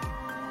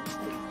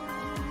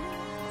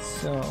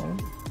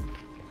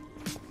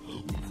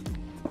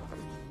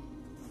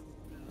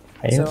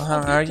 So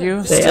how are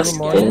you? Still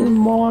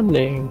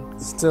morning.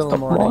 Still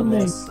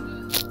morning. Yes.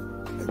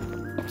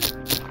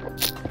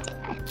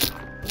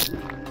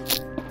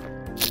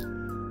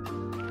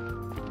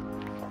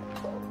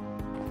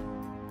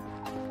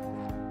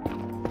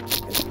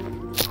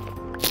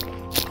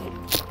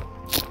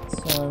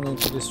 So I need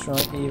to destroy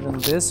even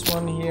this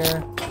one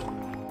here.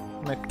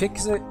 My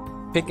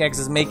pickaxe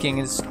is making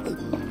is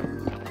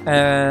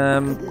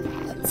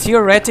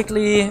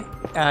theoretically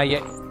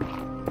yeah.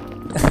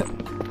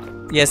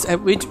 Yes,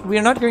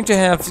 we're not going to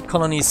have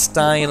colony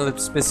style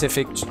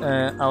specific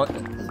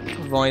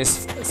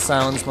voice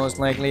sounds most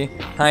likely.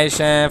 Hi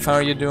chef, how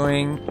are you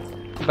doing?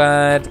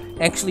 But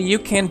actually you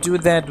can do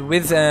that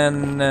with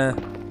an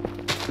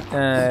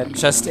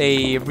just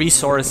a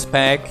resource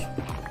pack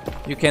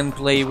you can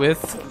play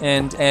with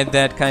and add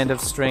that kind of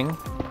string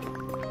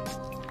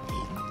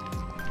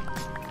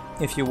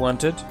if you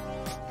wanted.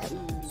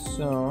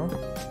 So,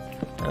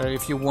 or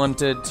if you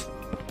wanted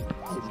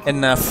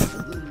enough,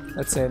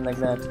 let's say it like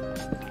that.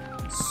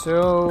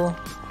 So,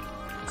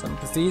 some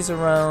of these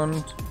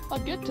around.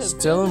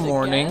 Still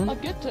morning. I'll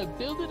get to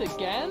build it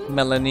again.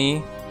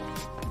 Melanie,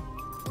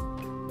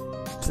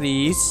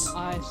 please.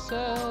 I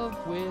serve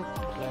with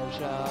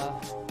pleasure.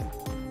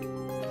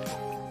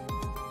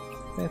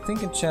 I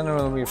think in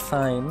general we're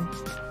fine.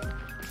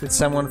 Did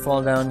someone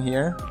fall down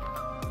here?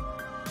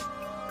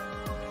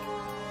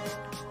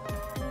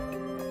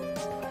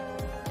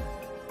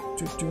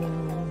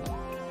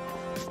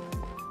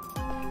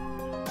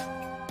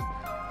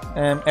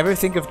 Ever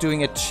think of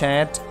doing a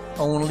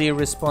chat-only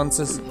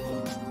responses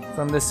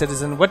from the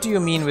citizen? What do you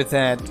mean with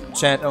that?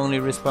 Chat-only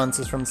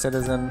responses from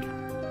citizen?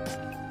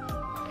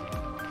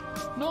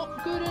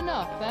 Not good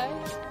enough, eh?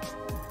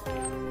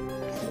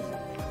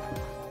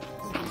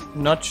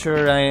 Not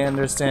sure I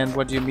understand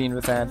what you mean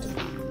with that.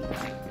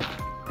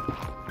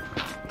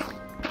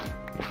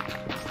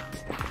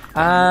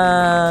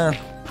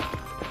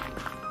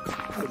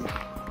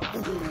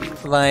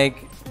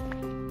 Like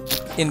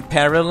in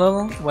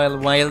parallel,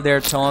 while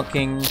they're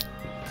talking,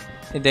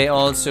 they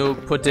also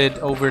put it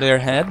over their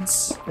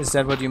heads? Is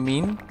that what you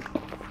mean?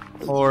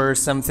 Or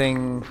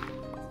something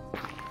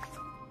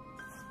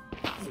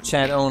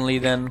chat only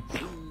then?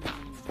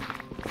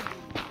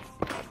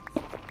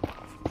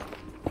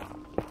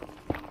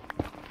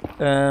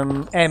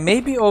 And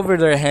maybe over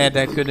their head,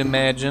 I could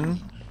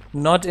imagine.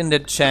 Not in the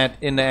chat,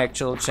 in the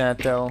actual chat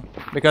though,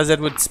 because that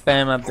would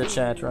spam up the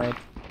chat, right?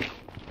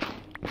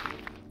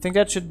 I think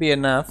that should be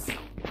enough.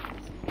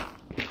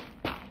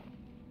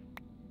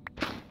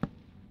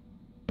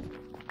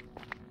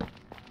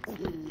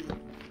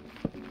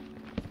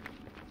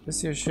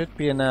 This here should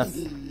be enough,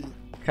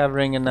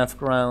 covering enough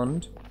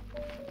ground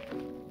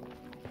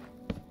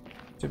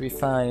to be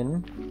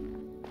fine.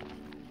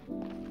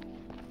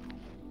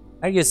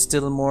 Are you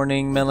still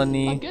mourning,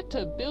 Melanie? I get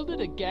to build it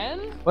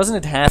again? Wasn't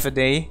it half a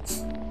day?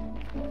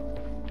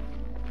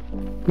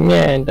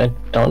 Yeah, and I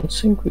don't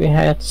think we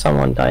had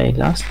someone die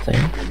last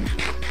day.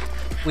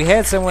 We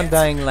had someone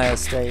dying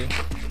last day.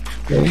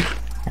 Really?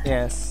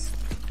 Yes.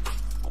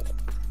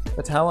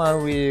 But how are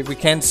we? We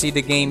can't see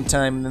the game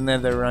time in the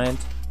nether, right?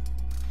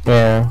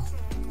 Yeah.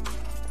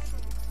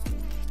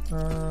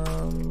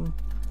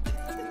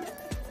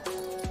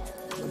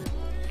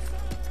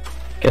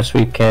 Guess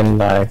we can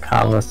like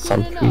harvest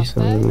some trees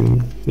in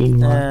the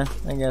meanwhile.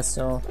 I guess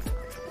so.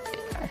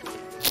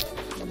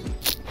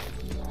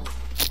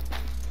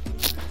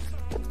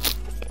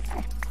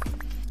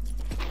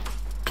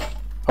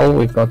 Oh,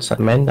 we got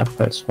some ender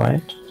pearls,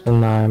 right?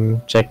 And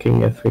I'm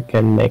checking if we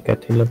can make a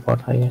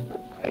teleporter yet.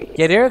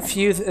 Yeah, there are a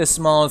few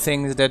small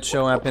things that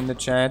show up in the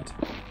chat.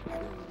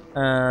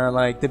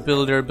 Like the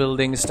builder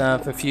building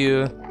stuff, a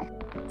few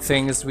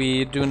things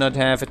we do not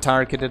have a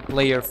targeted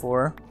player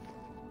for.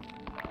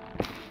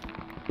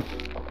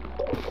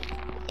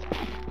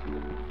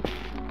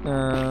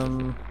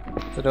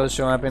 So those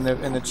show up in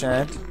the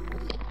chat.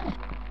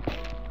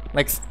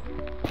 Like,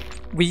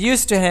 we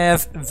used to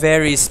have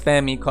very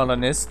spammy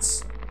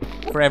colonists,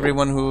 for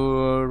everyone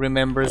who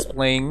remembers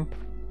playing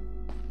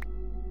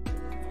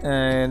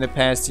in the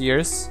past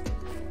years.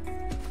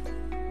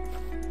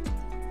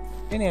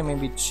 Can I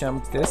maybe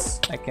jump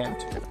this? I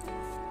can't.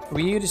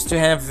 We used to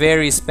have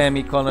very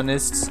spammy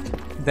colonists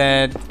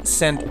that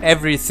sent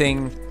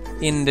everything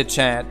in the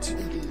chat.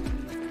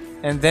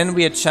 And then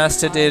we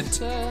adjusted it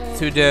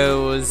to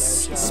those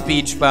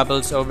speech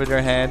bubbles over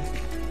their head.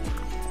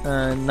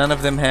 None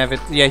of them have it.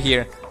 Yeah,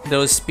 here.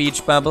 Those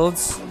speech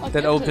bubbles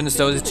that opens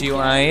those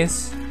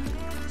GUIs.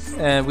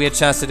 We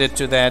adjusted it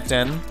to that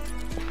then.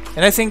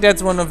 And I think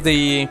that's one of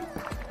the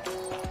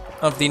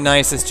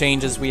nicest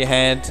changes we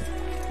had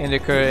in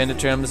the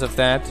terms of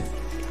that.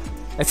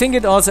 I think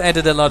it also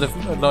added a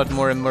lot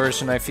more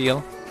immersion, I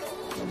feel,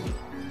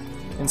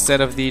 instead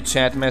of the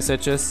chat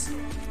messages.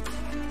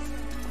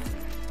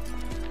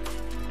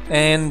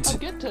 And I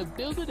get to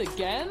build it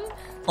again?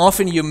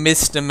 Often you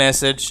missed the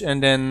message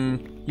and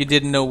then you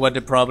didn't know what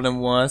the problem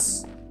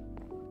was.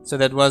 So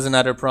that was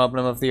another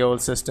problem of the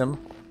old system,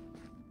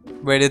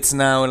 where it's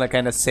now like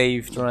kind of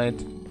saved, right?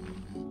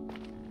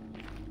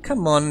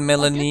 Come on,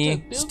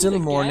 Melanie, still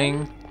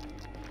mourning.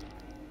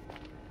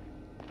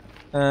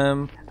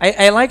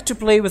 I like to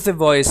play with the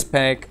voice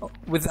pack.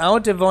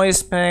 Without the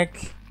voice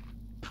pack,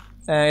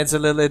 it's a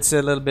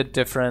little bit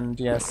different.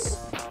 Yes.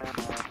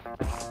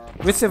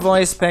 With the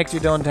voice pack, you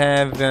don't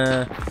have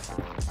a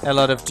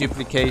lot of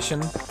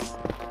duplication.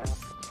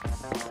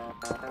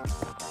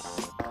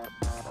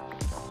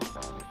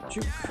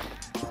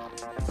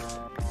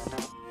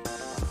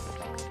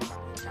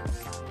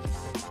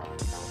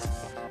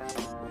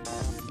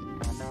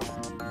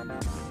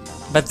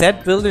 But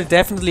that builder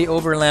definitely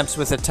overlaps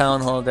with the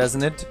town hall,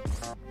 doesn't it?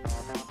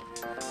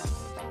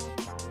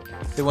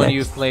 The one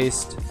you've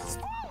placed.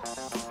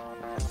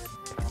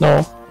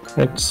 No,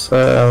 it's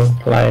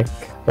like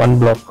one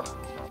block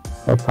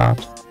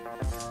apart.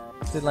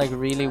 Is it like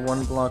really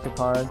one block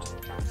apart?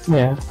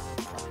 Yeah.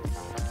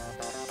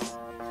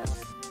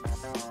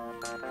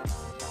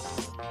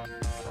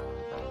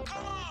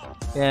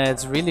 Yeah,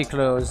 it's really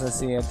close. I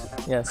see it.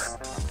 Yes.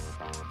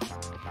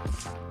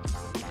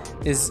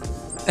 Is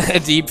a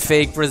deep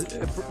fake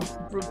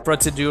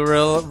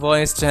procedural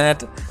voice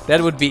chat?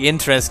 That would be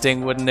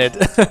interesting, wouldn't it?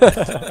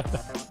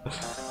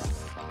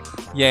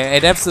 Yeah,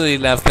 I'd absolutely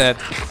love that.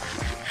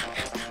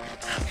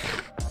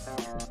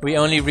 We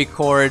only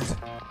record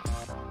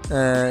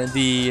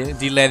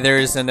the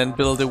letters and then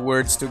build the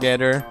words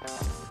together.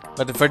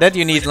 But for that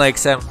you need like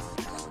some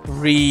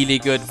really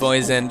good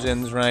voice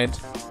engines, right?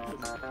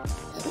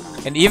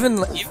 And even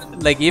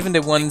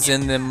the ones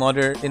in the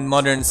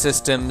modern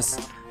systems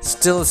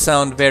still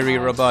sound very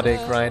robotic,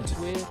 right?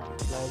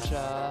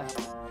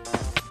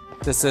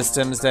 The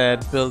systems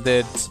that build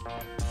it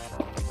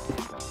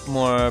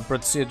more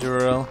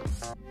procedural,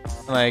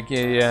 like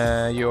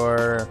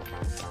your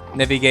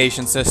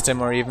navigation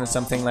system or even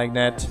something like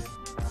that.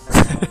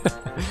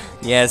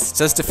 Yes,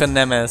 just a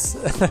phonemics.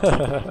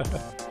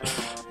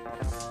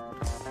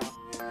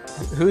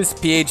 Whose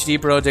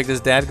PhD project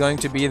is that going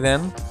to be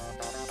then?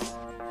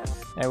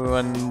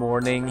 Everyone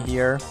mourning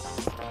here.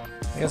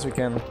 I guess we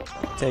can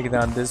take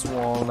down this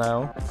wall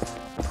now.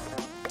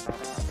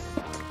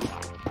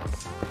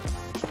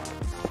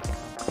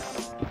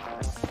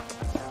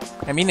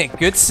 I mean, a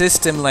good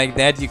system like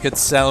that you could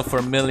sell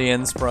for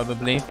millions,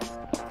 probably.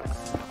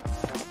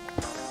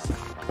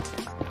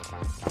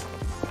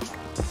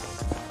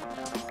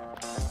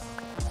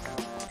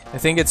 I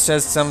think it's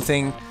just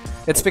something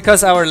It's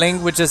because our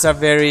languages are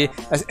very...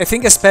 I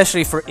think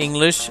especially for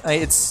English,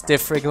 it's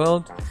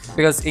difficult.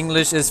 Because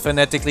English is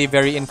phonetically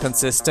very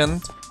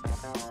inconsistent.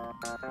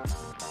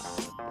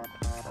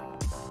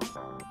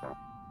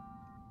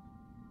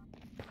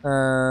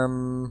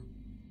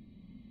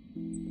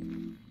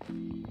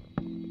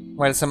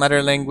 While some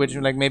other language,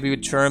 like maybe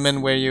with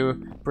German, where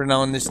you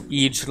pronounce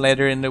each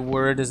letter in the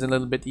word is a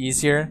little bit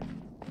easier.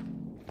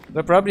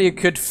 But probably you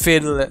could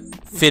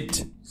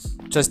fit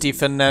just the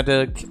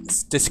phonetic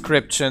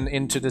description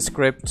into the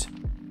script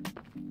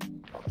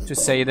to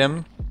say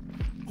them.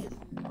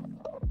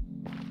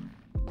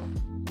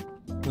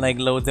 Like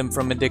load them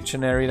from a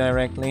dictionary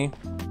directly.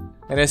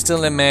 And I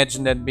still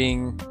imagine that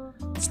being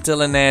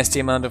still a nasty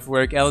amount of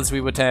work, else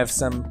we would have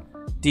some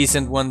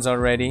decent ones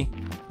already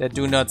that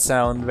do not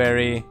sound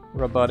very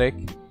robotic.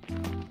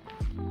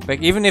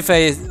 Like even if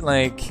I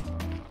like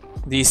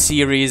these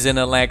Siris and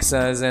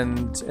Alexas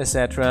and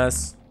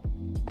etc's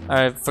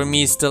for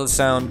me still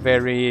sound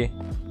very...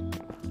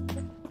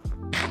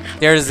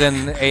 There's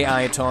an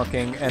AI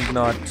talking and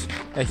not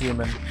a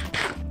human.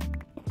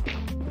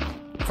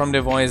 From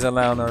the voice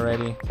alone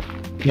already.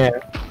 Yeah.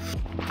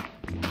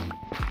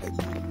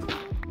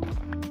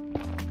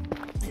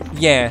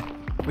 Yeah,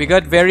 we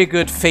got very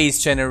good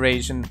face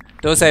generation.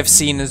 Those I've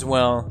seen as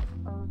well.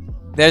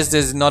 There's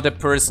this not a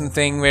person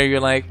thing where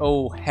you're like,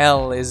 oh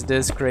hell, is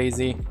this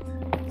crazy?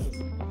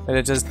 That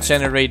it just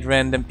generate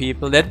random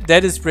people.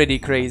 That is pretty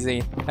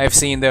crazy. I've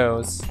seen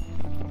those.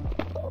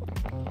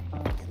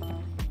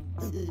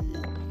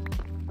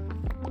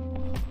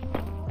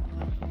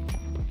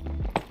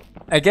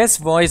 I guess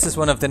voice is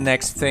one of the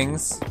next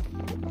things.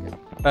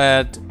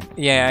 But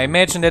yeah, I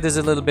imagine that is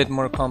a little bit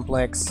more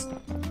complex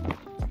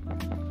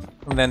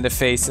than the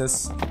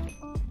faces.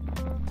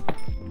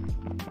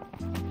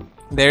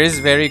 There is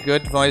very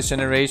good voice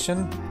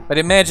generation, but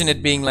imagine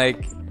it being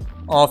like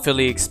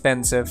awfully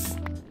expensive.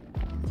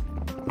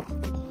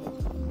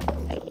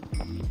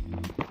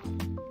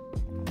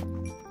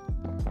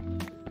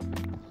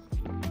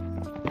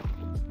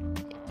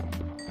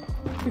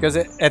 Because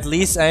at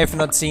least I have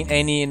not seen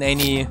any in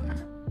any...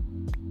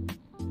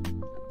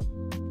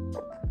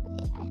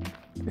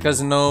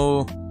 Because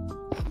no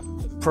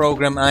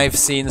program I've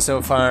seen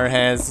so far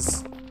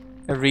has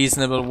a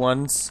reasonable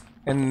ones,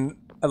 and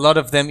a lot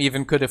of them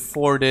even could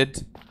afford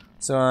it,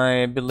 so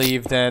I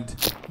believe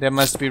that there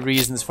must be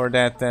reasons for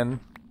that then.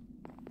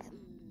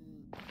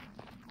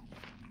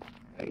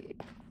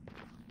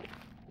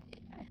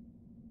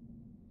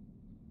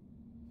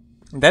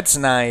 That's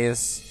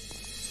nice.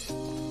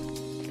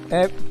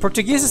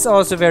 Portuguese is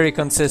also very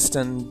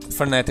consistent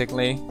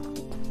phonetically,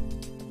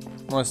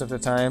 most of the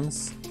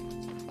times.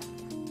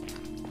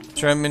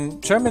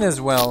 German as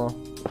well.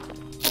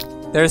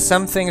 There are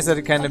some things that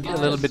are kind of a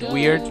little bit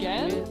weird,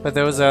 but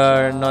those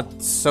are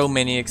not so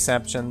many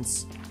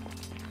exceptions.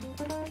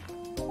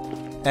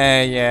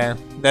 Yeah,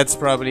 that's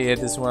probably it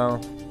as well.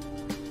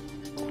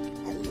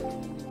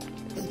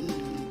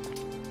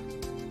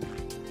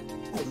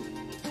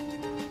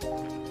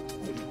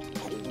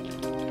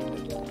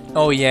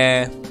 Oh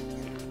yeah.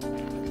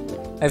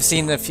 I've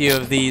seen a few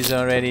of these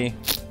already.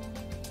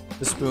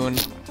 The spoon.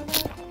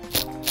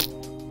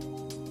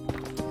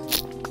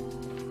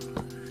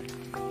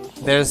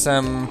 There's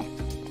some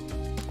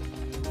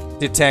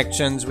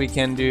detections we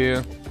can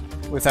do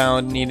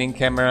without needing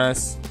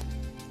cameras.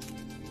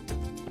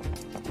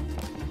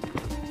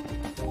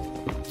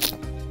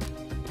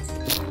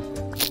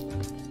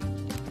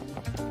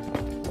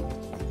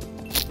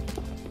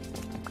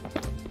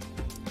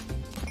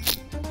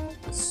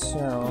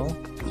 So...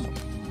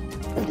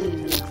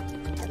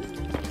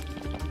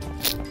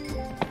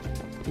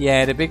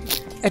 yeah, the big...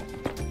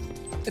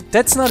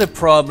 that's not a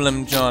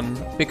problem,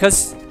 John,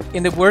 because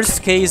in the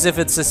worst case, if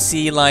it's a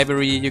C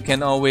library, you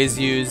can always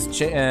use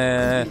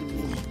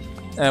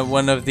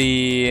one of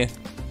the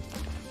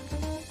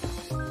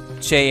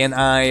J and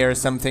I or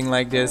something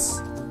like this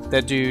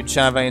that do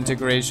Java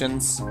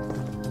integrations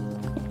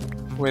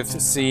with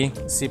C++.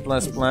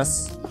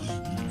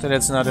 So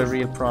that's not a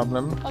real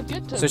problem.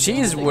 So she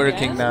is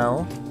working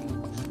now,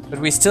 but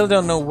we still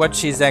don't know what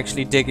she's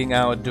actually digging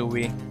out, do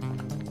we?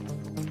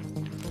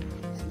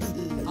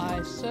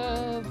 I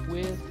serve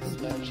with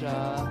pleasure.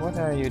 What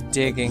are you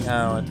digging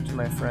out,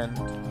 my friend?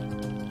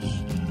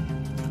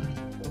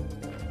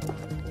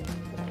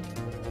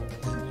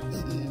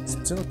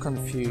 Still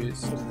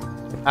confused.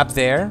 Up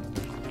there?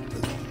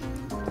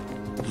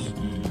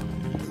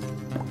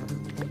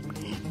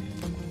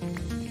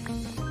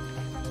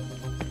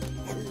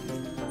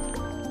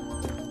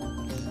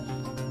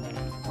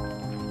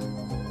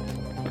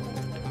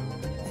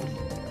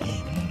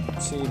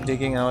 See,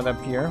 digging out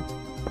up here.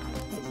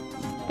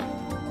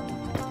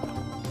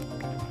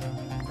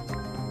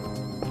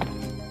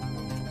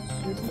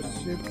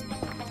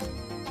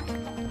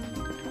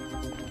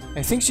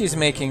 I think she's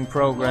making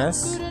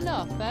progress. Good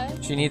enough, eh?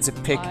 She needs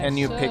a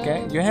new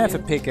pickaxe. You have a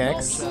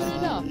pickaxe. Good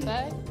enough,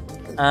 eh?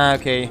 Ah,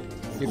 okay.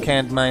 You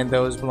can't mine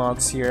those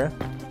blocks here.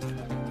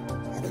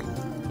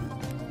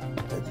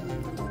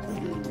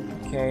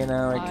 Okay,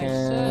 now I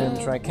can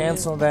try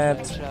cancel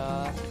that.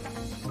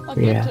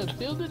 Yeah. To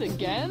build it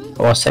again?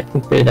 Our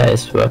second builder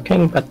is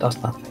working, but does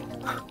nothing.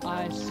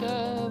 I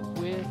serve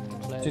with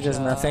pleasure. She does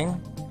nothing.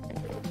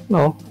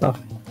 No,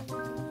 nothing.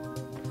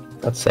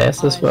 That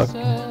says it's working.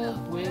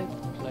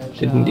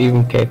 Didn't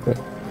even get it.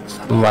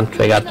 Someone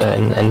triggered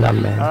an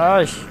Enderman. Ah,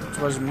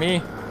 it was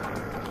me.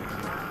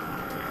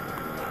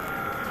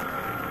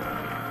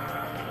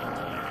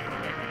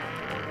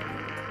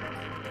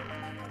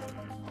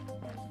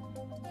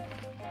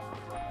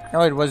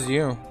 Oh, it was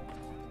you.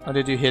 Or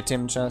did you hit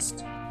him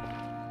just?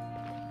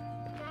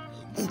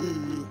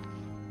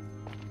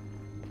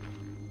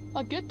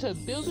 I get to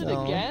build it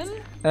again?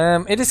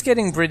 It is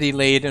getting pretty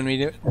late and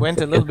we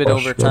went a little bit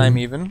over time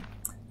even.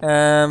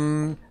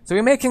 So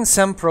we're making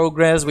some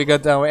progress. We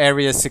got our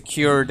area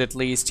secured at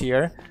least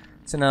here.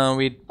 So now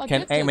we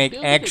can make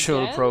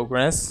actual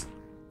progress.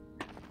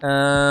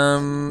 I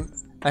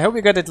hope we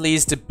got at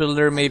least a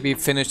builder maybe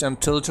finished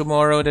until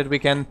tomorrow that we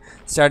can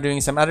start doing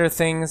some other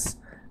things.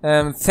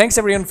 Thanks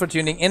everyone for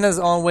tuning in as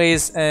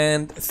always,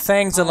 and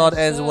thanks a lot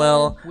as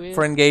well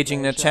for engaging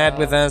in the chat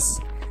with us.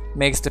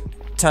 Makes the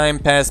time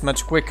pass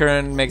much quicker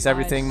and makes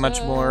everything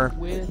much more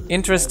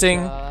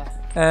interesting.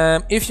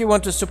 If you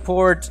want to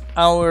support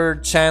our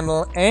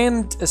channel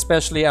and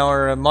especially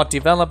our mod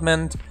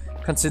development,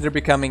 consider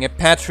becoming a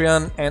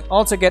Patreon and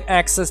also get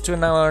access to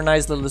our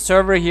nice little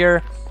server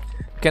here.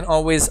 You can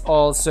always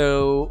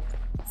also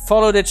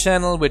follow the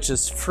channel, which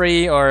is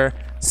free, or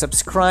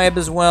subscribe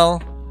as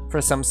well for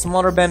some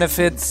smaller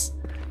benefits.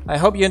 I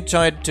hope you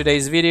enjoyed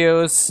today's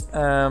videos.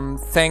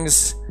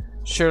 Thanks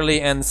Shirley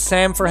and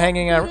Sam for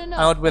hanging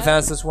out with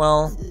us as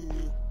well.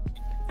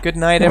 Good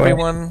night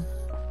everyone.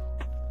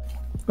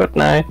 Good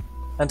night.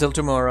 Until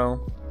tomorrow.